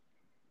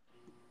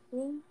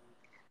 Mm,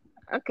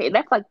 Okay,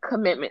 that's like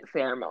commitment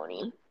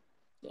ceremony.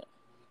 yeah.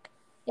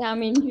 Yeah, I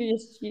mean,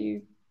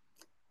 you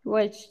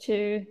wait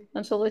to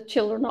until the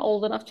children are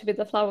old enough to be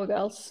the flower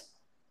girls.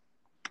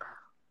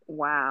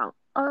 Wow.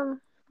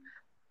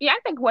 Yeah, I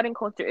think wedding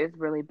culture is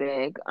really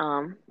big.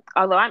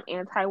 Although I'm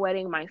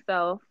anti-wedding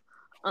myself,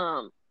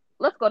 um,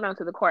 let's go down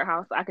to the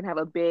courthouse so I can have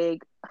a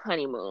big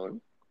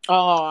honeymoon.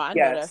 Oh, I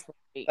know that's Yes,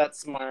 right. that's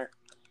smart.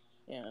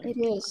 Yeah. It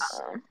is.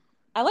 Um,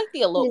 I like the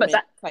It but is. elopement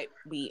that. type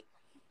beat.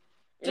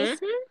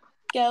 Just Hmm.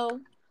 go.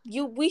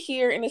 We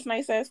here in this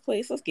nice ass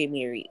place. Let's get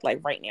married.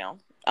 Like right now.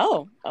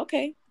 Oh,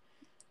 okay.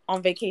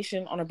 On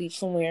vacation on a beach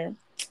somewhere.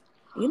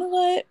 You know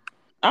what?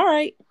 All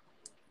right.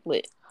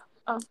 Lit.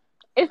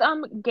 Is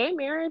gay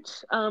marriage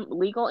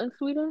legal in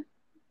Sweden?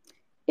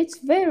 It's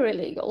very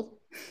legal.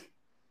 It's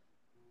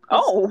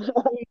Oh,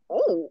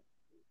 oh,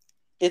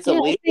 It's yeah,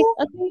 illegal.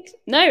 I think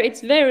no,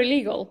 it's very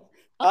legal.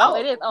 oh!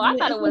 It Oh, is. Oh, I Yeah,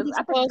 thought I it think was.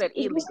 I thought you said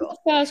it wasn't the illegal.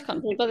 first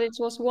country, but it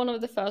was one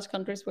of the first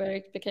countries where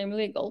it became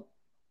legal.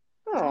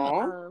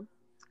 oh,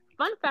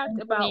 Fun fact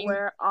And I about mean,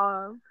 where.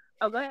 Oh,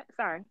 go ahead.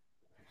 Sorry.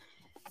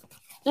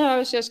 no, I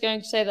was just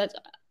going to say that,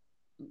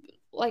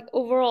 like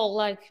overall,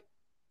 like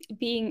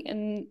being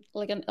in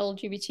like an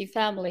LGBT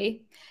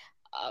family,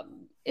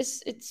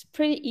 it's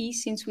pretty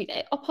easy in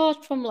Sweden.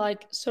 Apart from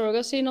like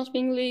surrogacy not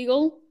being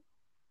legal,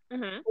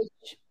 Hmm.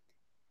 which,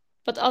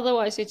 but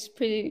otherwise it's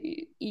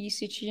pretty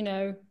easy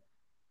to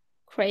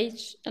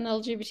create an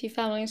LGBT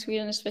family in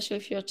Sweden, especially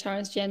if you're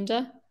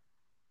transgender.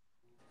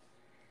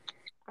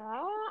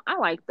 Oh, I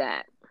like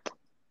that.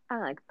 I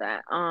like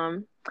that.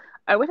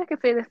 I wish I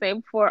could say the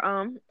same for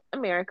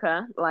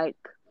America. Like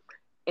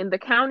in the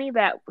county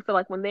that so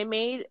like when they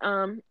made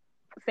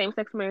same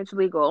sex marriage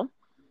legal,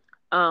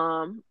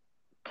 um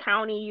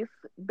counties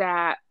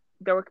that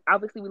there were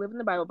obviously we live in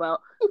the Bible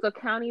Belt, so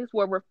counties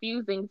were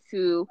refusing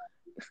to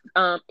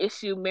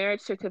issue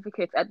marriage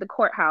certificates at the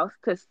courthouse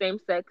to same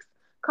sex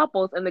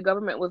couples, and the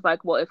government was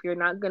like, well, if you're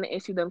not going to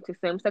issue them to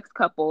same sex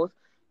couples,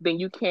 then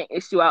you can't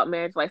issue out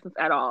marriage license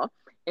at all.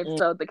 And Mm.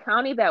 so the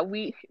county that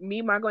me,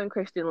 Margot, and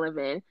Christian live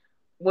in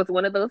was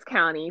one of those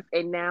counties.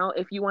 And now,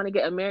 if you want to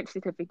get a marriage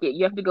certificate,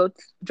 you have to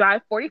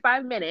drive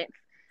 45 minutes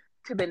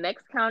to the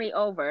next county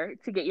over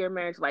to get your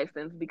marriage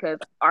license because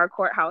our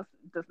courthouse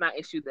does not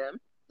issue them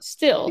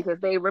Still, because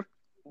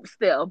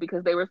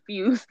because they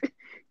refused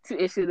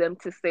to issue them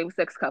to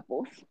same-sex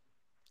couples.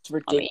 It's I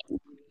mean,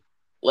 ridiculous.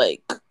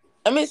 Like,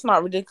 I mean, it's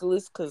not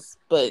ridiculous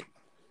but well,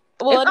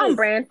 It's it on is.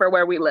 brand for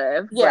where we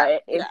live, Yeah,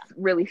 but yeah, it's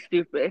really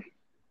stupid.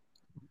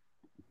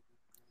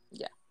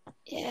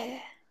 yeah.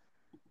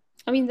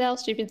 I mean, there are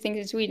stupid things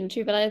in Sweden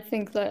too, but I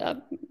think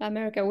that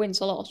America wins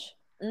a lot.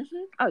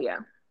 mm-hmm, Oh yeah,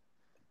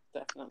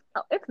 definitely.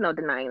 oh, it's no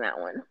denying that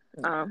one.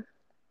 Yeah.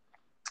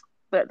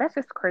 But that's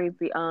just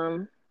crazy.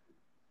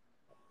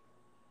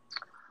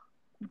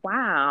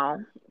 Wow.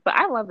 But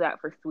I love that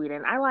for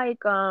Sweden. I like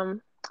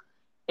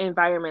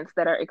environments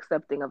that are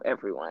accepting of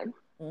everyone.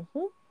 Mm-hmm.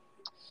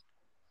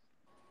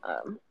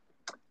 Um,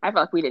 I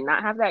feel like we did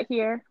not have that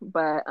here,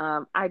 but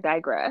I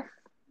digress.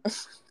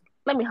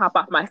 Let me hop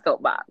off my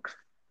soapbox.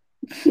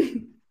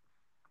 You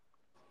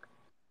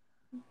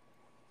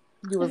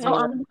was So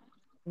Okay. gonna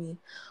me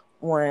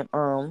when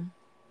on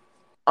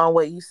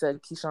what you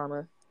said,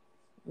 Kishana.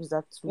 You was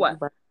absolutely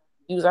what? right.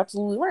 You was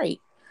absolutely right.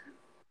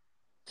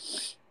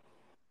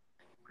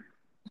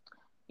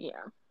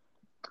 Yeah.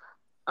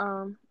 I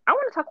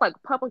want to talk like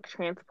public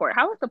transport.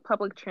 How is the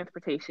public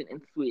transportation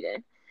in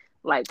Sweden?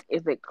 Like,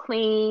 is it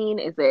clean?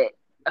 Is it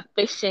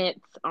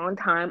efficient? On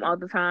time all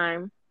the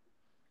time?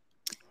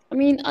 I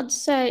mean, I'd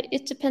say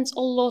it depends a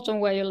lot on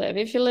where you live.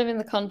 If you live in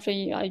the country,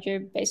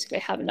 you basically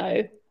have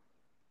no.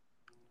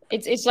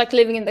 It's like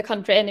living in the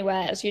country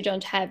anywhere else. You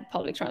don't have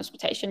public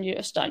transportation. You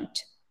just don't.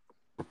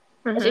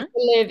 But if Mm-hmm.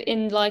 you live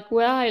in like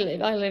where I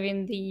live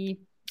in the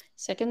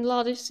second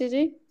largest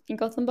city in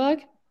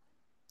Gothenburg,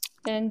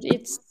 and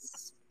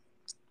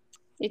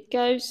it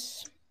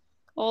goes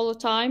all the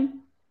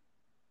time.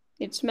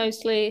 It's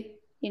mostly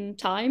in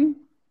time.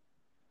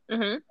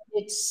 Mm-hmm.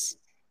 It's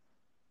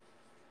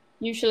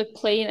usually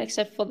clean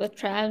except for the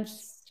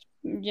trams.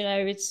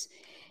 It's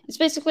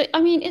basically.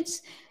 I mean,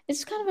 it's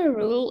kind of a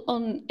rule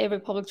on every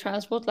public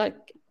transport. Like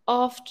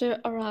after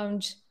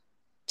around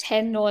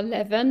 10 or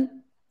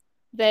 11,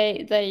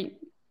 they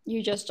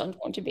you just don't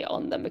want to be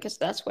on them because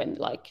that's when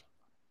like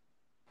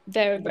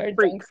very The very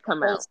drunk freaks come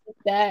people out. sit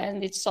there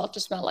and it starts to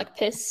smell like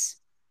piss.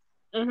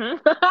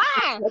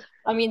 Mm-hmm.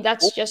 I mean,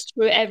 that's just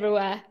true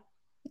everywhere.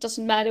 It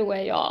doesn't matter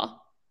where you are.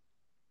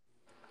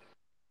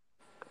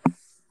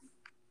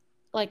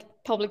 Like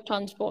public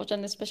transport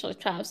and especially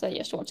trams, they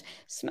just won't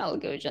smell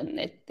good and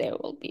there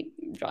will be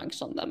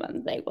drunks on them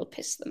and they will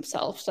piss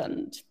themselves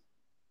and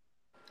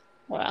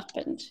what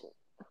happened.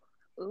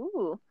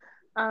 Ooh.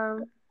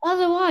 Um,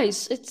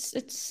 Otherwise,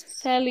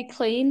 it's fairly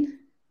clean.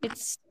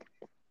 It's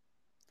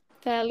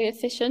fairly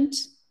efficient.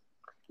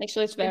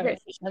 Actually, it's is very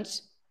it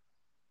efficient.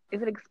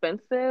 is it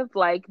expensive?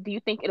 Like, do you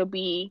think it'll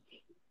be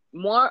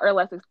more or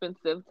less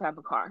expensive to have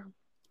a car?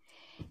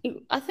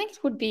 I think it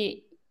would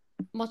be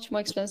much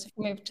more expensive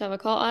for me to have a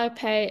car. I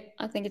pay,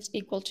 I think it's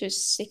equal to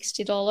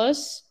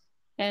 $60,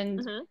 and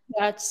Mm-hmm.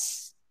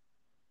 that's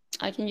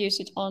I can use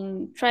it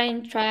on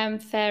train, tram,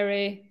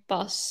 ferry,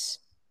 bus.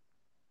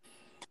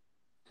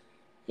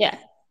 Yeah,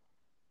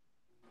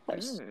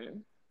 those.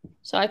 Mm.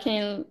 So I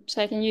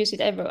can use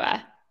it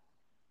everywhere,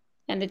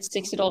 and it's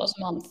 $60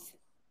 a month.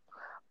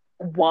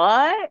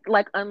 What?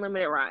 Like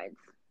unlimited rides?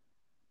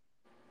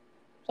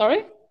 Sorry?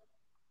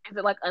 Is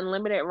it like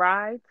unlimited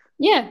rides?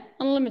 Yeah,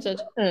 unlimited,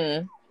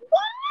 Hmm.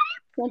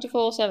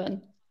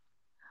 24/7.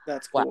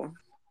 That's Wow. cool.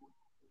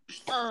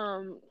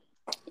 Um,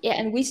 Yeah,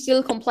 and we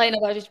still complain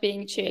about it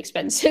being too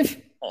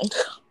expensive.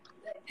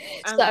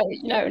 I'm So,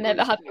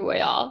 never happy we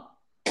are.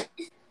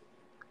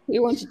 We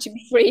want it to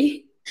be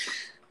free.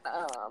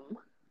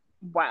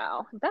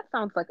 wow, that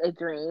sounds like a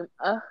dream.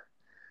 I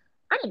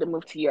need to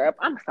move to Europe.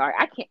 I'm sorry,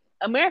 I can't.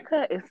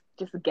 America is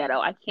just ghetto.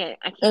 I can't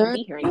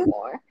be here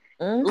anymore.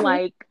 Mm-hmm.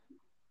 Like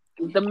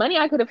the money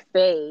I could have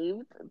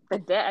saved, the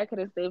debt I could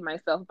have saved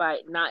myself by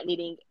not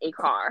needing a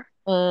car.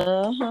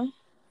 Mm-hmm.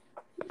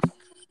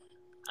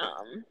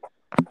 Um,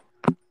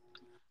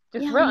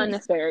 just Yeah, real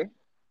unnecessary.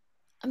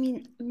 I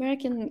mean,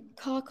 American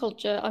car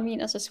culture, I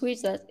mean, as a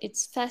Swede, that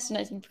it's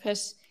fascinating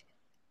because,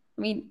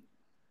 I mean,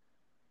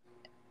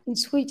 in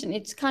Sweden,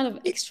 it's kind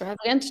of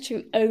extravagant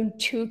to own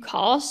two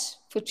cars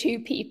for two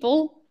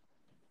people.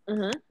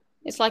 Mm-hmm.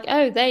 It's like,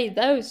 oh,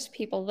 those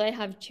people, they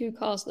have two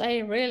cars.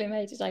 They really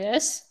made it, I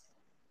guess.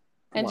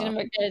 And in Wow.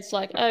 America, it's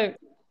like, oh,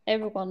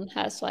 everyone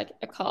has like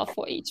a car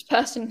for each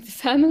person in the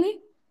family.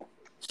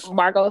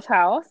 Margot's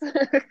house.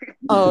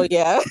 Oh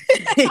yeah.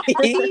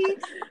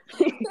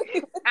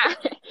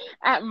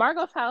 at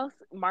Margot's house,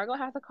 Margot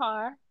has a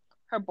car.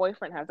 Her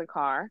boyfriend has a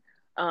car.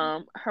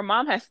 Her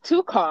mom has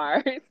two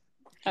cars,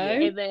 Oh,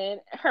 and then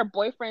her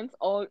boyfriend's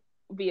old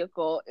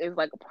vehicle is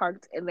like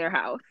parked in their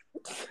house.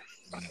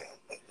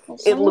 well,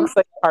 It someone. looks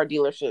like a car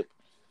dealership.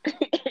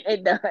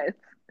 It does.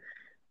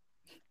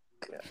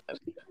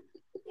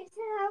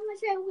 How much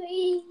I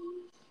weigh?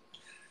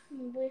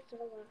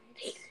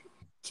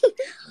 Got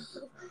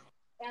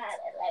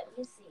it. Let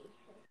me see.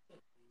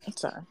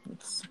 Sorry.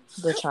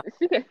 They're trying.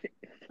 She can,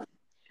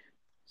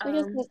 So I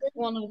guess that's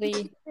one of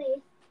the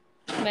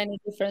many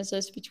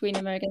differences between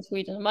America and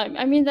Sweden.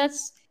 I mean, I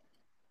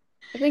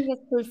think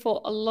that's true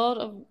for a lot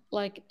of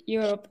like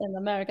Europe and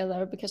America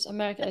though, because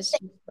America is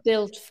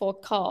built for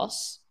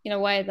cars in a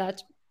way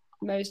that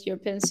most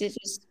European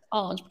cities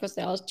aren't because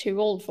they are too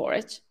old for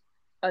it.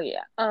 Oh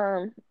yeah.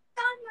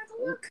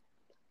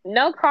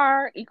 No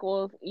car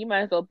equals you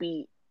might as well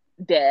be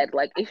dead.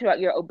 Like issue out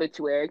your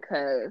obituary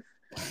because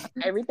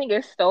everything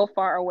is so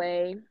far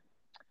away.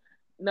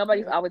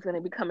 Nobody's always going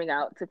to be coming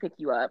out to pick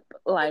you up.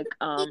 Like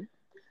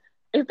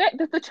is that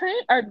does the train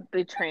or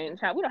the train?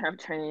 Child, we don't have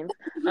trains.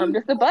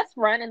 Does the bus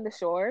run in the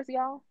shores,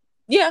 y'all?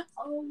 Yeah.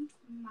 Oh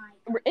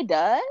my. It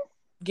does.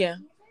 Yeah.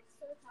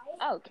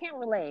 Oh, can't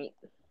relate.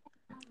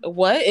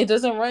 What? It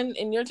doesn't run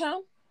in your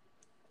town?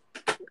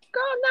 Girl,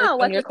 Like no. on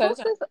Like your side of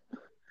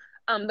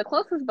town? the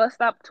closest bus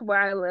stop to where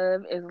I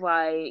live is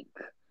like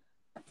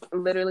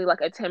literally like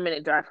a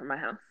 10-minute drive from my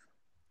house.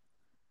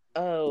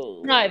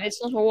 Oh. Drive,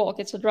 it's not a walk,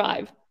 it's a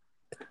drive.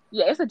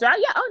 Yeah, it's a drive.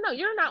 Yeah. Oh no,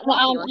 you're not No,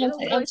 walking. Like it'll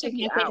I'm literally take saying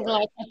you I think hours.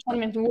 like a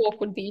 10-minute walk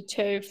would be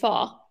too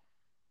far.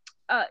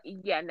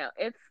 Yeah, no,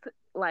 it's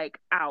like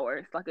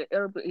hours. Like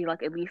it'll be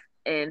like at least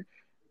an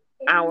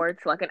hour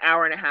to like an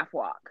hour and a half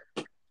walk.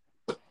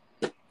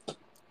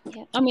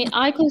 Yeah, I mean,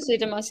 I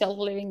consider myself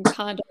living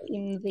kind of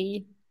in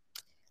the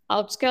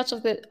outskirts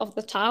of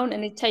the town,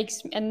 and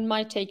it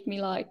might take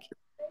me like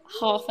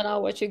half an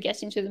hour to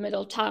get into the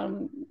middle of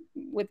town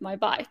with my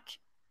bike.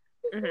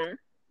 Hmm.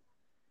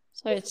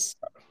 So it's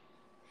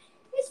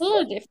a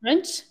little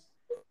different,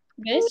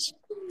 bitch.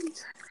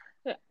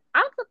 Yeah. I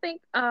also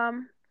think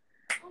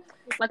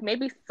like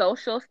maybe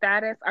social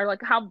status or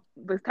like how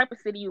the type of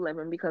city you live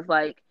in because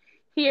like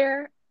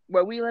here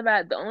where we live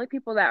at the only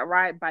people that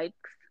ride bikes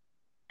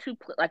to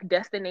like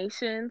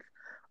destinations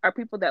are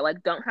people that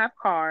like don't have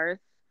cars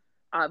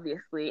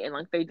obviously and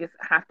like they just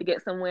have to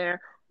get somewhere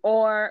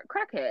or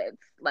crackheads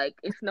like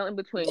it's no in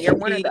between you're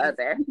one or the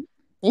other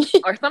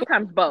or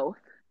sometimes both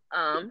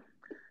um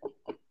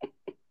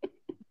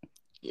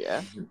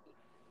Yeah.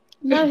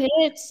 No, here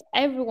it's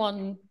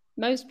everyone.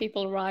 Most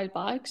people ride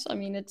bikes. I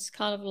mean, it's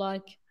kind of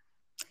like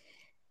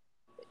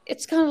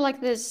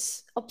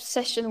this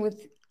obsession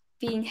with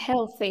being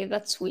healthy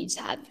that Swedes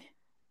have.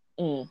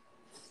 Mm.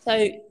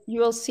 So you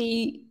will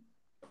see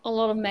a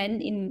lot of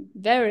men in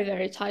very,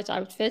 very tight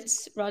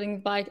outfits riding a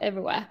bike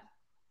everywhere.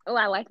 oh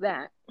I like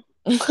that.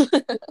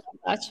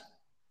 But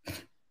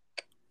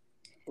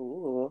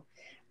Ooh.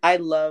 I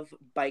love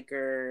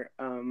biker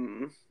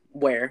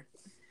wear.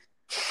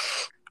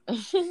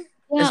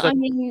 yeah, I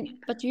mean,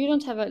 but you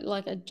don't have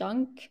a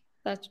junk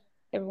that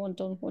everyone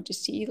don't want to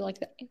see, like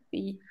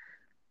the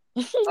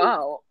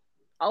Oh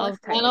let's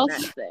outline tighten of.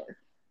 that sis.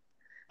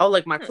 Oh,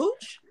 like my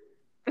cooch?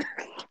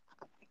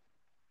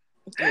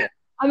 Yeah.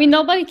 I mean,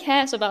 nobody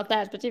cares about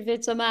that, but if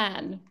it's a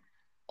man,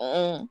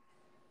 Mm.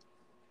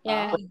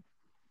 yeah,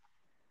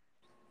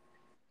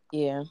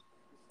 Yeah.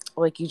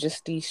 Like you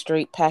just see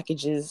straight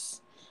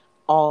packages,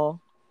 all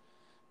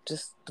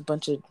just a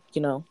bunch of,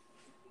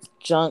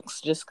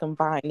 junks just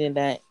combined in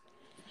that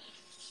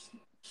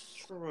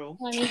True.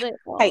 I mean,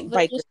 tight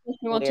they biker just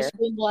make me want to wear.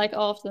 scream like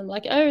often,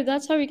 like, "Oh,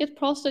 that's how you get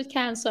prostate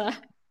cancer."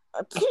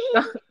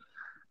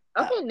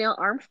 Okay, Neil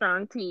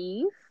Armstrong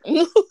tease.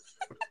 I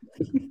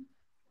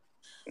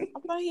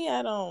thought he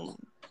had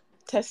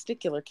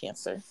testicular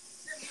cancer.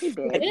 He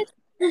did.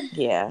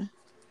 Yeah.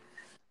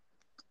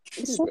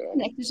 Is He that did.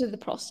 connected to the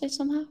prostate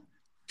somehow?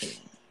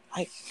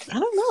 I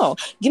don't know.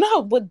 You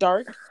know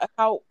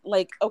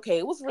okay,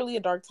 it was really a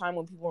dark time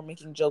when people were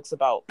making jokes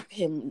about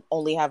him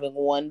only having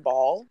one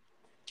ball.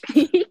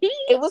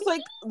 It was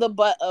like the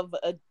butt of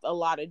a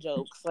lot of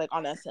jokes, like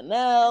on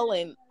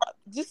SNL, and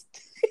just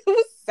it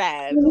was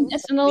sad. It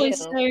was SNL is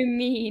damn. so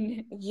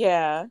mean.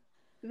 Yeah,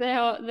 They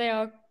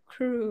are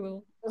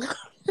cruel.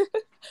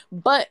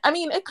 but I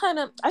mean,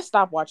 I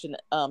stopped watching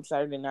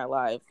Saturday Night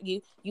Live.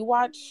 You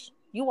watch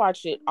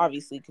it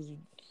obviously because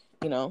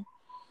you know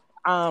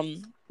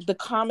the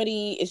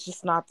comedy is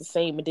just not the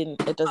same.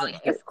 It doesn't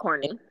hit. It's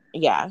corny.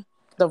 Yeah,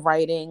 the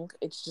writing,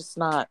 it's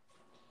not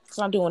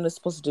doing what it's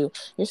supposed to do.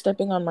 You're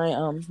stepping on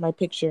my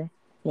picture,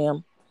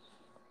 ma'am.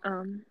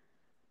 Um.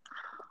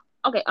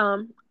 Okay.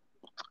 Can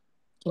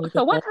you So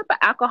pick what that? type of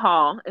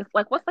alcohol is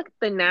like? What's like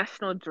the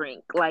national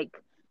drink? Like,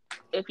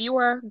 if you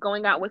were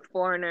going out with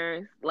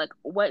foreigners, like,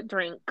 what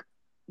drink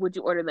would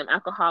you order them?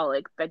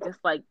 Alcoholic that just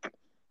like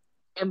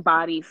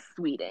embodies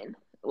Sweden.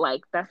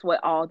 Like that's what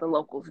all the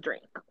locals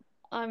drink.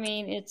 I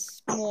mean,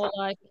 it's more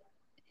like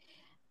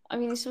I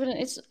mean,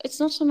 it's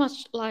not so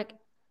much like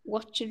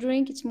what you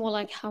drink; it's more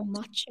like how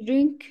much you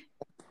drink.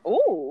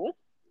 Ooh.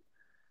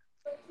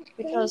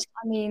 Because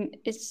I mean,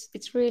 it's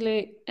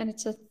really and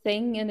it's a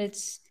thing, and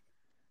it's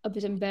a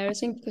bit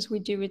embarrassing because we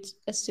do it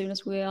as soon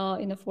as we are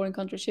in a foreign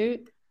country too.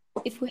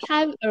 If we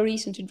have a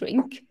reason to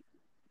drink,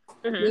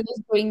 we Mm-hmm.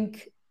 will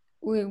drink.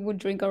 We would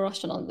drink a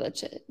Russian on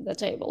the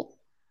table.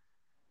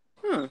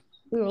 Hmm.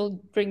 We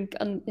will drink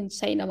an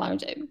insane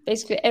amount.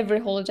 Basically, every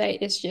holiday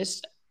is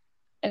just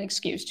an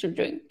excuse to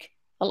drink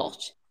a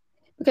lot.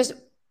 Because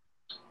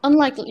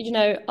unlike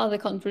other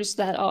countries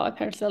that are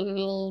apparently a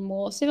little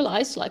more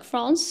civilized, like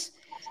France,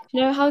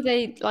 you know how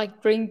they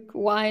like drink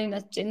wine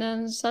at dinner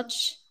and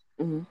such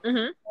Hmm.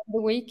 Mm-hmm.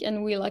 the week,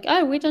 and we like,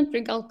 oh, we don't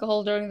drink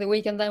alcohol during the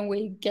week, and then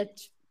we get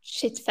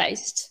shit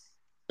faced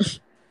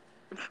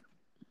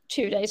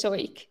 2 days a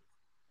week,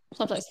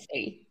 sometimes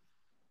three.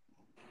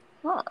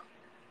 Huh.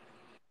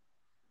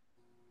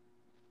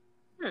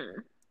 Hmm.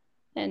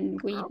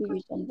 And we do Okay.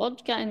 it on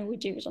vodka, and we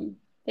do it on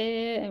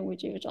beer, and we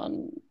do it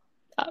on,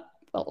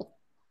 well,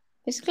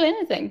 basically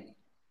anything.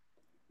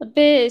 But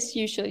beer is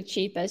usually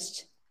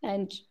cheapest,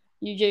 and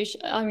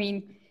I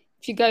mean,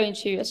 if you go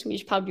into a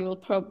Swedish pub, you will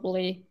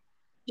probably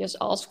just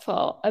ask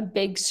for a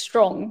big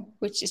strong,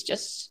 which is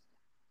just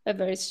a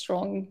very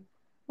strong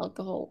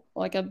alcohol,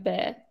 like a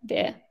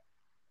beer.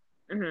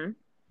 Mm-hmm.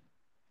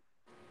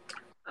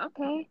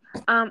 Okay.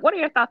 What are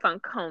your thoughts on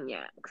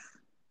cognacs?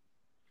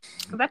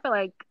 Because I feel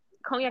like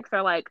cognacs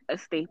are like a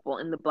staple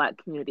in the Black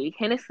community.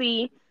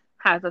 Hennessy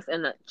has us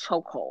in a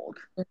chokehold.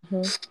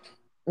 Hmm.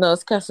 No,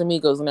 it's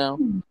Casamigos now.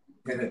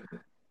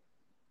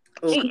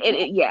 Oh,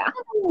 Yeah. I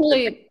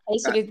only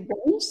tasted it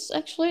once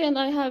actually, and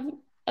I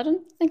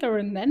don't think I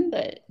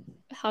remember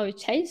how it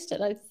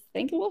tasted. I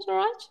think it was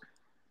alright.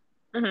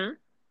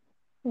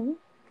 Mm-hmm. Mhm.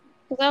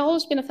 Because I've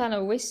always been a fan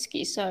of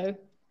whiskey, so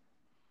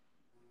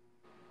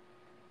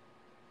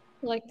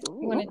like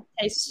when it Ooh.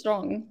 tastes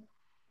strong.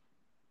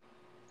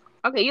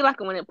 Okay, you like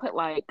it when it put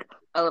like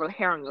a little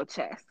hair on your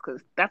chest,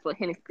 because that's what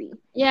Hennessy.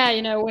 Yeah,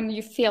 you know, when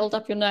you filled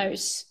up your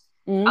nose.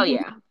 Oh Hmm.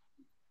 yeah.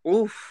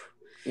 oof.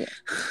 Yeah,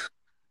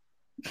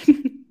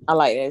 I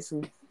like that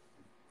too.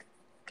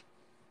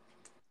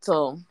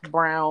 So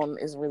brown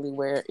is really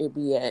where it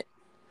be at.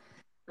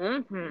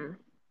 Mm-hmm.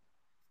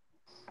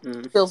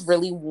 Mm. Feels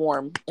really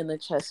warm in the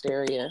chest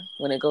area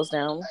when it goes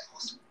down.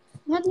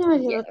 I had no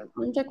idea Yeah. that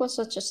konjac was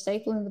such a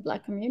staple in the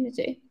Black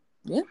community.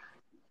 Yeah.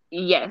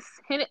 Yes.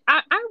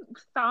 I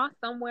saw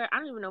somewhere. I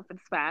don't even know if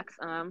it's facts.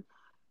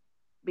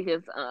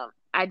 Because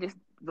I just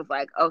was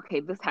like, okay,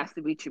 this has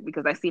to be true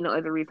because I see no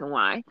other reason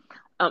why.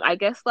 I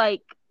guess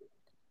like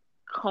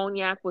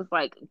cognac was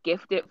like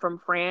gifted from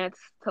France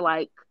to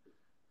like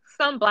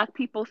some Black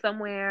people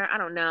somewhere. I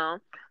don't know,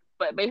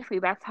 but basically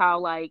that's how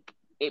like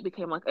it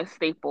became like a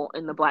staple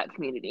in the Black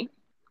community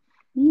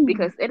Mm.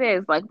 because it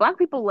is like Black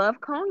people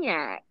love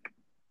cognac.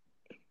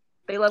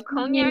 They love I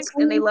mean, cognacs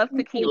and they love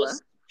something tequila.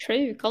 is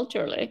true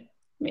culturally.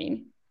 I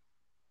mean,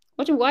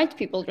 what do white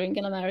people drink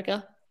in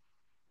America?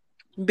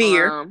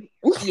 Beer,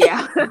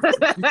 Yeah. I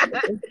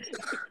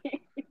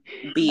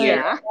beer.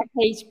 Yeah.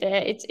 hate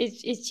beer.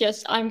 It's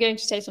just I'm going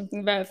to say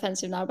something very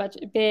offensive now, but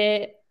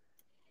beer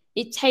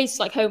it tastes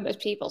like homeless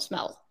people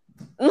smell.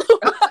 Actually,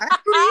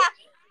 it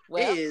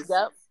Well, is yep,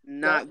 yep,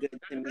 not good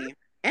to me,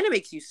 and it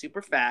makes you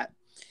super fat.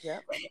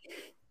 yep.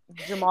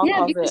 Jamal Yeah,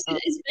 calls it. because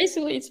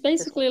it's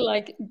basically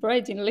like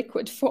bread in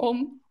liquid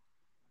form.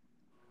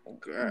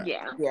 Girl.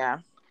 Yeah. Yeah,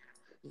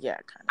 yeah,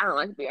 kind I of. don't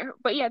like beer.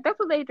 But yeah, that's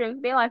what they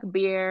drink. They like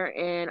beer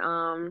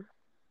and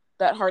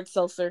That hard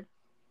seltzer,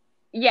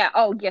 yeah,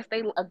 oh yes, they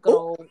a good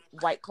Oh, old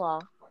White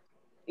Claw.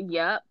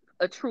 yep,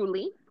 a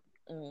truly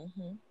Hmm.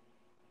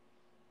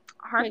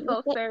 hard Wait,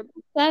 seltzer,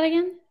 what's that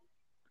again?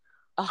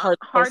 A hard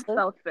hard seltzer.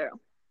 seltzer.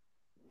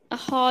 A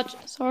hard.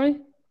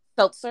 Sorry,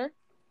 Seltzer.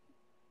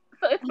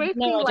 So it's I have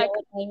no basically idea like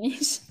what that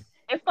means.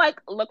 it's like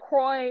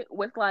LaCroix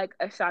with like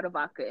a shot of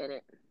vodka in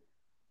it.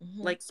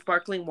 Hmm. like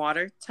sparkling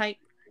water type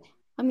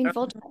I mean,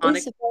 vodka tonic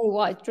is a very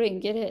white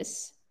drink. It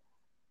is.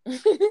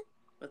 with I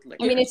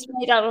mean, liquor. it's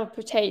made out of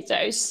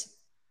potatoes.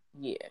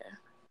 Yeah.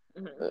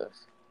 Hmm. Ugh.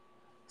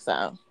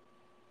 So,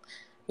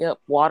 yep,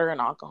 water and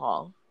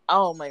alcohol.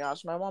 Oh my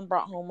gosh, my mom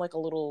brought home like a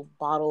little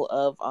bottle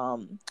of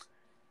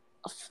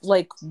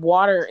like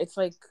water. It's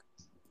like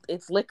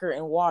it's liquor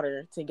and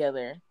water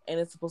together, and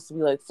it's supposed to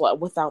be like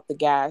without the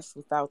gas,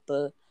 without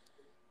the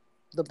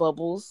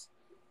bubbles.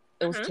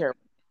 It was Hmm. terrible.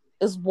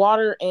 It's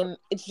water and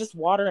it's just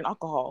water and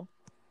alcohol.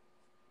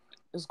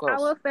 It's I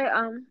gross. will say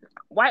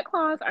White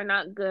Claws are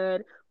not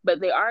good, but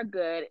they are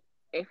good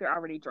if you're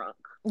already drunk.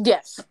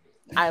 Yes,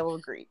 I will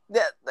agree.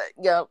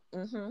 Yep.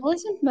 Mm-hmm. Well,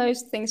 isn't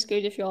most things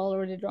good if you're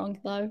already drunk,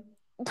 though?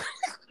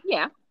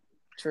 Yeah,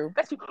 True.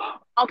 that's true.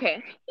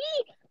 Okay.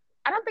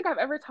 I don't think I've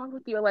ever talked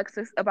with you,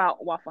 Alexis,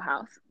 about Waffle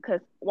House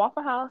because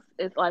Waffle House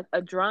is like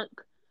a drunk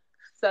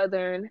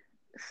Southern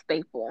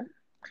staple.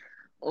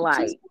 It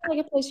seems Like,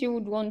 like a place you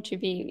would want to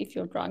be if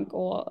you're drunk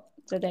or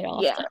the day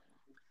yeah, after.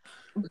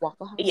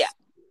 Waffle yeah, House.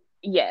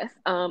 yes.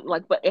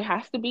 Like, but it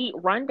has to be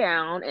run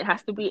down. It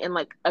has to be in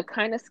like a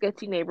kind of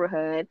sketchy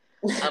neighborhood.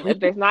 If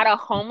there's not a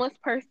homeless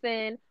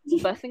person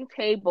bussing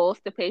tables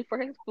to pay for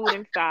his food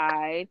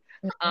inside,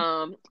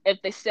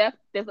 if the chef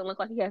doesn't look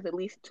like he has at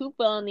least two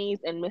felonies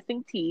and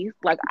missing teeth,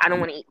 like I don't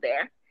want to eat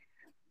there.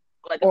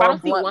 Like if I Or a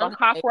don't see blunt one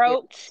behind you.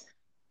 cockroach,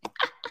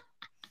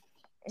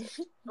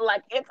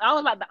 like it's all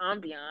about the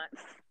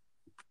ambiance.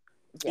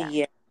 Yeah.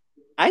 Yeah,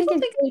 I I think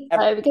don't it's think good I've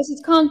though because it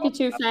can't be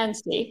too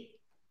fancy.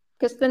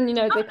 Because then you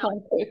know Oh they no,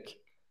 can't cook.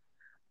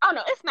 oh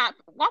no, it's not.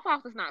 Waffle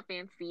House is not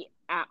fancy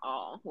at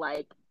all.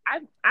 Like I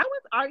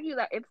would argue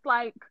that it's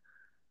like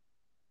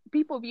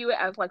people view it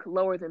as like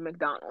lower than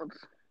McDonald's,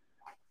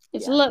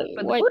 It's Yeah. low.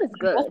 but the Wait, food is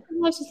good.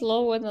 Waffle House is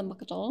lower than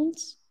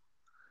McDonald's.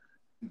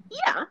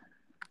 Yeah,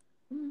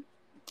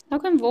 How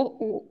can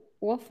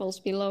waffles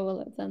be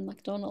lower than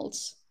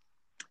McDonald's?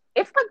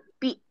 it's like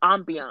the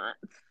ambiance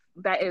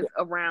that is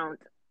around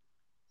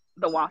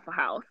the Waffle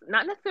House,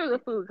 not necessarily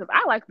the food because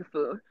I like the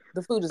food,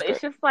 The food is but it's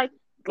great. just like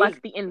It's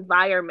the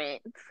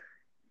environment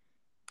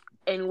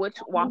in which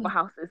Waffle Mm.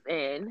 House is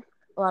in.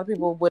 A lot of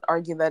people would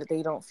argue that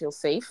they don't feel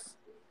safe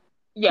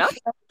Yep.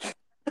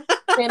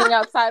 standing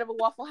outside of a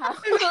Waffle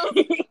House.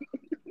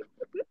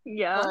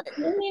 Yeah. But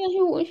I mean,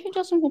 who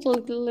doesn't want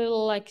a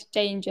little like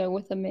danger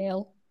with a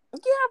meal? yeah,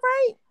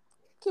 right.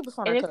 Keep us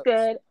on And our it's toes.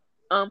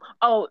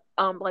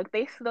 good. Like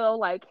they still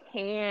like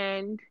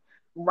hand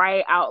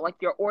write out like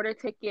your order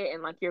ticket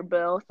and like your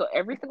bill. So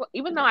every single,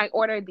 even though I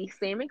ordered the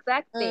same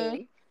exact Mm,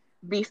 thing,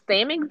 the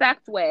same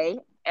exact way, yeah,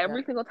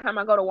 every single time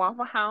I go to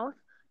Waffle House,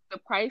 the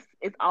price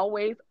is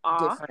always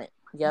off different.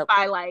 Yep.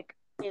 by like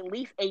at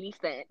least 80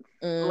 cents.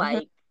 Mm-hmm.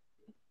 Like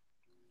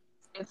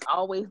it's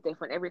always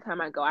different every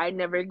time I go. I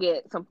never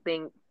get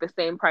something the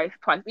same price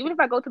twice. Even if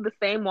I go to the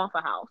same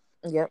Waffle House,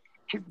 Yep.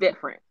 it's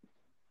different.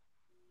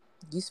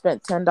 You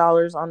spent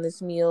 $10 on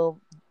this meal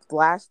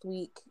last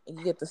week, and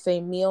you get the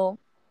same meal.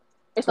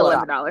 It's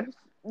 $12.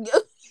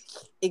 $11.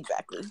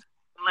 Exactly.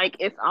 Like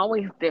it's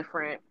always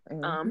different.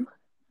 Mm-hmm.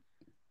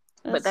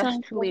 But That that's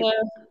sounds truly like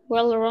a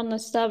well-run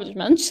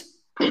establishment.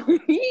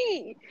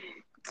 it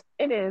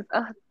is.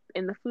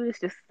 And the food is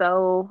just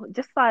so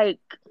just like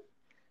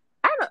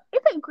I don't know.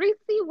 Is it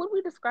greasy? Would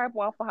we describe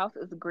Waffle House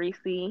as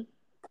greasy?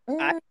 I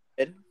Mm-hmm.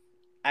 would.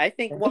 I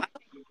think well, I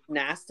don't think it's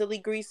nastily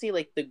greasy,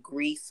 like the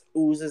grease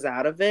oozes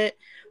out of it,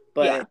 Yeah.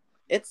 but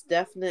it's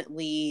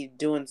definitely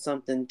doing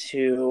something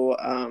to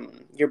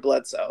your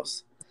blood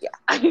cells.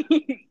 Oh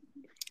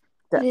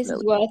This is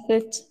Definitely. worth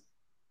it.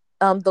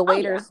 The yeah.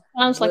 waiters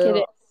Sounds like it is.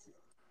 will.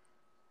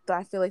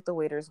 I feel like the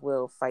waiters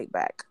will fight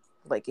back.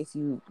 Like if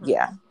you,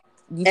 yeah,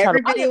 you try to.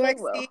 Every Oh yeah, video they I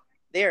will. see,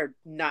 they're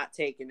not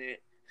taking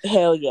it.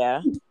 Hell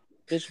yeah,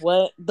 bitch.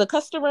 What the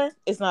customer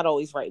is not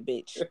always right,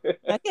 bitch.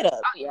 Now get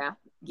up. Oh yeah.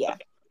 Yeah.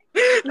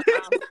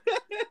 Um,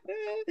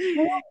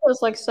 It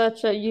was like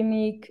such a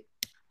unique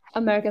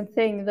American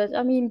thing that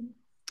I mean,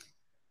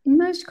 in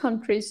most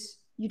countries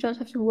you don't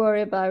have to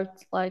worry about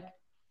like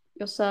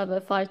your server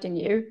fighting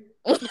you.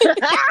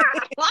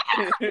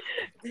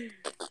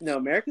 No,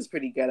 America's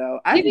pretty ghetto.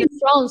 I've Even never in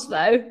France,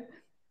 though,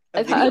 a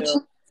I've heard video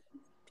of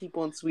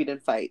people in Sweden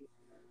fight.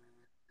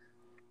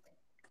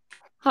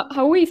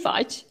 how we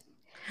fight.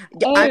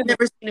 Yeah, Oh, I've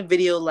never seen a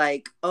video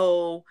like,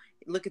 oh,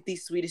 look at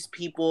these Swedish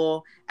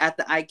people at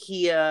the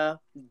IKEA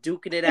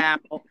duking it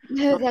out.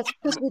 no, that's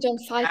because we don't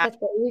fight that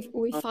way.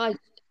 We Um, fight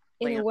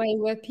in a way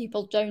where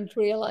people don't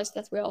realize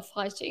that we are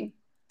fighting.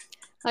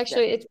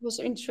 Actually, it was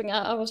interesting.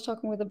 I was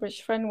talking with a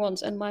British friend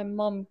once, and my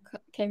mom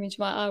came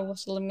into my. I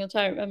was living at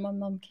home, and my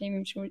mom came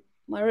into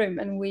my room,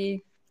 and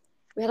we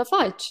had a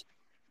fight.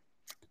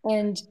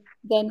 And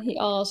then he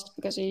asked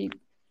because he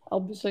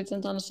obviously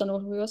didn't understand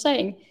what we were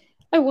saying.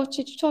 Oh, what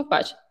did you talk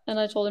about? And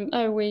I told him,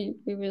 oh, we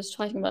were just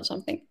fighting about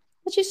something.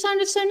 But you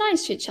sounded so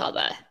nice to each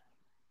other.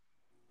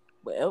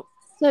 Well,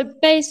 So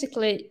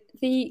basically,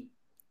 the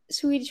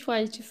Swedish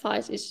way to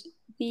fight is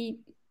the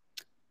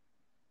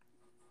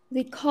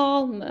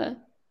calmer,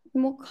 the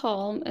more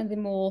calm, and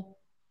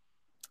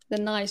the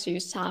nicer you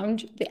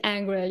sound, the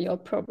angrier you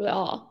probably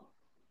are.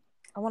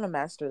 I want to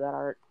master that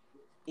art.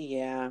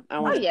 Yeah, I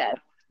oh want to. yeah.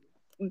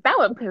 That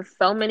would piss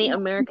so many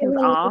Americans The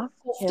off.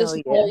 softest Hell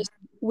yeah. voice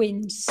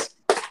wins.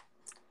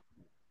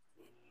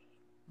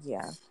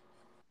 Yeah.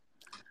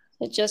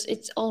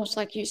 It's almost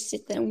like you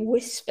sit there and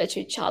whisper to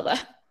each other.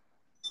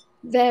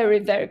 Very,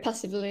 very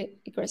passively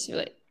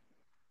aggressively.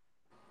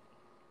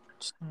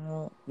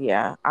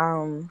 Yeah.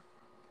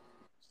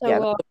 So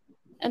Yeah.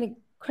 an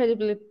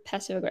incredibly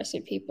passive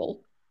aggressive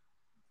people.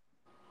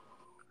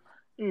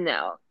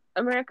 No.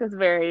 America's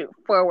very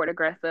forward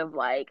aggressive.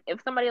 Like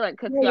if somebody like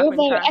cuts Well, you off you're in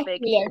very traffic,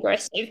 actively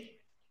aggressive.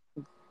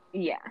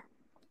 yeah.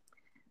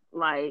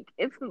 Like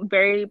it's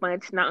very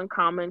much not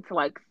uncommon to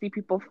like see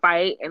people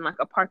fight in like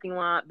a parking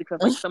lot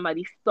because like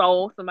somebody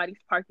stole somebody's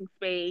parking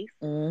space.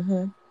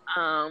 Mm-hmm.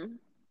 Um,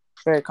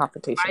 Very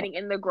confrontational. Fighting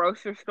in the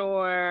grocery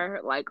store,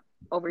 like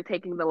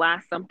overtaking the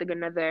last something or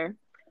another.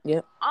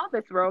 Yep. All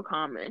that's real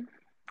common.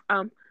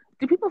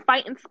 Do people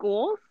fight in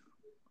schools,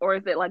 or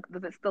is it like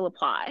does it still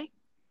apply?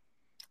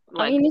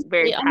 Like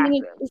very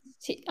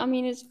passive. I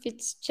mean, if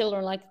it's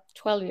children like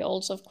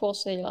 12-year-olds, of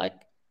course they like.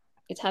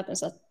 It happens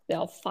that there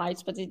are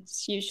fights, but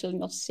it's usually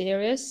not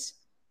serious.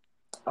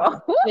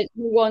 Oh. But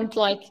you want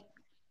like,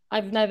 I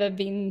never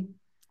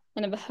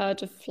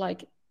heard of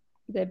like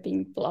there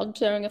being blood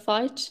during a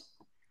fight.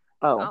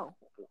 Oh.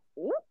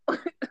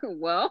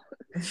 Well,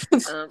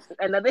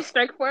 another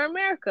strike for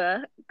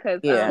America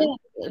because Yeah.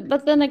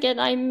 But then again,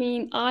 I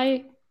mean,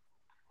 I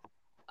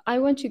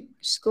went to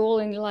school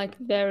in like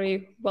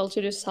very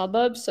well-to-do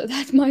suburbs, so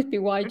that might be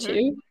why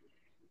too.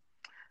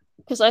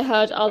 Because I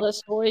heard other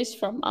stories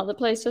from other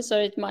places, so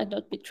it might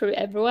not be true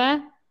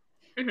everywhere.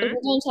 But we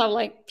don't have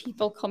like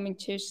people coming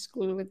to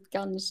school with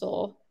guns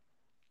or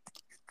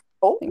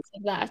things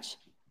like that.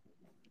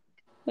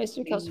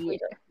 Mostly because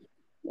Sweden.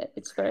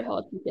 It's very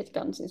hard to get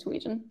guns in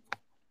Sweden.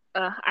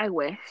 I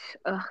wish.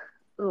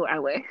 Ooh, I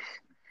wish.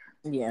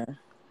 Yeah.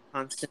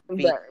 Constant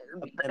feed The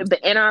of them the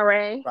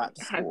NRA brought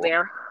to has school.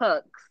 their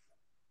hooks.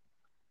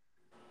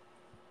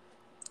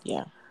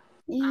 Yeah.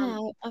 Yeah,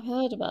 Um, I've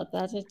heard about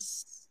that.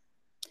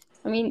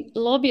 I mean,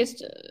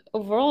 lobbyists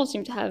overall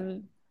seem to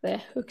have their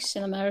hooks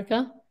in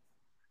America,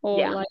 or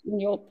yeah. like in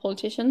your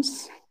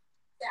politicians,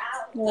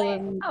 more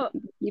than Oh,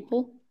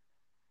 people.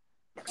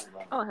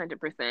 oh,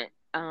 100%.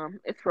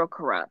 It's real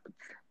corrupt.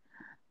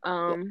 Yeah.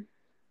 Um,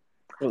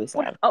 Really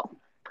what? sad. Oh,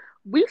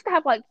 we used to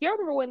have like. You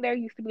remember when there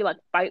used to be like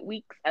fight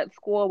weeks at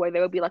school where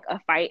there would be like a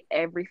fight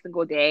every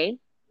single day?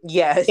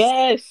 Yes.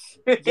 Yes.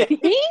 Yeah.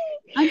 Yeah.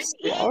 I'm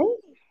sorry.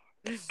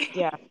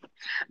 Yeah.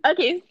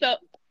 Okay, so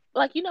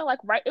like like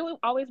right, it would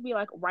always be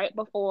like right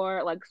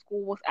before like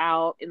school was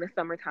out in the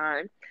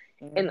summertime,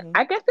 and Hmm.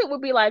 I guess it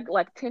would be like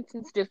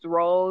tensions just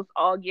rose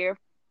all year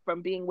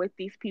from being with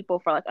these people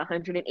for like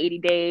 180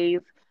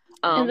 days,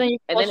 And then you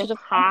and then watch it's it a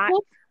fun hot.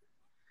 club.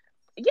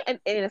 Yeah, and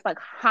it's like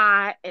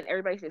hot, and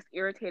everybody's just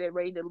irritated,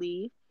 ready to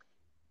leave.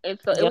 And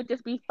so it Yep. would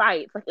just be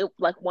fights.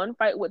 Like one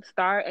fight would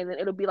start, and then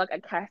it'll be like a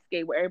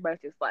cascade where everybody's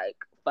just like,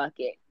 "Fuck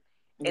it,"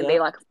 and they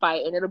Yep. like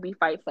fight, and it'll be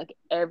fights like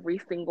every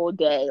single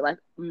day, like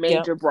Yep.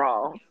 major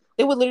brawls.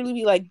 It would literally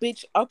be like,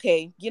 bitch,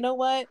 okay, you know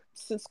what?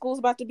 Since school's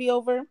about to be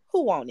over,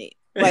 who want it?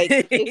 Like,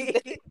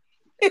 it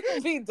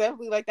would be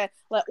definitely like that.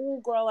 Like, oh,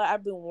 girl,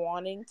 I've been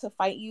wanting to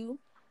fight you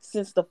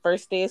since the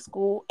first day of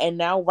school, and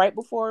now right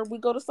before we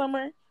go to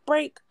summer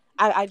break,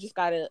 I just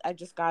gotta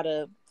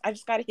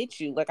hit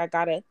you. Like,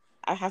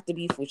 I have to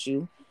beef with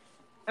you.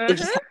 It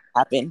just Mm-hmm. has to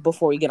happen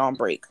before we get on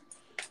break.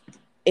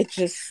 It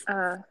just,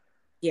 Uh,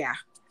 yeah,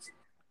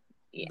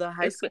 yeah, The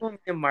high it's been, school me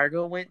and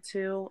Margot went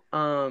to,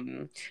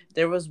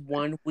 there was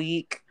one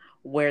week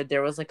where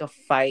there was like a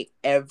fight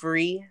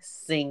every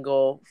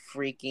single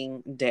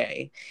freaking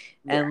day.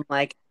 yeah. And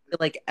like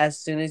as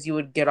soon as you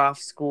would get off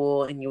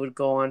school and you would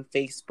go on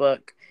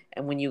Facebook,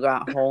 and when you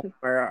got home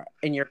or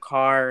in your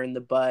car or in the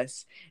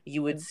bus,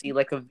 you would see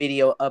like a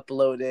video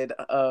uploaded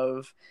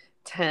of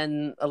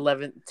 10th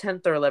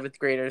or 11th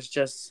graders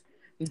just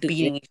yeah,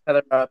 beating each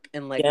other up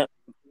in like yeah.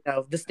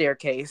 the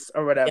staircase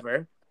or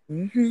whatever.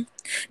 Hmm.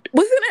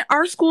 Wasn't it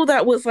our school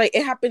that was like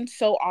it happened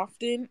so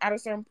often at a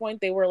certain point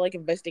they were like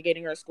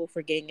investigating our school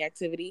for gang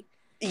activity?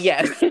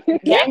 Yes. Yeah.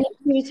 Gang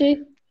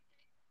activity.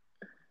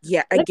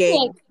 Yeah, a But I feel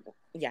gang. like,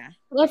 Yeah.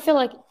 but I feel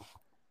like,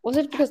 was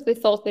it because they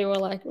thought they were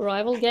like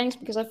rival gangs?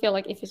 Because I feel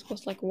like if it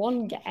was like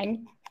one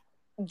gang,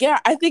 Yeah,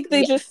 I think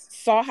they Yeah. just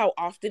saw how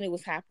often it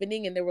was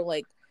happening and they were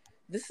like,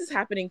 this is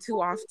happening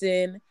too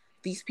often.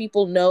 These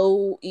people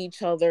know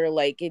each other.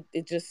 Like it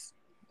just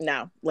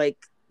no, like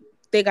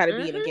they gotta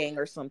be in a Mm-hmm. gang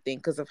or something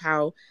because of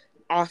how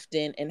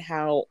often and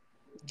how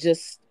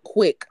just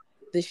quick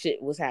this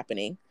shit was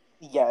happening.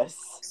 Yes.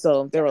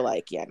 So they were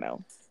like, yeah,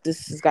 no,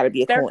 this has got to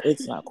be a There,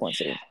 it's not a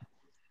coincidence.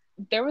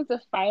 there was a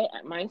fight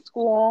at my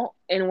school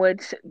in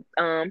which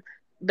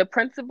the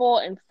principal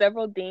and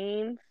several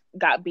deans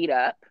got beat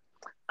up.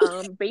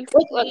 wait, what?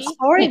 Basically,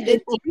 Sorry, the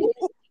team,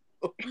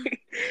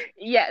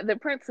 yeah, the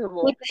like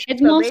principal. the So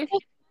headmaster.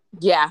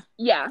 Yeah.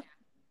 yeah,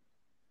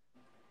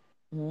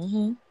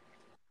 Hmm.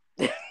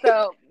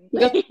 so You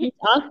got beat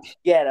up.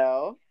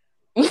 Ghetto.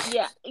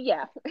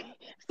 yeah.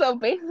 So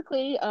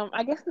basically,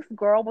 I guess this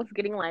girl was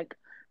getting like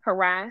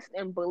harassed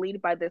and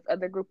bullied by this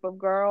other group of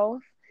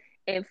girls,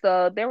 and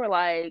so they were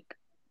like,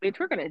 "Bitch,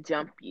 we're gonna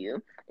jump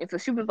you." And so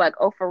she was like,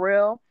 "Oh, for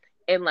real?"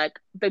 And like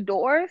the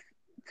doors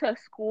to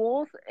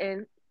schools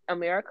in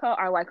America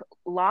are like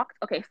locked.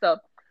 Okay, so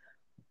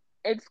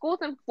in schools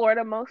in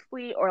Florida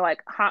mostly, or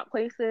like hot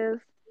places,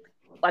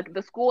 like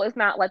the school is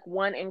not like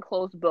one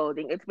enclosed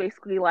building. It's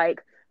basically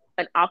like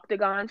an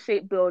octagon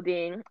shaped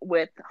building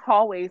with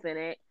hallways in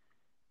it,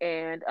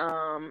 and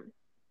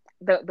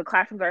the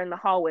classrooms are in the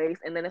hallways,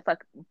 and then it's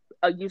like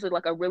usually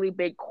like a really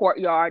big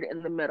courtyard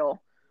in the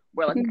middle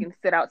where like you Mhm. can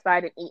sit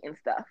outside and eat and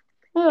stuff.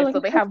 Oh, And like so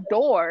a they prison. have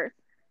doors.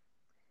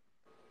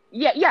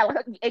 Yeah,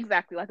 like,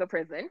 exactly like a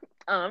prison.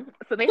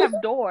 So they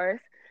have doors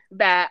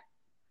that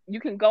you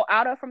can go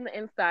out of from the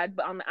inside,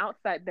 but on the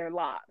outside they're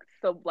locked.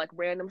 So like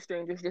random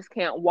strangers just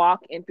can't walk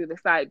in through the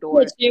side Wait,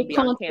 doors so you and be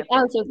on can't get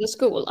campus. out of the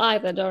school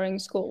either during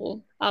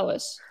school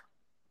hours.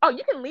 Oh,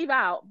 you can leave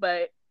out,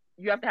 but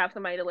you have to have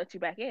somebody to let you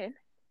back in.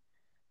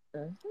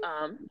 Hmm.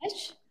 Um,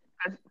 Yes,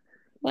 'Cause-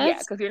 yeah,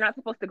 that's because you're not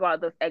supposed to go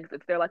out those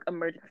exits. They're like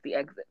emergency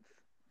exits.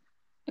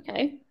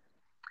 okay.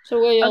 So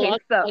were you Okay, allowed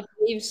to so like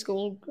leave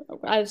school?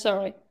 I'm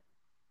sorry.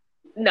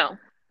 no,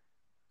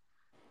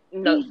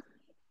 no,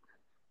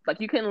 like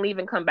you couldn't leave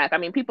and come back. I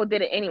mean, people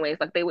did it anyways.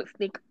 Like they would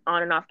sneak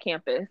on and off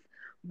campus,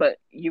 but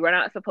you were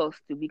not supposed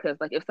to because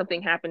like if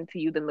something happened to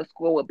you, then the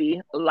school would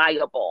be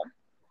liable.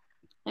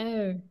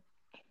 Oh.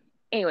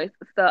 Anyways,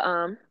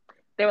 so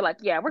they were like,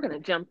 yeah, we're gonna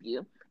jump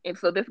you. And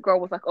so this girl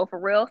was like, oh, for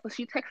real? So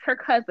she texts her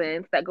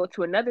cousins that go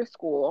to another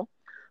school,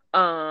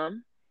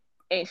 um,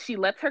 and she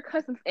lets her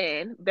cousins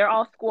in. They're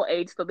all school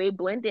age, so they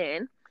blend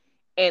in,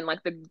 and like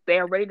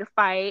they're ready to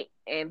fight,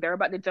 and they're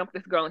about to jump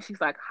this girl, and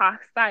she's like, ha,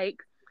 psych,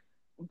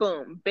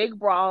 boom, big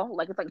brawl,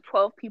 like it's like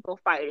 12 people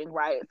fighting,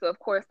 right? So of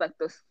course, like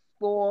the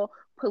school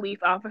police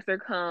officer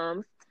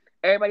comes,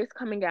 everybody's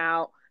coming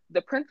out.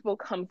 The principal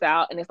comes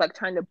out and it's like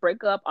trying to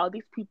break up all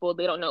these people.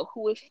 They don't know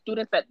who is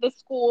students at this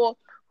school,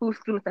 who's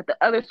students at the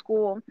other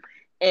school,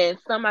 and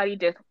somebody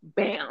just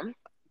bam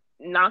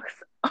knocks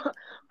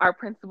our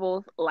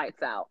principal's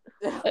lights out.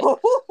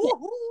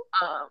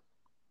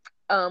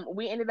 Um,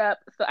 we ended up,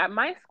 so at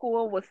my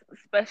school was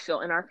special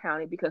in our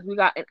county because we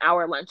got an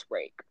hour lunch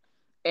break,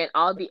 and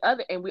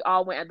we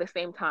all went at the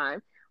same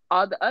time.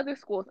 All the other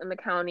schools in the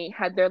county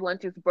had their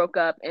lunches broke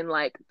up in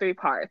like three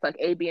parts, like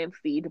A, B, and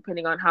C,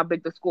 depending on how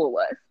big the school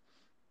was.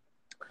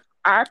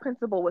 Our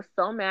principal was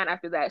so mad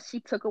after that. She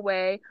took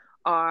away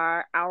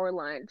our hour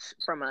lunch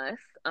from us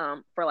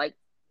for like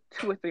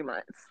 2 or 3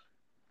 months.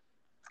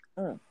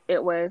 Mm.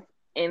 It was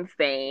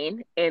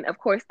insane. And of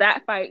course,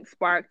 that fight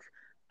sparked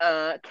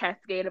a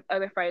cascade of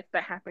other fights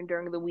that happened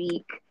during the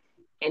week.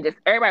 And just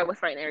everybody was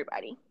fighting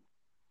everybody.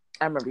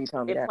 I remember you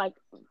telling me It's that. like,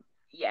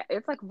 yeah,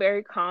 it's like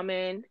very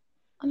common.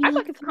 I I mean, feel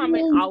like like it's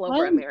common all over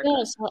violent America.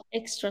 girls are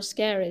extra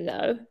scary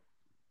though,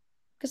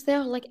 because they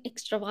are like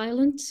extra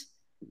violent.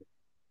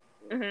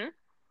 Mm-hmm.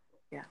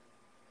 Yeah.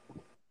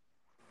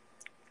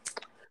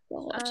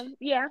 God.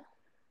 Yeah.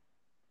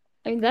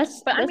 I mean, But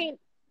I mean,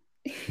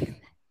 it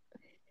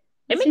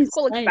that's makes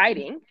school insane.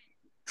 exciting.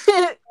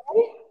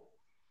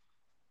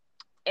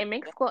 It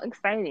makes school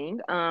exciting.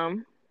 I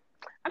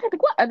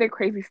think what other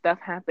crazy stuff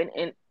happened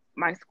in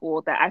my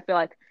school that I feel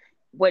like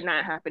would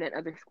not happen in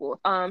other schools.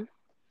 Well,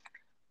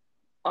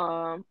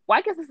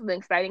 I guess this is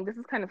exciting. This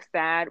is kind of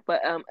sad,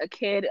 but a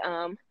kid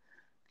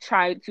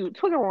tried to,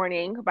 trigger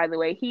warning, by the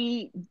way,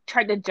 he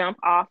tried to jump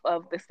off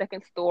of the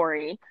second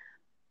story.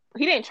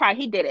 He didn't try,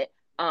 he did it.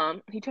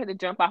 He tried to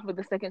jump off of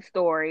the second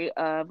story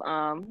of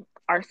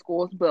our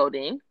school's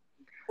building.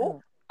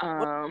 Oh,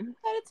 was Um,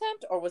 that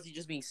attempt, or was he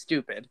just being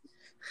stupid?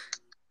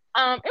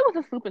 it was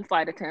a slip and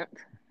slide attempt.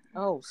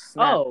 Oh,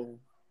 snap. Oh,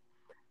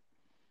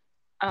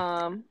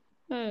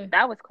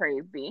 That was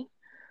crazy.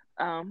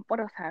 What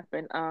else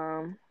happened?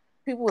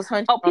 People was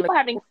hunting Oh, on the. people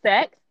having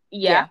sex.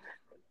 Yeah. Yeah.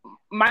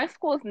 My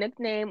school's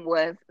nickname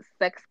was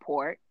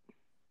Sexport.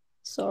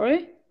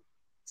 Sorry,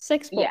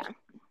 sex Yeah.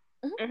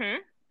 bot. hmm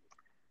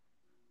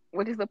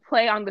Which is a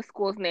play on the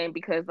school's name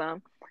because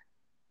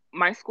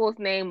my school's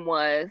name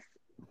was,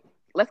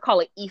 let's call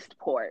it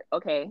Eastport,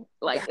 okay?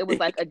 Like it was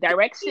like a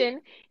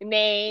direction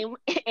name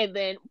and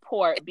then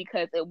port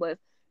because it was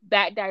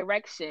that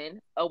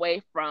direction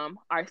away from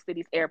our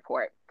city's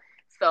airport.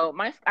 So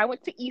I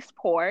went to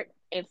Eastport,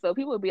 and so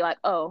people would be like,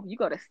 "Oh, you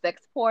go to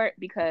Sexport,"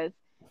 because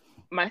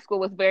my school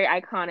was very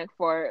iconic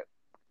for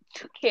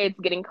kids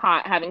getting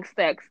caught having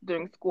sex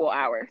during school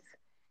hours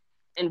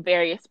in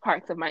various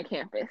parts of my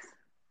campus.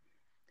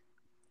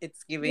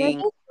 It's Yeah, giving.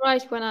 that's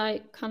right. When I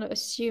kind of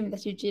assumed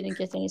that you didn't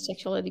get any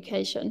sexual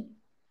education.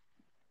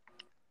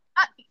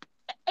 I,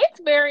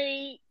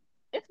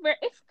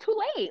 it's too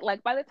late.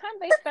 Like by the time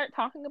they start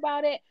talking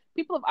about it,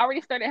 people have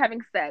already started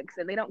having sex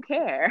and they don't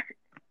care.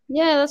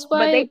 Yeah, that's But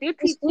why they do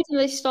it's teach, good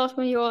they start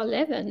when you are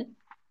 11.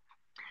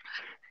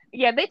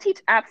 yeah, they teach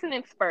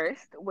abstinence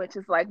first, which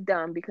is like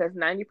dumb because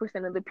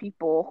 90% of the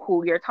people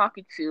who you're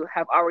talking to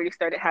have already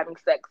started having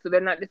sex. So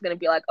they're not just going to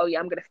be like, "Oh yeah,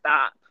 I'm going to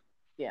stop."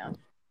 Yeah.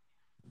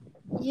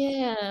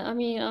 Yeah, I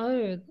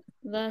mean,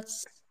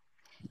 that's.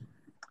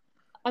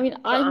 I mean, So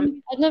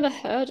I'd never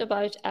heard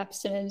about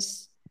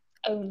abstinence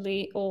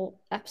only or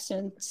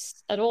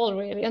abstinence at all,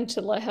 really,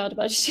 until I heard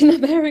about it in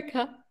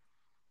America.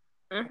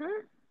 mhm.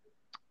 'Cause,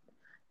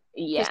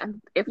 Yeah,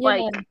 it's yeah,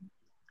 like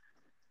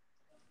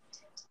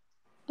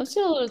I'm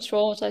still a little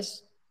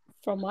traumatized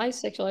from my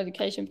sexual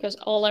education because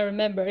all I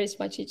remember is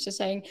my teacher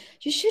saying,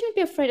 "You shouldn't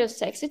be afraid of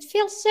sex. It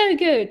feels so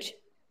good."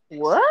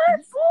 What?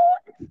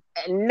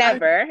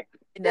 never.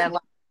 Never.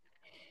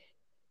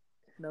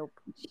 Nope.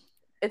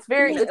 It's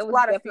Yeah, it's it a was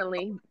lot of fear.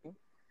 definitely.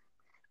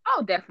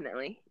 Oh,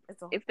 definitely.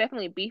 It's a It's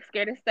definitely be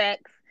scared of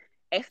sex,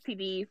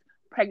 STDs,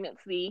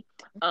 pregnancy,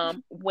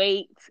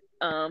 wait,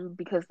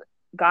 because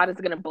God is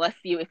gonna bless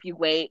you if you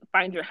wait.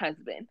 Find your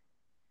husband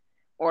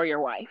or your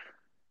wife.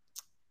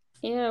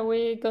 Yeah,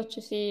 we got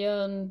to see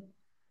a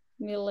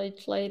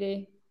middle-aged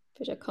lady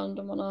put a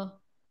condom on a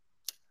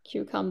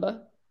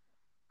cucumber.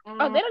 Oh,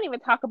 mm, they don't even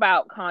talk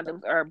about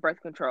condoms or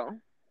birth control.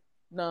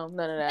 no,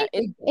 none of They that.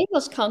 It's gave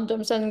us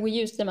condoms and we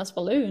used them as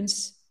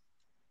balloons.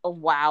 oh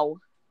wow.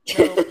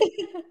 No,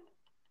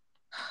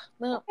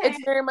 no.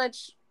 It's very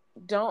much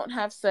don't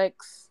have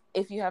sex.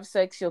 If you have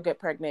sex, you'll get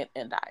pregnant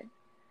and die.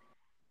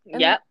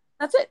 And Yep.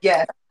 that's it.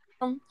 yeah.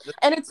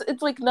 And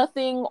it's like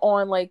nothing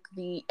on like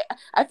the.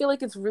 I feel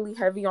like it's really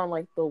heavy on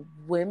like the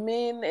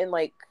women and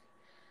like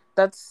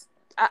that's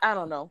I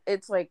don't know.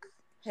 It's like,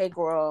 hey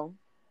girl,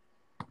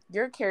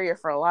 you're a carrier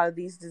for a lot of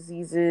these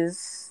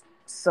diseases.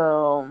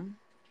 So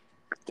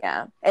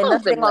yeah. And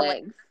Close them nothing on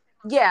like legs.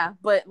 yeah,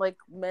 but like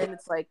men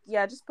it's like,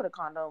 yeah, just put a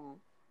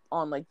condom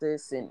on like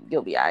this and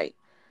you'll be alright.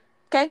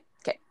 Okay?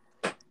 Okay.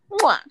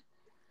 Mwah.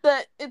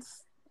 But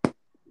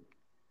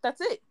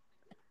that's it.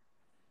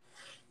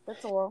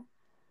 That's all.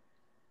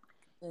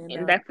 And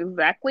And that's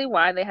exactly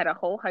why they had a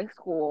whole high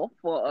school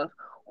full of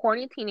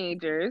horny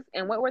teenagers.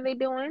 And what were they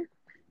doing?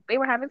 They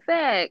were having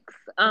sex.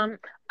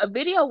 A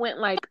video went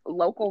like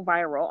local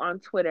viral on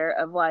Twitter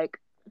of like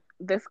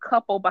this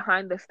couple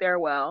behind the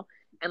stairwell,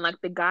 and like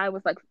the guy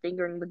was like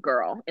fingering the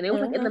girl, and it was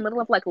like in the Mm-hmm. middle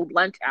of like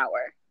lunch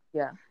hour.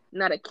 Yeah.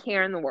 Not a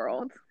care in the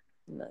world.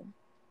 No.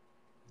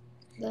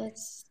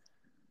 That's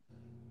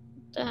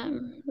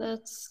damn.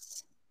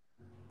 That's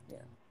Yeah.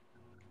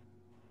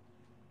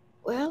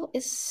 well.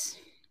 It's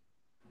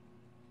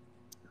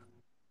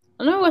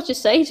I don't know what to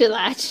say to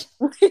that.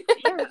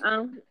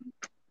 Yeah.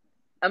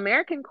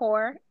 American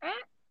core.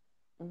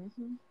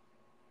 Mm-hmm.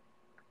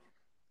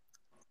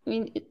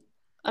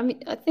 I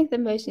mean, I think the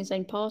most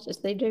insane part is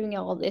they're doing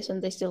all this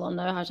and they still don't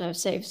know how to have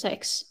safe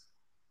sex.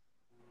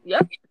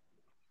 Yep.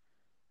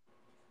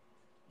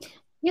 I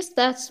guess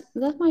that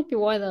might be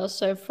why they're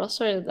so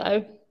frustrated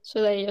though.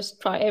 So they just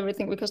try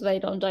everything because they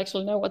don't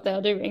actually know what they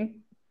are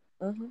doing.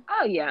 Mm-hmm.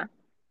 Oh yeah.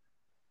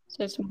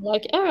 So it's more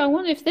like, oh, I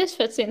wonder if this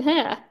fits in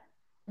here.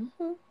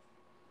 Mm-hmm.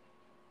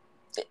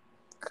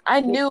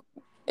 I knew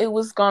it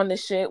was gone to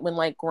shit when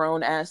like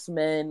grown ass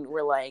men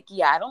were like,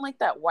 "Yeah, I don't like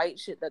that white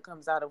shit that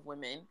comes out of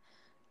women,"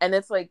 and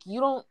it's like you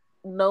don't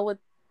know what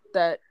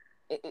that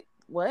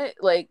what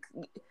like,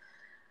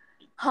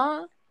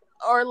 huh?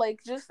 Or like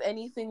just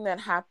anything that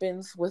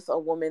happens with a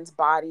woman's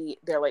body,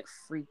 they're like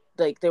free.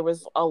 Like there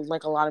was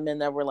like a lot of men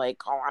that were like,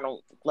 "Oh, I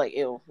don't like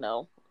ew,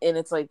 no," and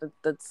it's like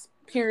that's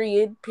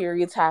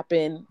periods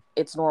happen.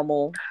 It's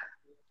normal.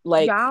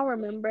 Like, Y'all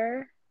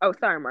remember? Oh,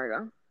 sorry,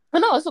 Margo. but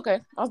no, it's okay.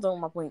 I was done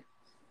with my point.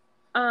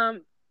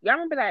 Y'all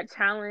remember that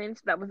challenge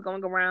that was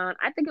going around?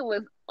 I think it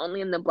was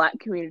only in the black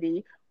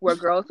community where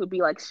girls would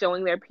be like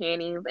showing their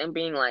panties and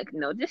being like,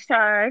 "No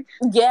discharge."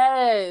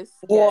 Yes, yes,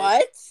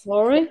 What?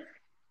 Sorry?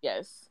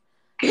 yes.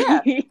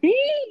 Yeah,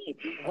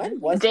 When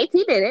was it?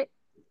 JT did it.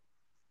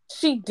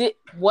 she did.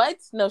 What?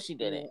 No, she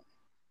didn't.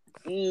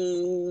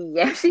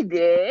 Yeah, she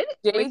did.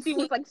 When she JT,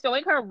 was like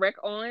showing her Rick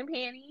Owens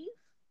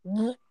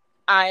panties.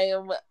 I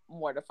am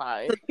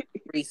mortified.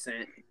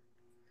 Recent.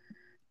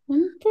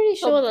 I'm pretty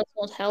So, sure that's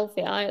not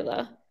healthy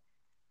either.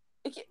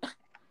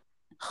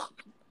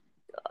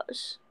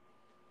 gosh,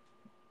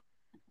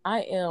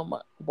 I am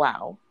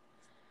wow.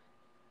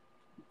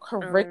 Her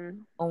Rick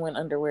Um, Owen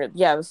underwear.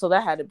 Yeah, so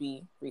that had to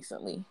be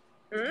recently.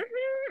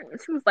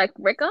 She was like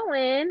Rick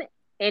Owens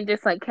and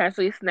just like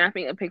casually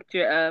snapping a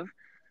picture of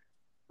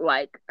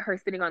like her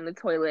sitting on the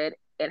toilet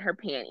in her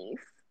panties,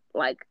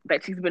 like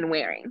that she's been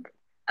wearing,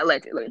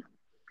 allegedly.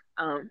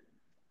 Um,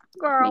 I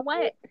Girl, mean,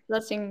 what?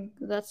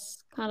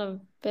 that's kind of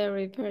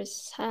very, very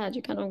sad.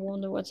 You kind of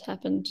wonder what's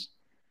happened.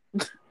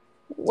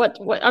 What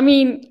I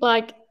mean,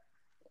 like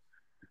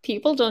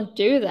people don't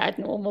do that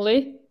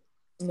normally.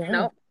 No,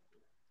 Nope.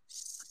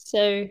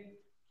 So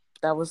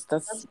that's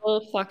that's all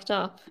fucked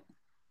up.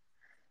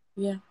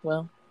 yeah.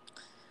 Well,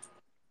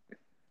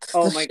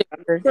 Oh the my shit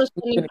god. we're Just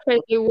an getting-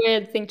 incredibly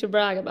weird thing to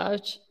brag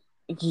about.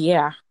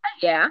 yeah,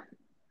 Yeah,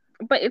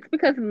 but it's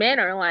because men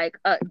are like,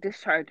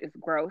 discharge is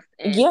gross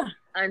and yeah.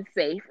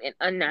 unsafe and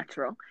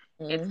unnatural,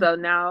 and Mhm. so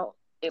now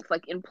it's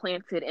like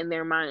implanted in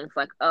their minds,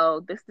 like,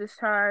 oh, this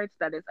discharge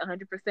that is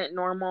 100%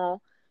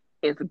 normal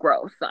is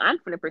gross. So I'm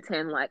gonna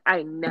pretend like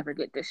I never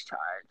get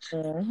discharged,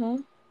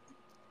 Mhm.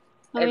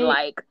 I and mean,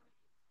 like,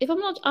 if I'm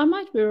not, I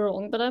might be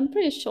wrong, but I'm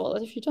pretty sure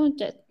that if you don't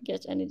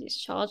get any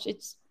discharge,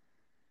 it's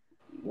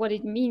what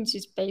it means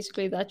is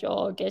basically that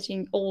you're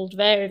getting old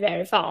very,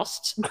 very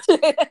fast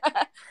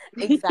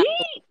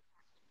Exactly.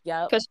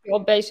 Yep. because you're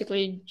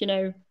basically,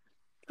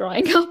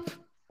 drying up.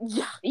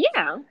 Yeah.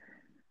 yeah.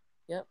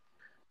 Yep.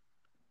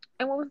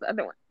 And what was the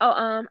other one?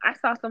 Oh, I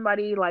saw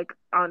somebody like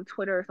on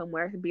Twitter or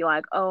somewhere to be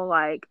like, oh,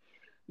 like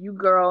you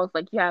girls,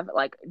 like you have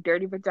like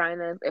dirty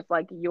vaginas. If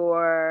like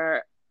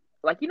you're,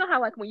 like, you know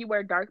how like when you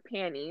wear dark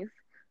panties,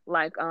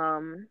 like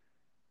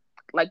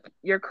like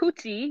your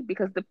coochie,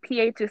 because the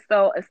pH is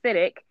so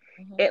acidic,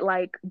 Mhm. it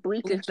like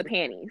bleaches the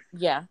Bleaching. panties.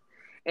 Yeah.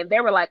 And they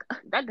were like,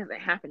 that doesn't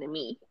happen to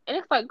me. And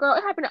it's like, girl,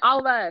 it happened to all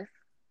of us.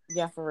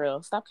 Yeah. For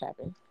real. Stop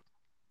capping.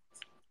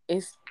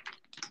 It's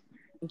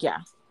yeah.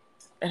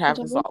 It I don't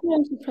happens want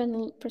all. them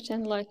to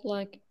pretend like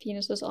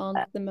penises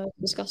aren't the most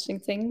disgusting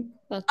thing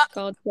that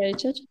God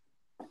created.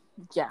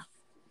 Yeah.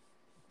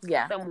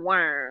 Yeah. Some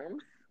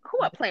worms. Who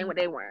are playing with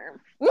their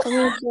worms? I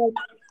mean, it's like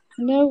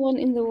no one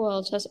in the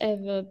world has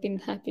ever been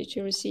happy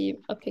to receive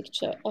a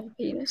picture of a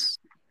penis.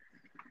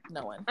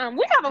 No one.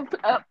 We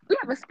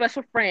have a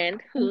special friend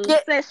who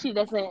Get. says she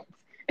doesn't,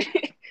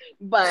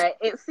 but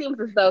it seems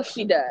as though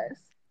she does.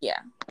 Yeah.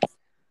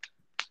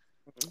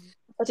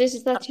 But is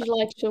it that you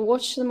like to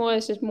watch them, or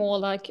is it more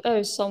like,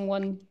 oh,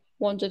 someone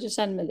wanted to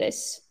send me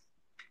this?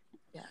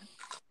 Yeah.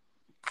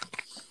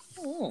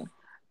 Mm.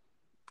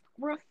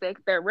 Real sick.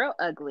 They're real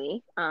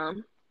ugly.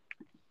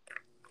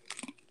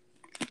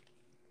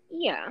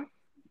 Yeah,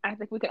 I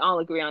think we can all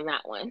agree on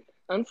that one.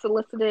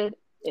 Unsolicited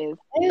is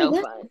Oh, no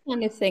that's fun. a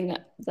funny thing,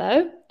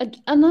 though.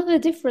 Another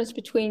difference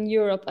between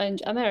Europe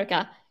and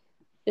America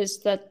is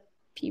that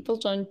people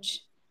don't.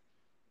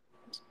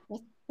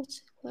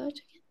 What's the word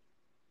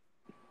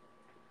again?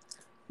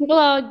 People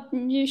are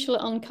usually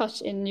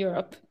uncut in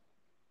Europe,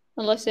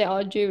 unless they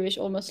are Jewish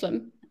or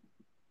Muslim.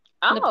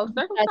 And Oh,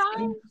 apparently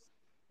circumcised?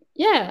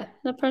 Yeah,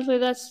 and apparently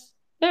that's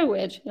very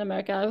weird in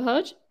America, I've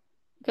heard.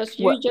 Because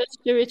What? you just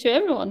do it to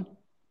everyone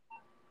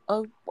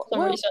for some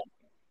Well, reason.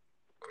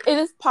 it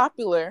is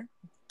popular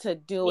to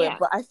do it, Yeah.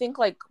 but I think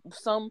like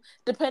some,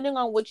 depending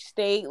on which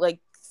state, like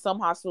some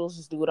hospitals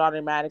just do it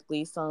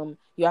automatically. Some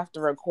you have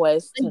to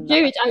request They to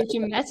do not. it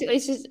automatically.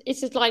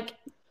 Is it like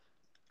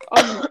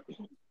um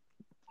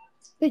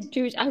they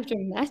do it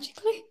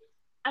automatically?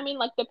 I mean,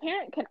 like the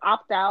parent can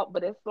opt out,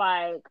 but it's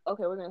like,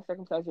 okay, we're gonna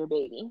circumcise your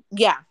baby.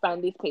 Yeah.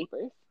 Sign these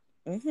papers.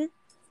 Mm-hmm.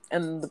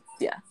 And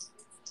yeah.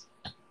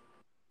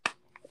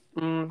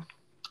 Mm,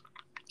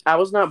 I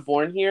was not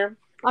born here.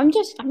 I'm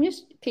just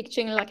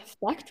picturing like a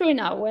factory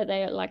now where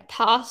they like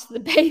pass the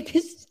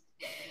babies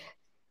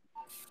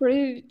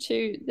through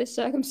to the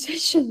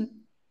circumcision.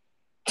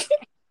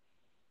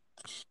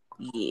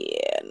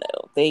 Yeah.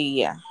 No. They.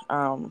 Yeah.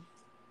 So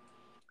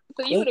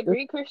you They, would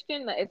agree,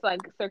 Christian, that it's like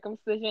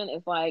circumcision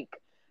is like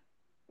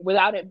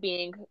without it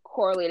being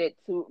correlated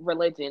to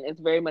religion,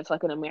 it's very much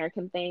like an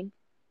American thing.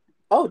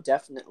 Oh,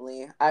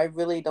 definitely. I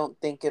really don't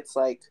think it's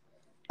like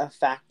a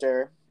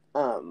factor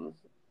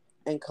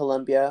in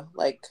Colombia.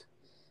 Like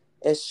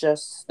it's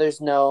just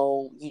there's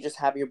no you just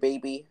have your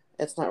baby.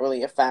 It's not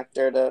really a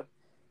factor to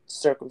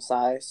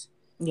circumcise.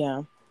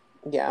 yeah.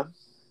 Yeah.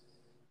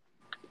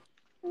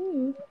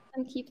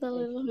 And keep the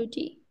little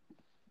hoodie.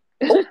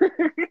 Oh,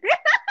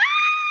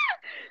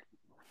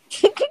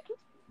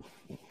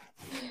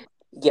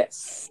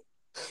 yes.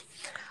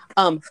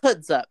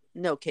 Hoods up.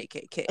 No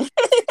KKK.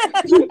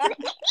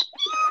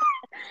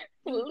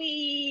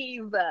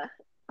 Please.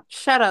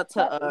 Shout out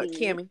to Please.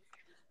 Cammy.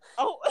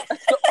 Oh.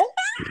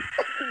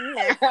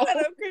 Now. Shut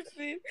up,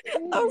 Christine.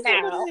 I'm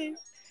Now. sorry.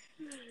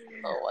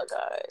 Oh my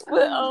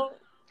god.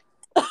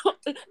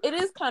 But it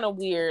is kind of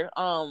weird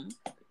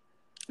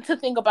to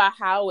think about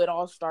how it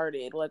all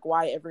started, like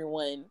why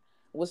everyone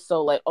was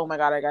so like, oh my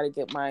god, I gotta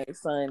get my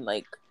son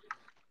like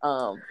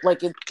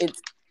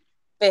it's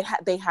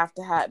they have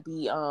to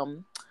be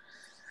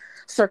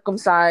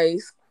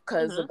circumcised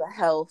because of the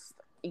health.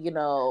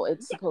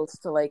 It's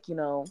supposed to like be I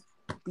don't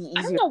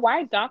easier. know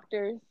why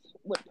doctors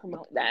would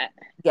promote that.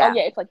 Yeah. Oh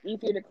yeah, it's like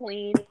easier to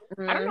clean.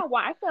 I don't know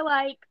why. I feel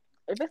like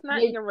if it's not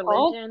in They your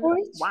call religion, for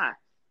it? why?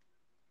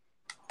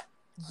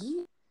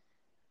 Yeah.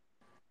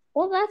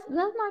 Well, that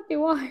might be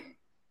why.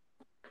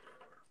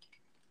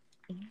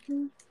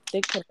 Mm-hmm.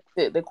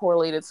 They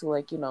correlated to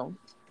like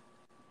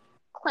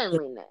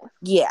Cleanliness.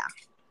 yeah,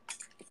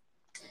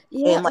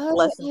 Yeah, and like oh,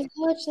 lessons.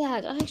 I heard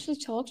that. I actually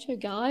talked to a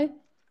guy who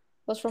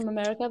was from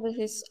America, but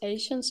he's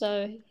Asian,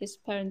 so his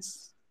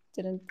parents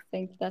didn't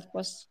think that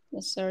was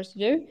necessary to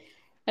do.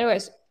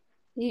 Anyways,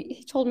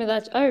 he told me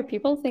that, oh,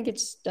 people think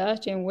it's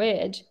dirty and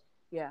weird.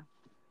 Yeah.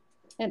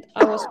 And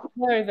I was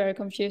very, very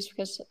confused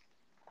because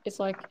it's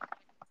like,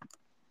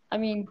 I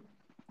mean,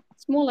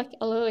 it's more like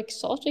a little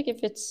exotic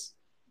if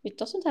it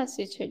doesn't have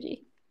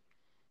CTG.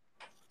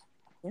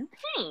 I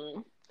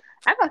feel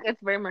like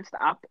it's very much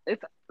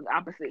it's the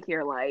opposite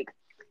here. Like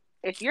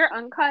if you're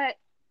uncut,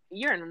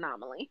 you're an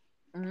anomaly.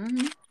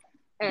 Mm-hmm.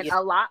 And Yeah.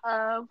 a lot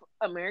of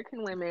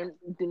American women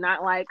do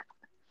not like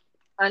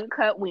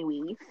uncut wee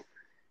wees.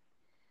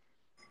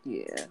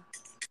 Yeah.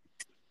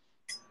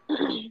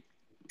 I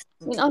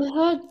mean, I've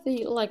heard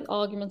the like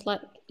argument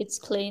like it's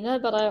cleaner,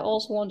 but I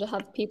also wonder,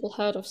 have people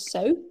heard of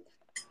soap?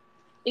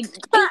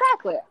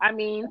 Exactly. I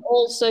mean,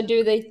 Also,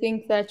 do they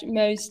think that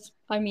most,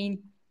 I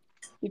mean,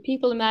 do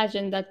people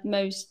imagine that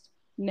most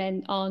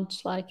men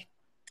aren't like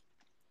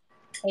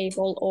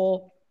able,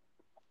 or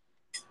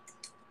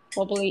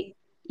probably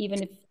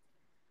even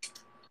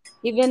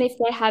if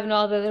they have no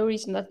other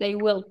reason, that they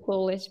will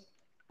pull it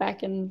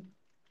back and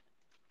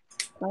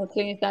kind of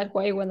clean it that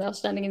way when they're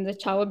standing in the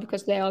shower,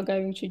 because they are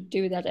going to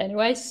do that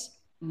anyways.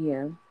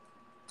 Yeah.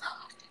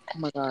 Oh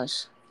my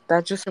gosh,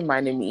 that just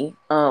reminded me.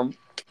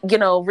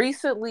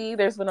 Recently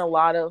there's been a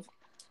lot of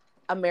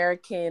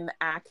American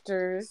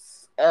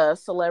actors,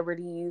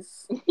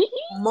 celebrities,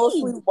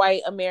 mostly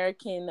white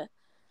American.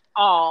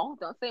 all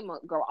don't say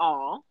girl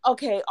all.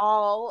 Okay,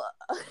 all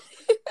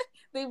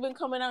they've been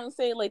coming out and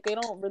saying like they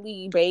don't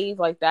really bathe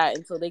like that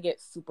until they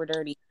get super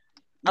dirty.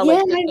 Or Yeah,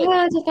 like they I get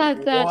heard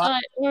about that.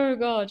 What? Oh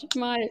god,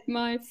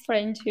 my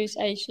friend who's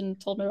Asian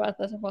told me about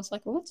that and was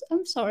like, "What?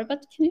 I'm sorry,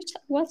 but can you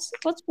tell what's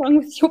wrong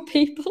with your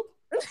people?"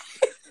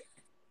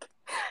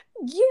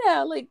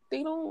 yeah, like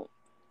they don't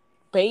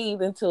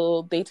bathe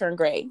until they turn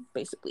gray,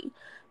 basically,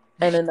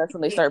 and then that's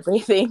when they start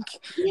bathing.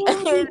 Yeah,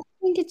 I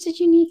think it's a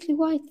uniquely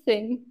white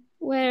thing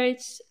where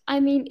I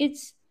mean,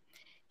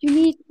 you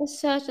need a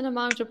certain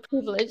amount of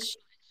privilege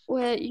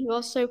where you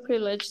are so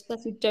privileged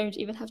that you don't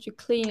even have to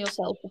clean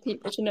yourself for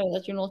people to know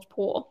that you're not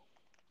poor.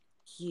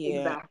 Yeah,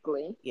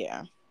 Exactly.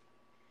 yeah.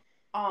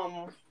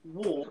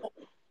 Who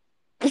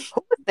was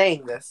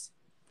saying this?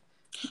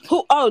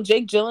 Who? Oh,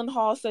 Jake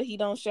Gyllenhaal said he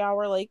don't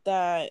shower like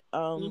that.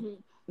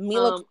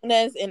 Mila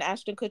Kunis and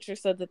Ashton Kutcher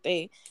said that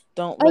they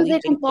don't Oh, really they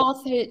bathe. don't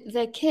bath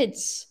their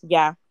kids.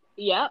 Yeah,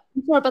 Yep.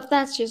 I'm sorry, but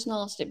that's just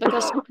nasty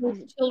because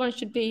children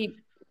should be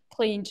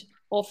cleaned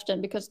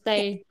often because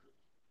they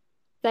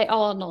They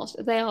are not.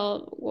 They are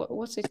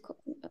what's it called?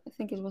 I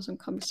think it wasn't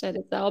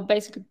compensated. They are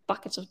basically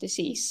buckets of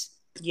disease.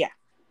 Yeah,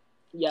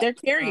 Yep. they're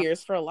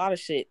carriers for a lot of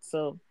shit.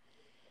 So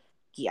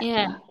yeah.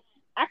 Yeah.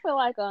 I feel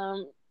like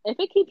if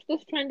it keeps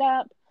this trend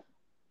up,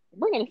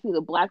 we're gonna see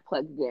the Black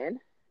Plague again.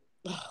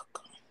 Ugh,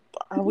 God.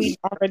 Are we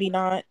already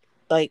not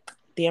like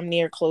damn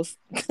near close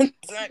to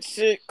that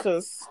shit?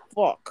 Cause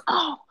fuck.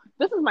 Oh,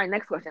 this is my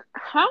next question.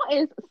 How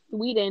is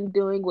Sweden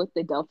doing with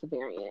the Delta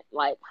variant?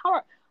 Like,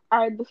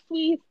 are the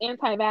Swedes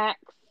anti-vax?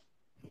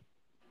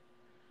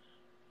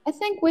 I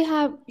think we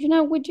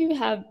do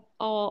have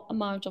our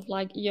amount of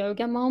like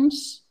yoga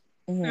moms,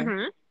 Mm-hmm.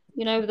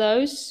 Mm-hmm.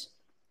 those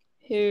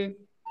who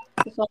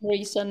for some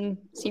reason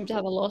seem to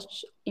have a lot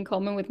in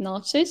common with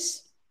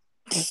Nazis.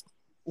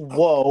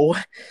 Whoa.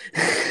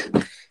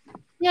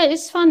 Yeah,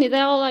 it's funny. They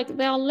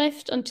are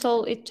left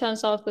until it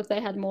turns out that they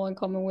had more in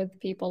common with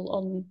people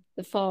on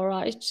the far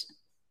right.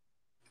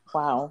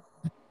 Wow.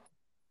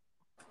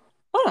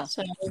 Huh.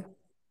 So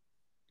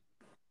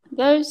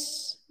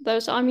those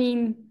I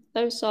mean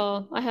those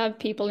are I have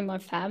people in my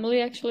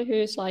family actually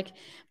who's like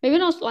maybe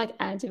not like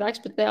anti-vax,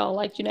 but they are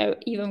like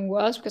even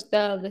worse because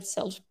they're the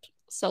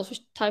selfish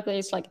type that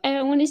is like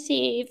I want to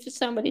see if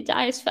somebody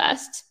dies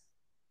fast.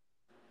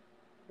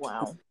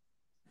 Wow.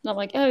 Not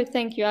like oh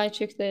thank you I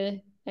took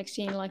the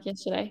vaccine like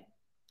yesterday,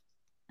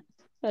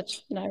 but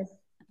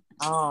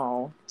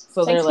Oh.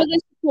 So they're thanks for like,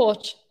 the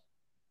support.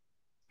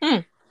 hmm.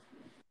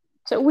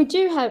 So we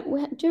do have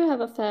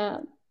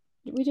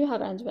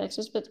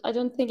anti-vaxxers, but I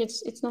don't think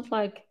it's not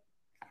like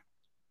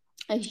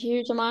a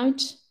huge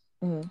amount.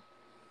 Mm-hmm.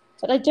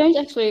 But I don't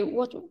actually.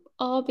 What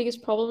our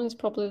biggest problem is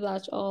probably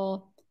that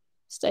our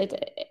state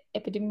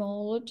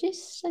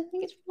epidemiologist, I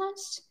think it's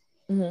pronounced,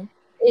 Mm-hmm.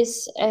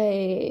 is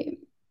a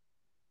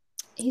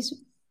he's.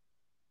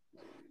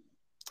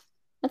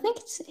 I think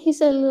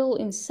he's a little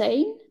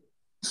insane,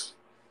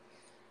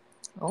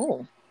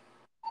 Oh.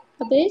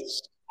 a bit,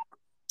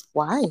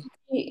 Why?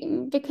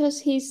 because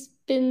he's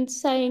been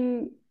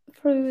saying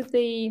through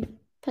the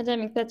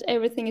pandemic that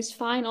everything is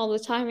fine all the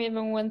time,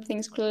 even when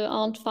things clearly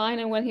aren't fine.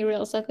 And when he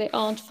realizes that they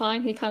aren't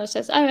fine, he kind of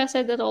says, "Oh, I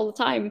said that all the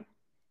time.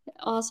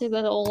 I said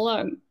that all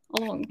along."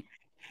 And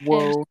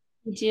Whoa.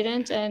 he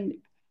didn't, and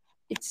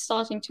it's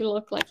starting to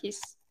look like he's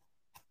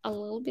a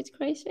little bit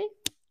crazy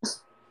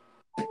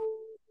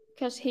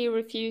because he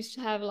refused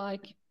to have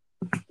like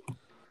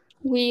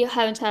we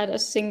haven't had a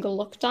single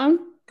lockdown.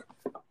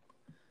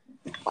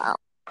 Wow.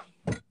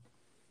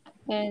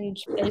 And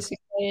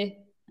basically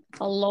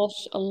a lot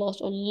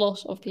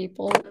of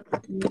people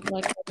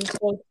like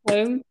forced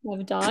home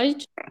have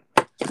died.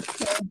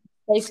 And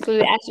basically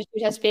the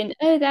attitude has been,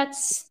 oh,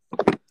 that's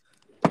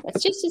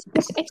just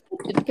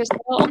expected because they're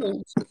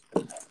old.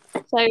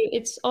 So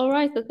it's all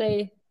right that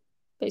they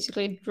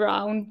basically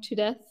drown to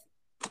death.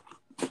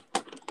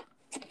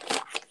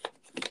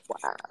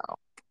 Wow.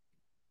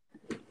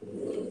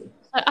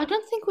 I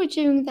don't think we're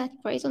doing that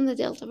great on the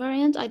Delta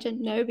variant. I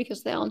don't know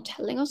because they aren't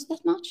telling us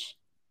that much.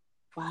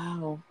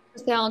 Wow.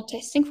 Because they aren't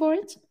testing for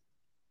it.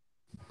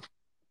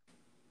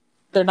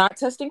 They're not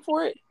testing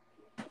for it?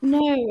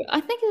 No,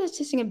 I think they're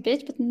testing a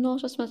bit, but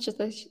not as much as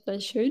they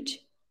should.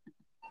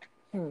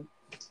 Hmm.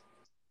 That's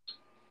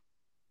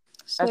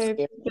So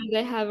scary.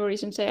 they have a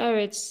reason to say, oh,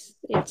 it's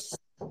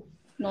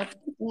not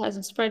it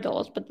hasn't spread a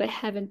lot, but they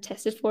haven't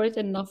tested for it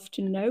enough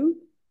to know.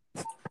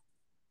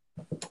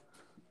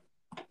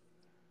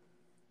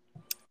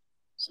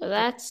 So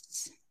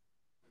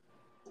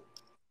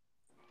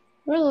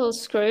we're a little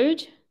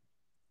screwed.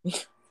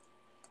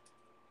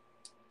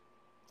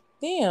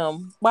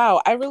 Damn.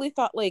 Wow. I really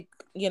thought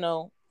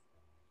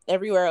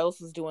everywhere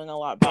else is doing a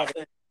lot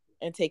better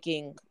and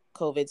taking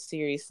COVID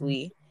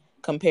seriously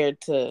compared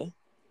to.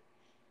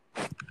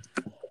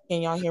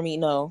 Can y'all hear me?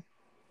 No.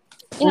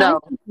 Yeah, No,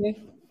 I think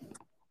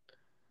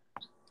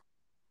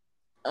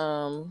so.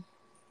 Um.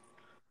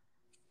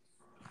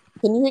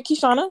 Can you hear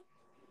Kishana?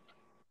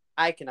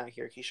 I cannot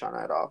hear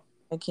Kishana at all.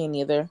 I can't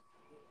either.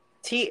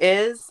 T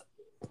is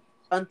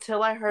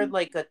until I heard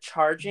like a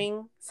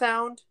charging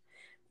sound.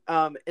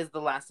 Is the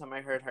last time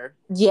I heard her.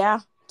 Yeah.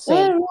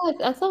 Same. Oh,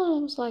 right. I thought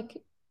it was like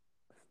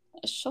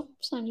a shop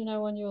sound,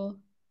 when you're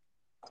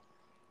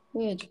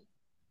weird.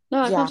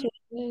 No, I Yeah. can't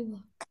hear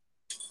you.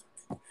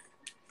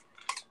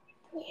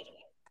 Weird.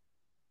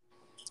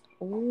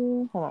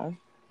 Ooh, hold on.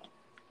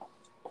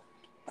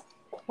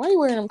 Why are you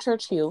wearing them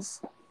church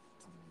heels?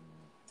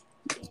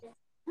 I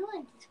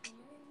want this one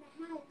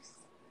in the house.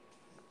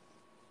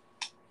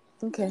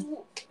 Okay.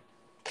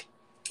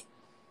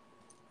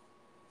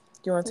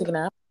 Do you want to take a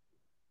nap?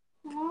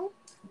 No.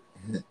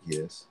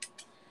 Yes.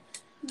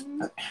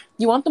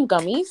 You want them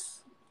gummies?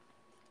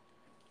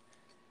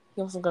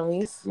 You want some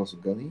gummies? You want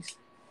some gummies?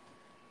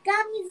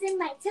 Gummies in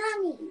my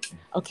tummy.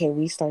 Okay,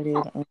 we started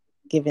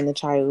giving the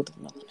child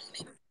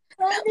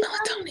Where's the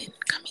melatonin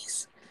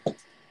gummies.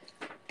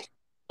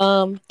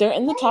 They're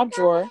in the top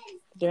drawer.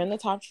 They're in the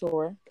top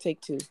drawer.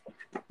 Take 2.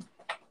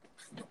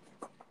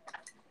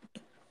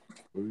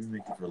 What are we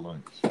making for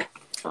lunch? I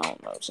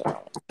don't know,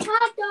 child.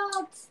 hot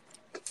dogs?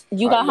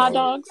 You got hot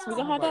dogs. dogs? You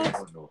got hot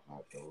dogs? No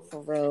hot dogs.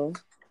 For real.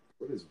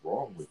 What is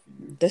wrong with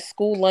you? The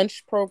school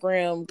lunch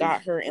program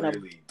got her in a.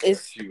 Really,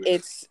 It's she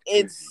was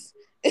it's.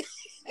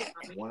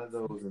 one of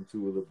those and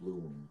two of the blue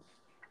ones.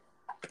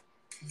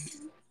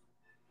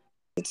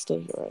 It's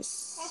still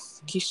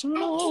yours, I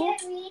Kishana.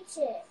 can't reach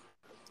it.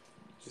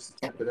 Just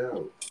tap it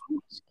out.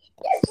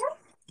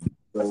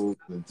 Those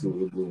and two of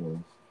the blue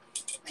ones.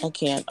 I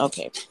can't.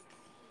 Okay.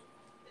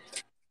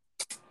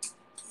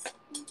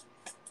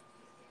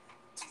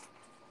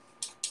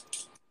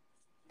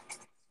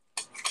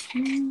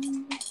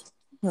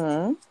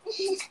 Hmm.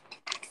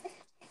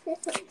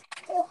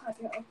 So hard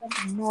to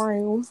open.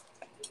 Mario.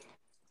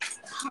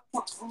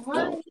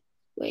 So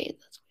wait.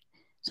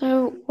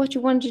 So what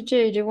you want to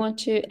do? Do you want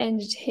to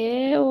end it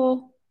here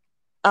or?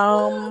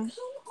 Um,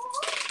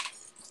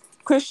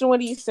 Christian, what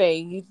do you say?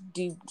 You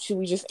do? Should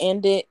we just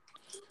end it,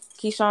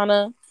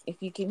 Kishana? If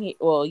you can hear,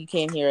 well, you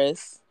can't hear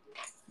us.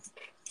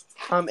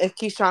 If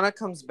Kishana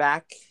comes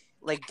back,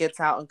 like gets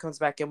out and comes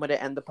back in, would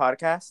it end the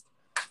podcast?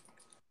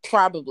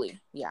 Probably.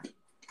 Yeah.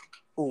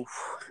 Oof.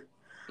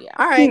 Yeah.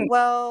 All right.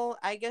 Well,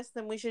 I guess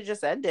then we should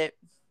just end it.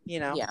 You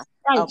know. Yeah.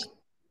 Right. Okay.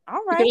 All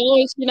You could right.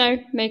 always,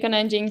 make an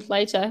ending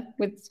later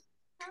with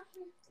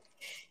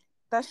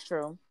That's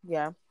true.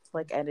 Yeah.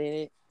 Like edit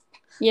it.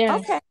 yeah.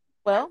 Okay.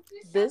 Well,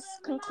 this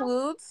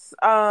concludes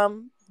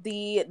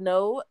the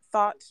No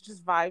Thoughts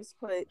Just Vibes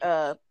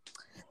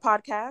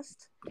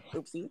podcast.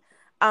 Oopsie.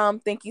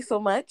 Thank you so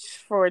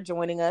much for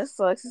joining us.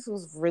 So Alexis, it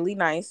was really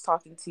nice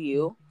talking to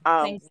you.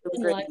 Thank Really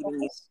you. great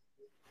meeting you.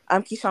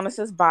 Kishana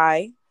says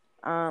bye.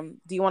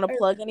 Do you want to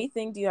plug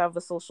anything? Do you have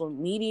a social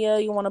media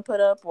you want to put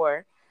up,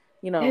 or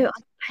No,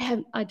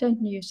 I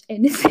don't use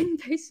anything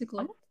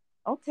basically.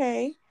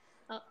 Okay.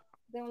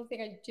 The only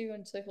thing I do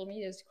on social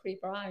media is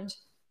creep around.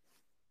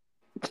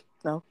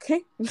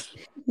 Okay.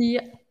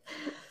 Yeah.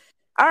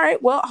 All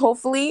right. Well,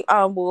 hopefully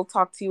we'll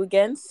talk to you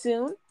again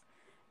soon.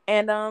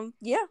 And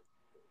yeah.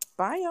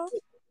 Bye y'all.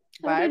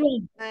 Have a Bye, good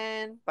one.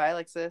 everyone. Bye,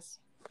 Alexis.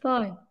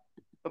 Bye.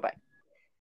 Bye bye.